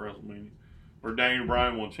wants at WrestleMania, or Daniel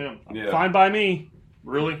Bryan wants him. Yeah. Fine by me.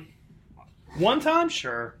 Really? One time,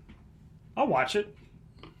 sure, I'll watch it.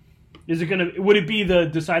 Is it gonna? Would it be the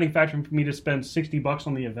deciding factor for me to spend $60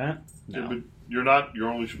 on the event? No. Yeah, but you're not. You're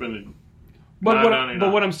only spending. But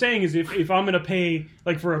 $9.99. what I'm saying is, if I'm gonna pay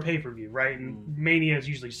like for a pay-per-view, right? And Mania is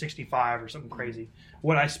usually $65 or something crazy.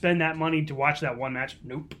 Would I spend that money to watch that one match?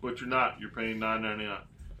 Nope. But you're not. You're paying $9.99.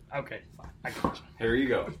 Okay, fine. I got you. Here you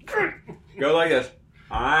go. Go like this.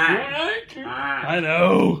 I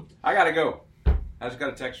know. I gotta go. I just got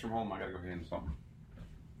a text from home. I gotta go handle something.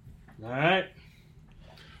 All right.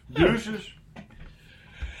 Deuces.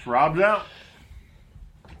 Rob's out.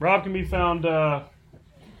 Rob can be found on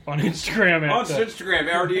Instagram at On Instagram,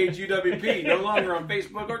 RDHUWP. No longer on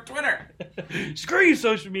Facebook or Twitter. screw you,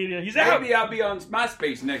 social media. He's out. Maybe I'll be on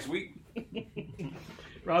MySpace next week.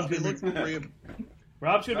 Rob's gonna be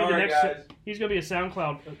All the right, next. guys. He's gonna be a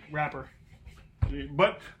SoundCloud rapper.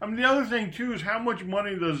 But I mean, the other thing too is how much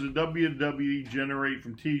money does the WWE generate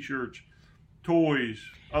from T-shirts, toys,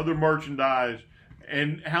 other merchandise,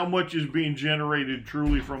 and how much is being generated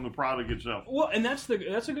truly from the product itself? Well, and that's a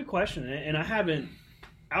good question, and I haven't,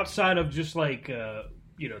 outside of just like the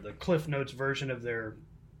Cliff Notes version of their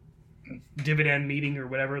dividend meeting or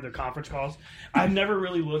whatever, their conference calls. I've never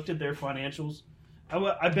really looked at their financials.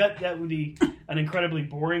 I bet that would be an incredibly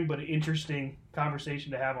boring but interesting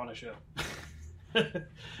conversation to have on a show.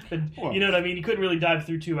 You know what I mean? You couldn't really dive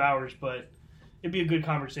through 2 hours, but it'd be a good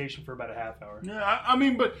conversation for about a half hour. Yeah, I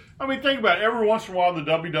mean, think about it. Every once in a while, the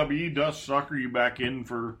WWE does sucker you back in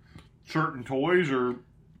for certain toys or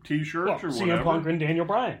T-shirts or CM whatever. Punk and Daniel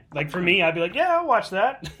Bryan. Like for me, I'd be like, yeah, I'll watch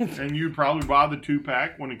that. And you'd probably buy the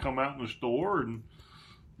 2-pack when it come out in the store, and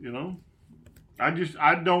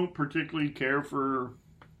I don't particularly care for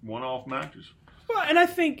one-off matches, Well, and I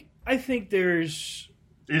think there's.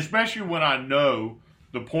 especially when I know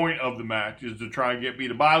the point of the match is to try and get me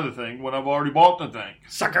to buy the thing when I've already bought the thing.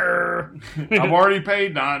 Sucker! I've already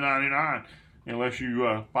paid $9.99, unless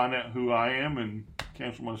you find out who I am and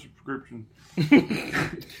cancel my subscription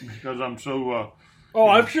because I'm so. Oh,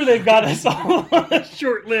 I'm sure they've got us all on a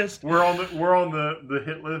short list. We're on the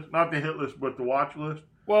hit list, not the hit list, but the watch list.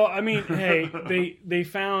 Well, I mean, hey, they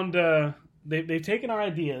found they've taken our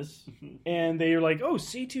ideas and they're like, oh,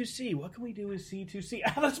 C2C, what can we do with C2C?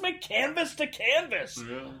 Let's make canvas to canvas.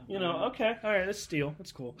 Yeah. Okay, all right, let's steal.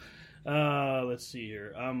 That's cool. Let's see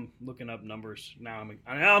here. I'm looking up numbers now.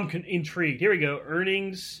 I'm intrigued. Here we go.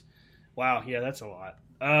 Earnings. Wow, yeah, that's a lot.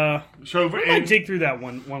 So I might dig through that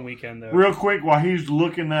one weekend though. Real quick, while he's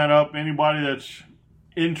looking that up, anybody that's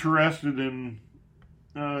interested in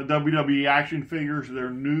WWE action figures, their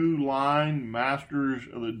new line, Masters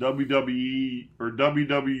of the WWE or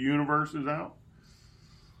WW Universe, is out.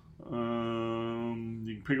 You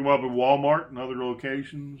can pick them up at Walmart and other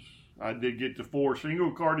locations. I did get the 4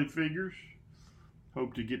 single-carded figures.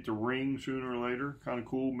 Hope to get the ring sooner or later. Kind of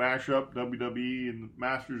cool. Mashup, WWE and the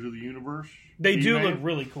Masters of the Universe. They do He-Man. look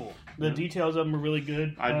really cool. The details of them are really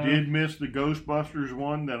good. I did miss the Ghostbusters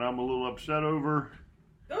one that I'm a little upset over.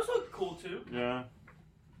 Those look cool too. Yeah.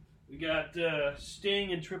 We got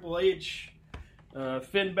Sting and Triple H,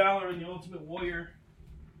 Finn Balor and the Ultimate Warrior.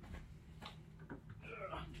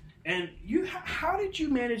 And how did you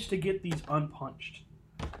manage to get these unpunched?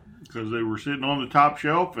 Because they were sitting on the top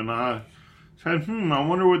shelf, and I said, I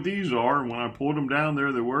wonder what these are. And when I pulled them down,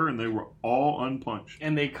 there they were, and they were all unpunched.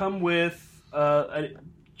 And they come with,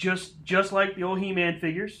 just like the old He-Man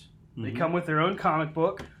figures, they come with their own comic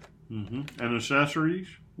book. And accessories.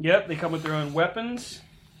 Yep, they come with their own weapons.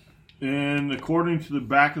 And according to the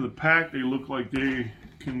back of the pack, they look like they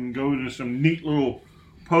can go into some neat little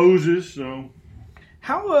poses. So,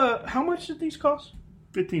 How much did these cost?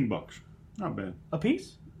 $15. Not bad. A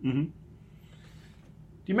piece? Mm-hmm. Do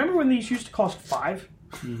you remember when these used to cost $5?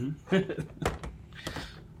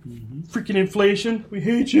 Freaking inflation. We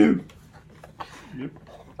hate you. Yep.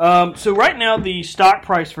 So right now the stock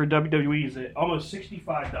price for WWE is at almost $65.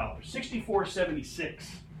 $64.76.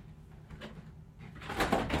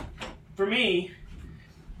 For me,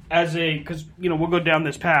 because we'll go down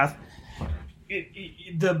this path,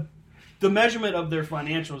 the measurement of their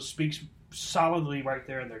financials speaks solidly right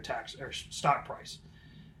there in their tax or stock price.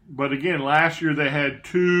 But again, last year they had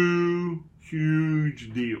 2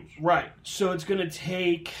 huge deals. Right. So it's going to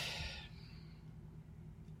take,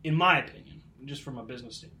 in my opinion, just from a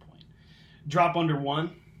business standpoint, drop under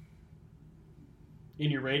 1 in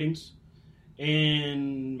your ratings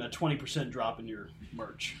and a 20% drop in your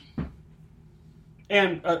merch.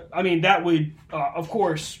 And, that would, of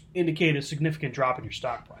course, indicate a significant drop in your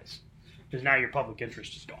stock price. Because now your public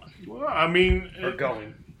interest is gone. Well, or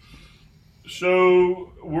going.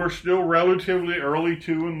 So we're still relatively early,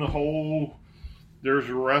 too, in the whole, there's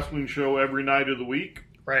a wrestling show every night of the week.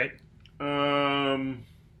 Right. And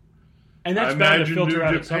that's bound to filter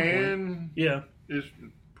out at some point. Yeah. Is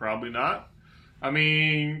probably not. I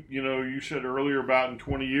mean, you said earlier about in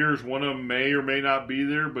 20 years, one of them may or may not be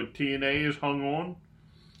there, but TNA is hung on.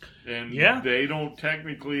 And they don't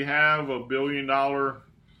technically have $1 billion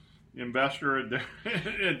investor at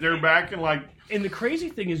their back. And the crazy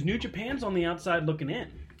thing is New Japan's on the outside looking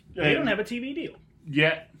in. They don't have a TV deal.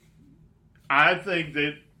 Yet, I think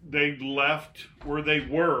that they left where they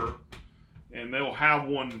were, and they'll have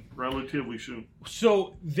one relatively soon.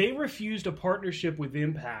 So they refused a partnership with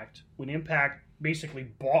Impact when Impact basically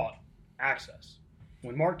bought Access.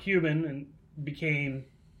 When Mark Cuban became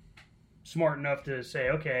smart enough to say,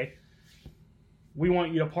 okay, we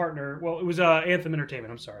want you to partner. Well, it was Anthem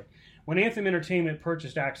Entertainment, I'm sorry. When Anthem Entertainment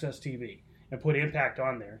purchased Access TV and put Impact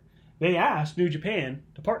on there, they asked New Japan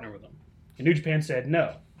to partner with them. And New Japan said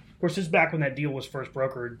no. Of course, this is back when that deal was first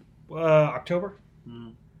brokered, October?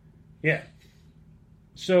 Mm-hmm. Yeah.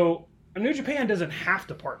 So New Japan doesn't have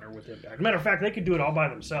to partner with Impact. Matter of fact, they could do it all by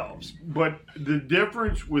themselves. But the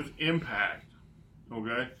difference with Impact,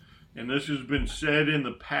 okay, and this has been said in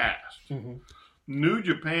the past, New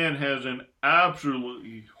Japan has an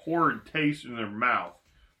absolutely horrid taste in their mouth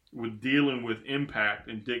with dealing with Impact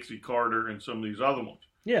and Dixie Carter and some of these other ones.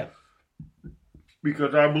 Yeah.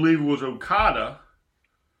 Because I believe it was Okada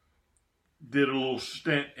did a little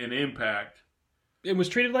stint in Impact. It was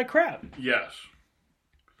treated like crap. Yes.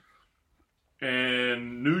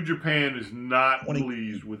 And New Japan is not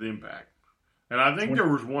pleased with Impact. And I think there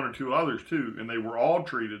was one or two others too, and they were all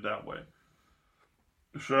treated that way.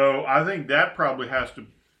 So I think that probably has to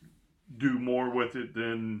do more with it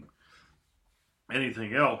than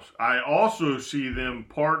anything else. I also see them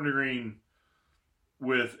partnering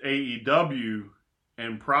with AEW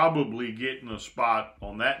and probably getting a spot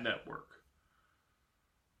on that network.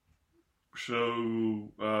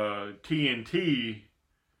 So TNT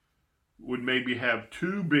would maybe have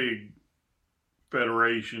two big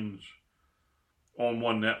federations on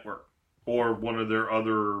one network or one of their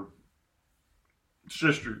other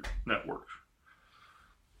sister networks.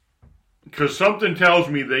 Because something tells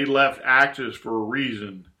me they left Access for a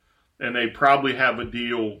reason, and they probably have a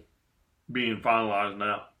deal being finalized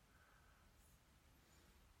now.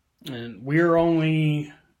 And we're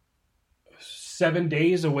only 7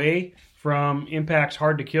 days away from Impact's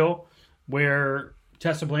Hard to Kill, where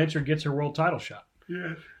Tessa Blanchard gets her world title shot.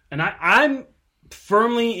 Yes. And I'm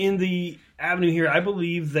firmly in the avenue here. I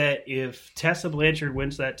believe that if Tessa Blanchard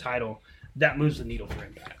wins that title, that moves the needle for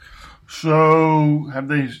Impact. So, have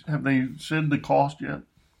they said the cost yet?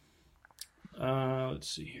 Let's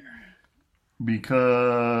see here.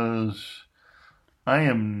 Because I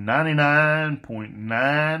am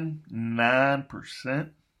 99.99%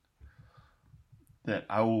 that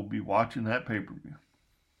I will be watching that pay-per-view.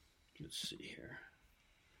 Let's see here.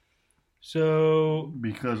 So,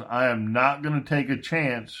 because I am not going to take a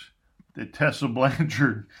chance that Tessa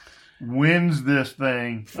Blanchard wins this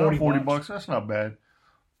thing. $40 bucks, that's not bad.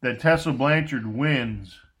 That Tessa Blanchard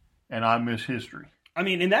wins and I miss history. I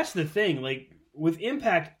mean, and that's the thing. Like, with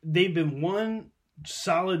Impact, they've been one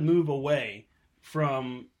solid move away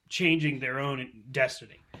from changing their own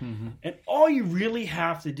destiny. Mm-hmm. And all you really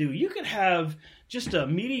have to do, you could have just a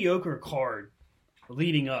mediocre card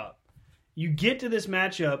leading up. You get to this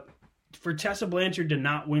matchup for Tessa Blanchard to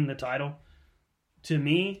not win the title. To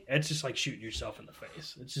me, it's just like shooting yourself in the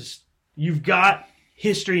face. It's just, you've got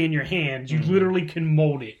history in your hands. You literally can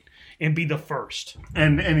mold it and be the first.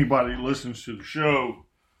 And anybody who listens to the show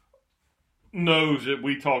knows that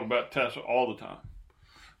we talk about Tessa all the time.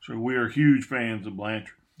 So we are huge fans of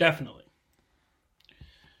Blanchard. Definitely.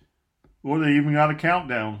 Well, they even got a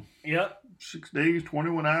countdown. Yep. 6 days,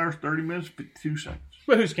 21 hours, 30 minutes, 52 seconds.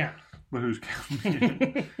 But who's counting?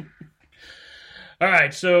 All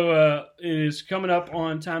right, so it is coming up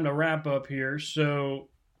on time to wrap up here. So,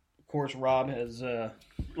 of course, Rob has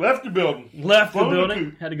left the building.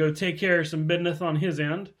 Had to go take care of some business on his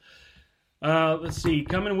end. Let's see.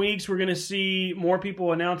 Coming weeks, we're going to see more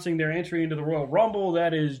people announcing their entry into the Royal Rumble.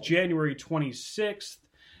 That is January 26th.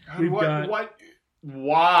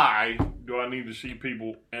 why do I need to see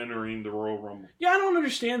people entering the Royal Rumble? Yeah, I don't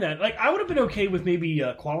understand that. Like, I would have been okay with maybe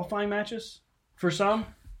qualifying matches for some.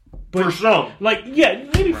 But, for some. Like, yeah,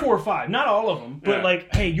 maybe 4 or 5. Not all of them. But,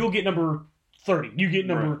 like, hey, you'll get number 30. You get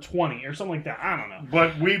number 20 or something like that. I don't know.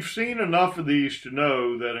 But we've seen enough of these to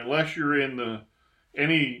know that unless you're in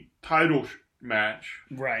any title match.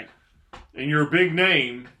 Right. And you're a big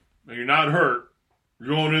name and you're not hurt, you're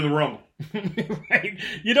going in the Rumble. Right.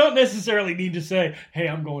 You don't necessarily need to say, hey,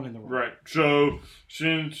 I'm going in the Rumble. Right. So,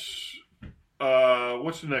 since,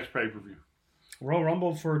 what's the next pay-per-view? Royal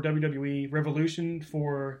Rumble for WWE, Revolution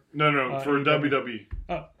for... No, for WWE.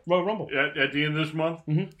 Royal Rumble. At the end of this month?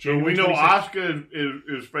 Mm-hmm. So we know Asuka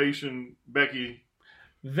is facing Becky.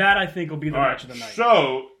 That, I think, will be the match of the night.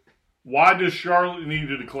 So, why does Charlotte need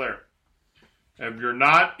to declare? If you're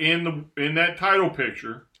not in that title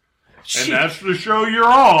picture, and that's the show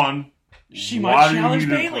you're on... She might challenge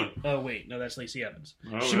Bayley. Oh, wait. No, that's Lacey Evans.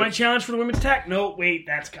 She might challenge for the women's tag. No, wait.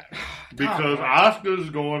 That's... Because Asuka's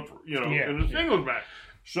going for, in a singles match.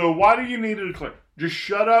 So why do you need to declare? Just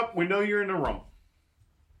shut up. We know you're in the Rumble.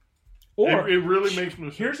 Or... It really makes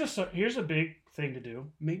no sense. Here's a big thing to do.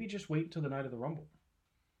 Maybe just wait until the night of the Rumble.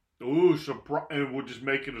 Ooh, surprise. And we'll just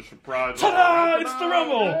make it a surprise. Ta-da! It's the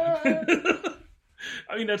Rumble!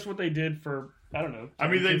 I mean, that's what they did for... I don't know. I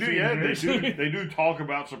mean, they do, They do talk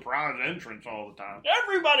about surprise entrance all the time.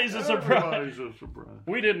 Everybody's a surprise. Everybody's a surprise.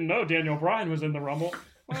 We didn't know Daniel Bryan was in the Rumble.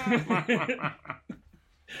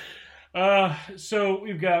 So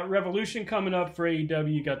we've got Revolution coming up for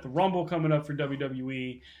AEW. You got the Rumble coming up for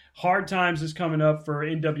WWE. Hard Times is coming up for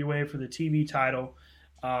NWA for the TV title.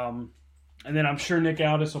 And then I'm sure Nick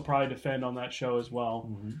Aldis will probably defend on that show as well.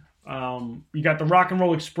 Mm-hmm. You got the Rock and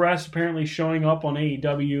Roll Express apparently showing up on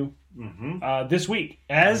AEW this week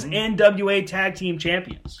as NWA Tag Team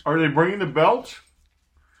Champions. Are they bringing the belts?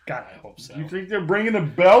 God, I hope so. You think they're bringing the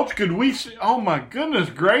belts? Could we see? Oh my goodness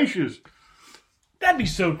gracious! That'd be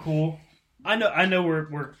so cool. I know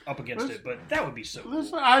we're up against it, but that would be so cool.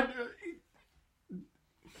 Listen,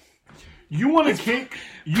 you want to kick?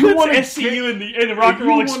 You want to SCU in the Rock and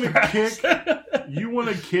Roll Express? You want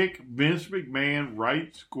to kick Vince McMahon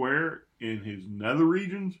right square in his nether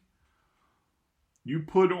regions? You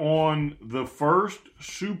put on the first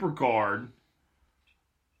supercard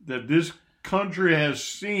that this country has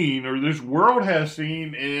seen, or this world has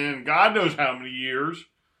seen, in God knows how many years.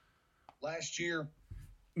 Last year.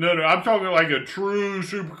 No, I'm talking like a true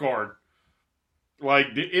supercard.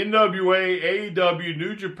 Like the NWA, AEW,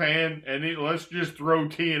 New Japan, and let's just throw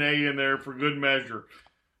TNA in there for good measure.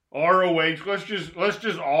 ROH, let's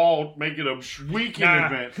just all make it a weekend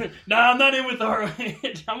event. I'm not in with the ROH.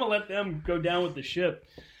 I'm gonna let them go down with the ship.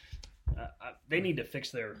 They need to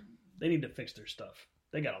fix their stuff.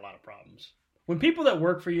 They got a lot of problems. When people that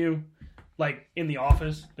work for you, like in the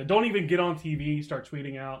office, that don't even get on TV, start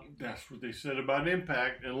tweeting out. That's what they said about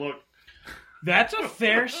Impact. And look, that's a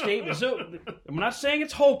fair statement. So I'm not saying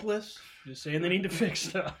it's hopeless. I'm just saying they need to fix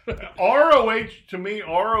stuff. ROH's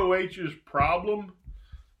problem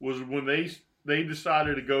was when they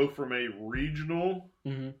decided to go from a regional,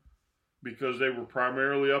 because they were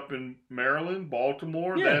primarily up in Maryland,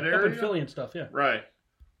 Baltimore, that area. Up in Philly and stuff, yeah. Right.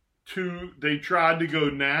 They tried to go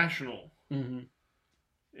national.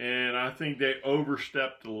 And I think they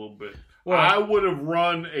overstepped a little bit. Well, I would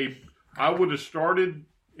have started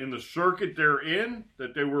in the circuit they're in,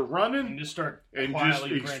 that they were running, and just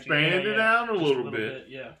expand it out a little bit.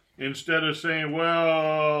 Yeah. Instead of saying,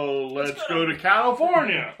 well, let's go to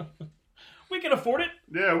California. We can afford it.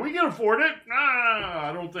 Yeah, we can afford it.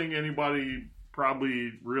 I don't think anybody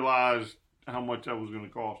probably realized how much that was going to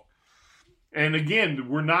cost. And again,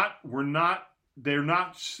 they're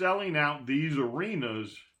not selling out these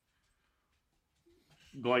arenas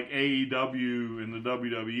like AEW and the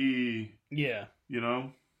WWE. Yeah.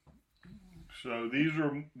 So these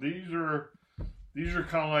are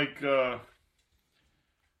kind of like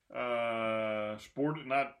sport,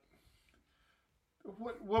 not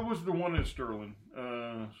what was the one in Sterling?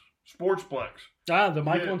 Sportsplex. The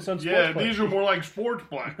Michael and Son Sportsplex. Yeah, these are more like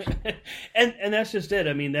Sportsplex. and that's just it.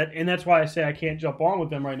 I mean, that's why I say I can't jump on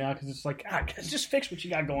with them right now, because it's like, guys, just fix what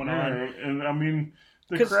you got going on. And I mean,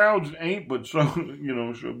 the crowds ain't but so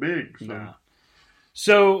big. So. Nah.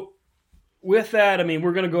 So with that, I mean,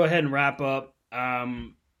 we're going to go ahead and wrap up.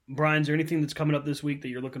 Brian, is there anything that's coming up this week that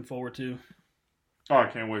you're looking forward to? Oh, I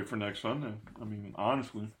can't wait for next Sunday. I mean,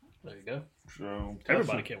 honestly. There you go. So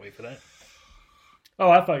everybody can't wait for that. Oh,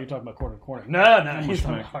 I thought you were talking about Corner to Corner. No, he's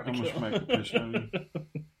talking about Hard to Kill.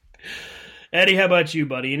 Eddie, how about you,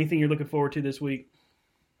 buddy? Anything you're looking forward to this week?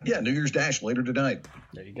 Yeah, New Year's Dash later tonight.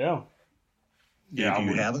 There you go. Yeah, if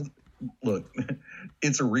you haven't, look,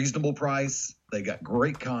 It's a reasonable price. They got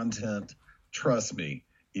great content. Trust me,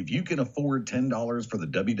 if you can afford $10 for the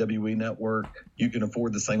WWE Network, you can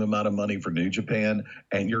afford the same amount of money for New Japan,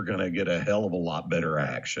 and you're going to get a hell of a lot better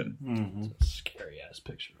action. Mm-hmm. It's a scary-ass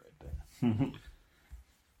picture right there.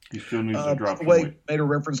 He still needs to drop by the way, made a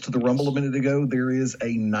reference to the Rumble a minute ago. There is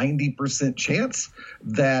a 90% chance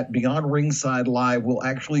that Beyond Ringside Live will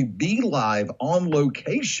actually be live on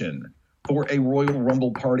location for a Royal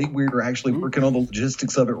Rumble party. We're actually working on the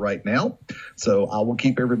logistics of it right now. So I will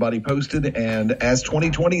keep everybody posted. And as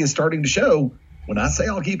 2020 is starting to show, when I say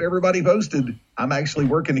I'll keep everybody posted, I'm actually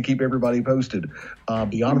working to keep everybody posted.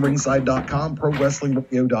 BeyondRingside.com,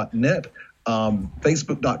 ProWrestlingRadio.net.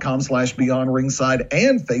 Facebook.com/Beyond Ringside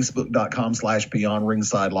and Facebook.com/Beyond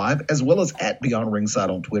Ringside Live, as well as at Beyond Ringside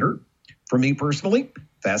on Twitter. For me personally,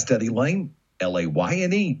 Fast Eddie Lane,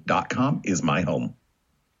 LAYNE.com is my home.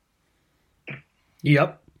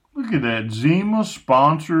 Yep. Look at that. Zima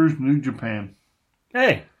sponsors New Japan.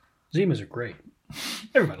 Hey, Zimas are great.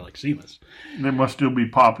 Everybody likes Zimas. They must still be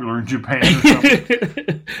popular in Japan or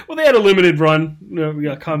something. Well, they had a limited run. We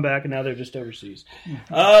got to come back, and now they're just overseas.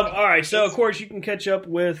 All right, so, of course, you can catch up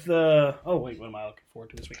with... what am I looking forward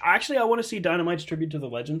to this week? Actually, I want to see Dynamite's tribute to the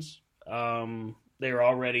Legends. They were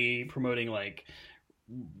already promoting,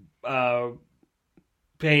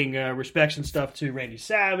 paying respects and stuff to Randy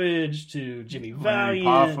Savage, to Jimmy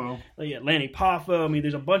Valiant, Lanny Poffo. I mean,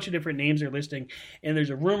 there's a bunch of different names they're listing, and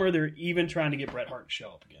there's a rumor they're even trying to get Bret Hart to show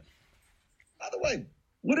up again. By the way,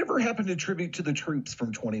 whatever happened to Tribute to the Troops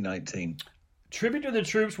from 2019? Tribute to the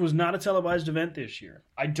Troops was not a televised event this year.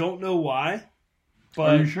 I don't know why,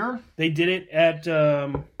 but are you sure? They did it at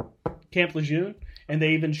Camp Lejeune, and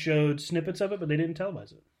they even showed snippets of it, but they didn't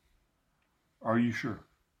televise it. Are you sure?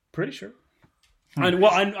 Pretty sure.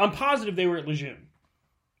 I'm positive they were at Lejeune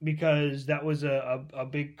because that was a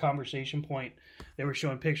big conversation point. They were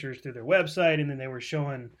showing pictures through their website, and then they were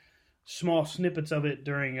showing small snippets of it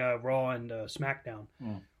during Raw and SmackDown.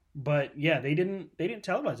 But yeah, they didn't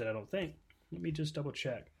televise it, I don't think. Let me just double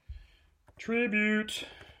check. Tribute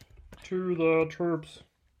to the Terps.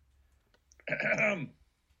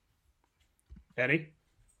 Eddie?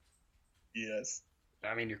 Yes.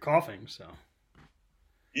 I mean, you're coughing, so.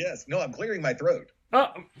 Yes. No, I'm clearing my throat. Oh,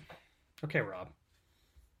 okay, Rob.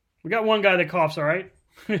 We got one guy that coughs, all right?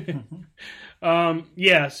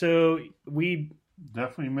 Yeah, so we...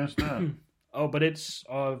 Definitely missed that. Oh, but it's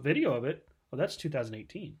a video of it. Well, that's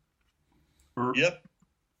 2018. Yep.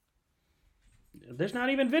 There's not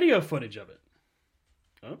even video footage of it.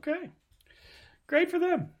 Okay. Great for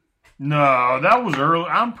them. No, that was early.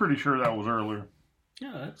 I'm pretty sure that was earlier.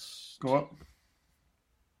 Yeah, that's... Go up.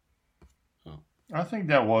 Oh. I think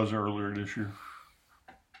that was earlier this year.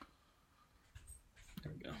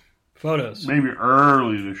 There we go. Photos. Maybe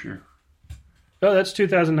early this year. Oh, that's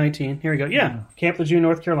 2019. Here we go. Yeah. Camp Lejeune,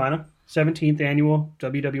 North Carolina. 17th annual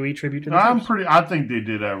WWE tribute to the Troops. I think they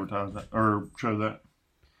did advertise that or show that.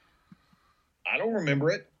 I don't remember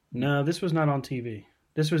it. No, this was not on TV.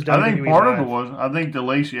 This was WWE I think part Live. of it was. I think the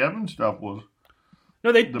Lacey Evans stuff was.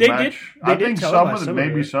 No, they did. I think some of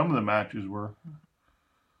the matches were.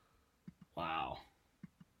 Wow.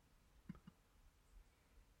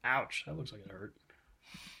 Ouch! That looks like it hurt.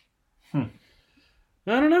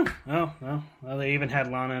 I don't know. Oh, well, they even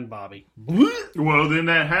had Lana and Bobby. Well, then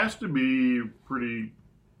that has to be pretty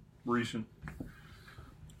recent.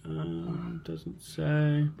 Doesn't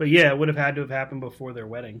say. But yeah, it would have had to have happened before their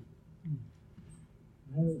wedding.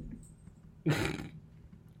 You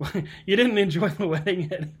didn't enjoy the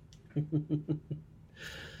wedding, Eddie?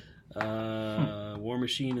 War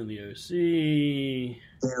Machine and the OC.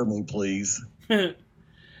 Spare me, please.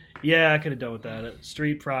 Yeah, I could have done with that.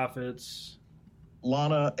 Street Profits.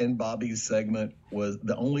 Lana and Bobby's segment was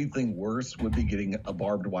the only thing worse would be getting a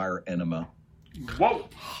barbed wire enema. Whoa!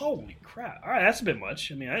 Holy crap! All right, that's a bit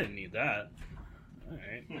much. I mean, I didn't need that. All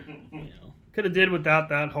right, could have did without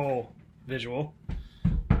that whole visual.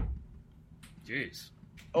 Jeez.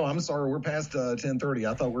 Oh, I'm sorry. We're past 10:30.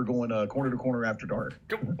 I thought we were going corner to corner after dark.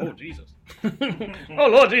 Oh, Jesus. Oh,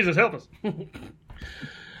 Lord Jesus, help us.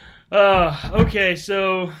 Okay,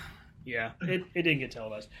 so yeah, it didn't get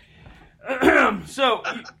televised. So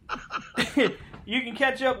you can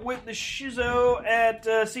catch up with the Shizzo at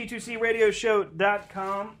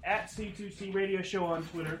C2CRadioshow.com, at C2C Radio Show on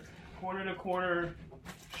Twitter, Corner to Corner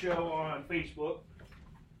Show on Facebook,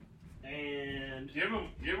 and give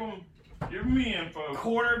me info.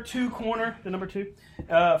 Corner to Corner, the number 2,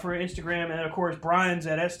 for Instagram, and of course Brian's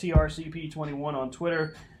at STRCP21 on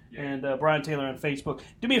Twitter, and Brian Taylor on Facebook.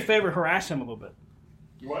 Do me a favor, harass him a little bit.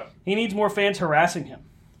 What? He needs more fans harassing him.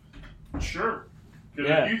 Sure.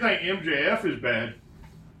 Because if you think MJF is bad,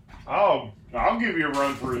 I'll give you a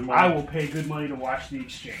run for his money. I will pay good money to watch the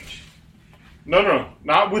exchange. No,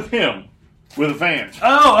 not with him. With the fans.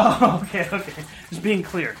 Oh, okay. Just being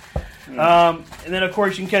clear. And then, of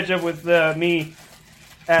course, you can catch up with me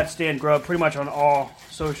at Stan Grubb pretty much on all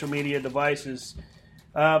social media devices.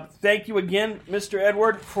 Thank you again, Mr.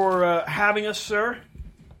 Edward, for having us, sir.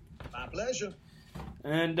 My pleasure.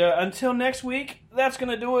 And until next week, that's going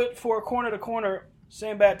to do it for Corner to Corner.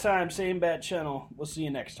 Same bat time, same bat channel. We'll see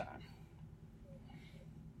you next time.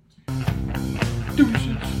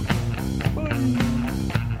 Deuces. Bye.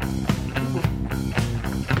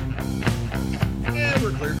 Yeah,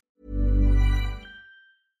 we're clear.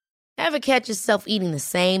 Ever catch yourself eating the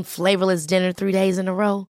same flavorless dinner 3 days in a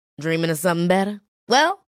row? Dreaming of something better?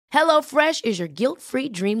 Well, HelloFresh is your guilt-free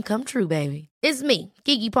dream come true, baby. It's me,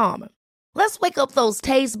 Keke Palmer. Let's wake up those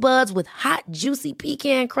taste buds with hot, juicy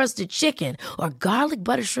pecan-crusted chicken or garlic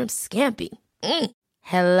butter shrimp scampi.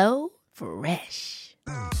 Hello Fresh.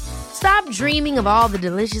 Stop dreaming of all the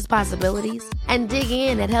delicious possibilities and dig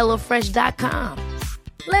in at HelloFresh.com.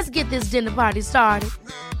 Let's get this dinner party started.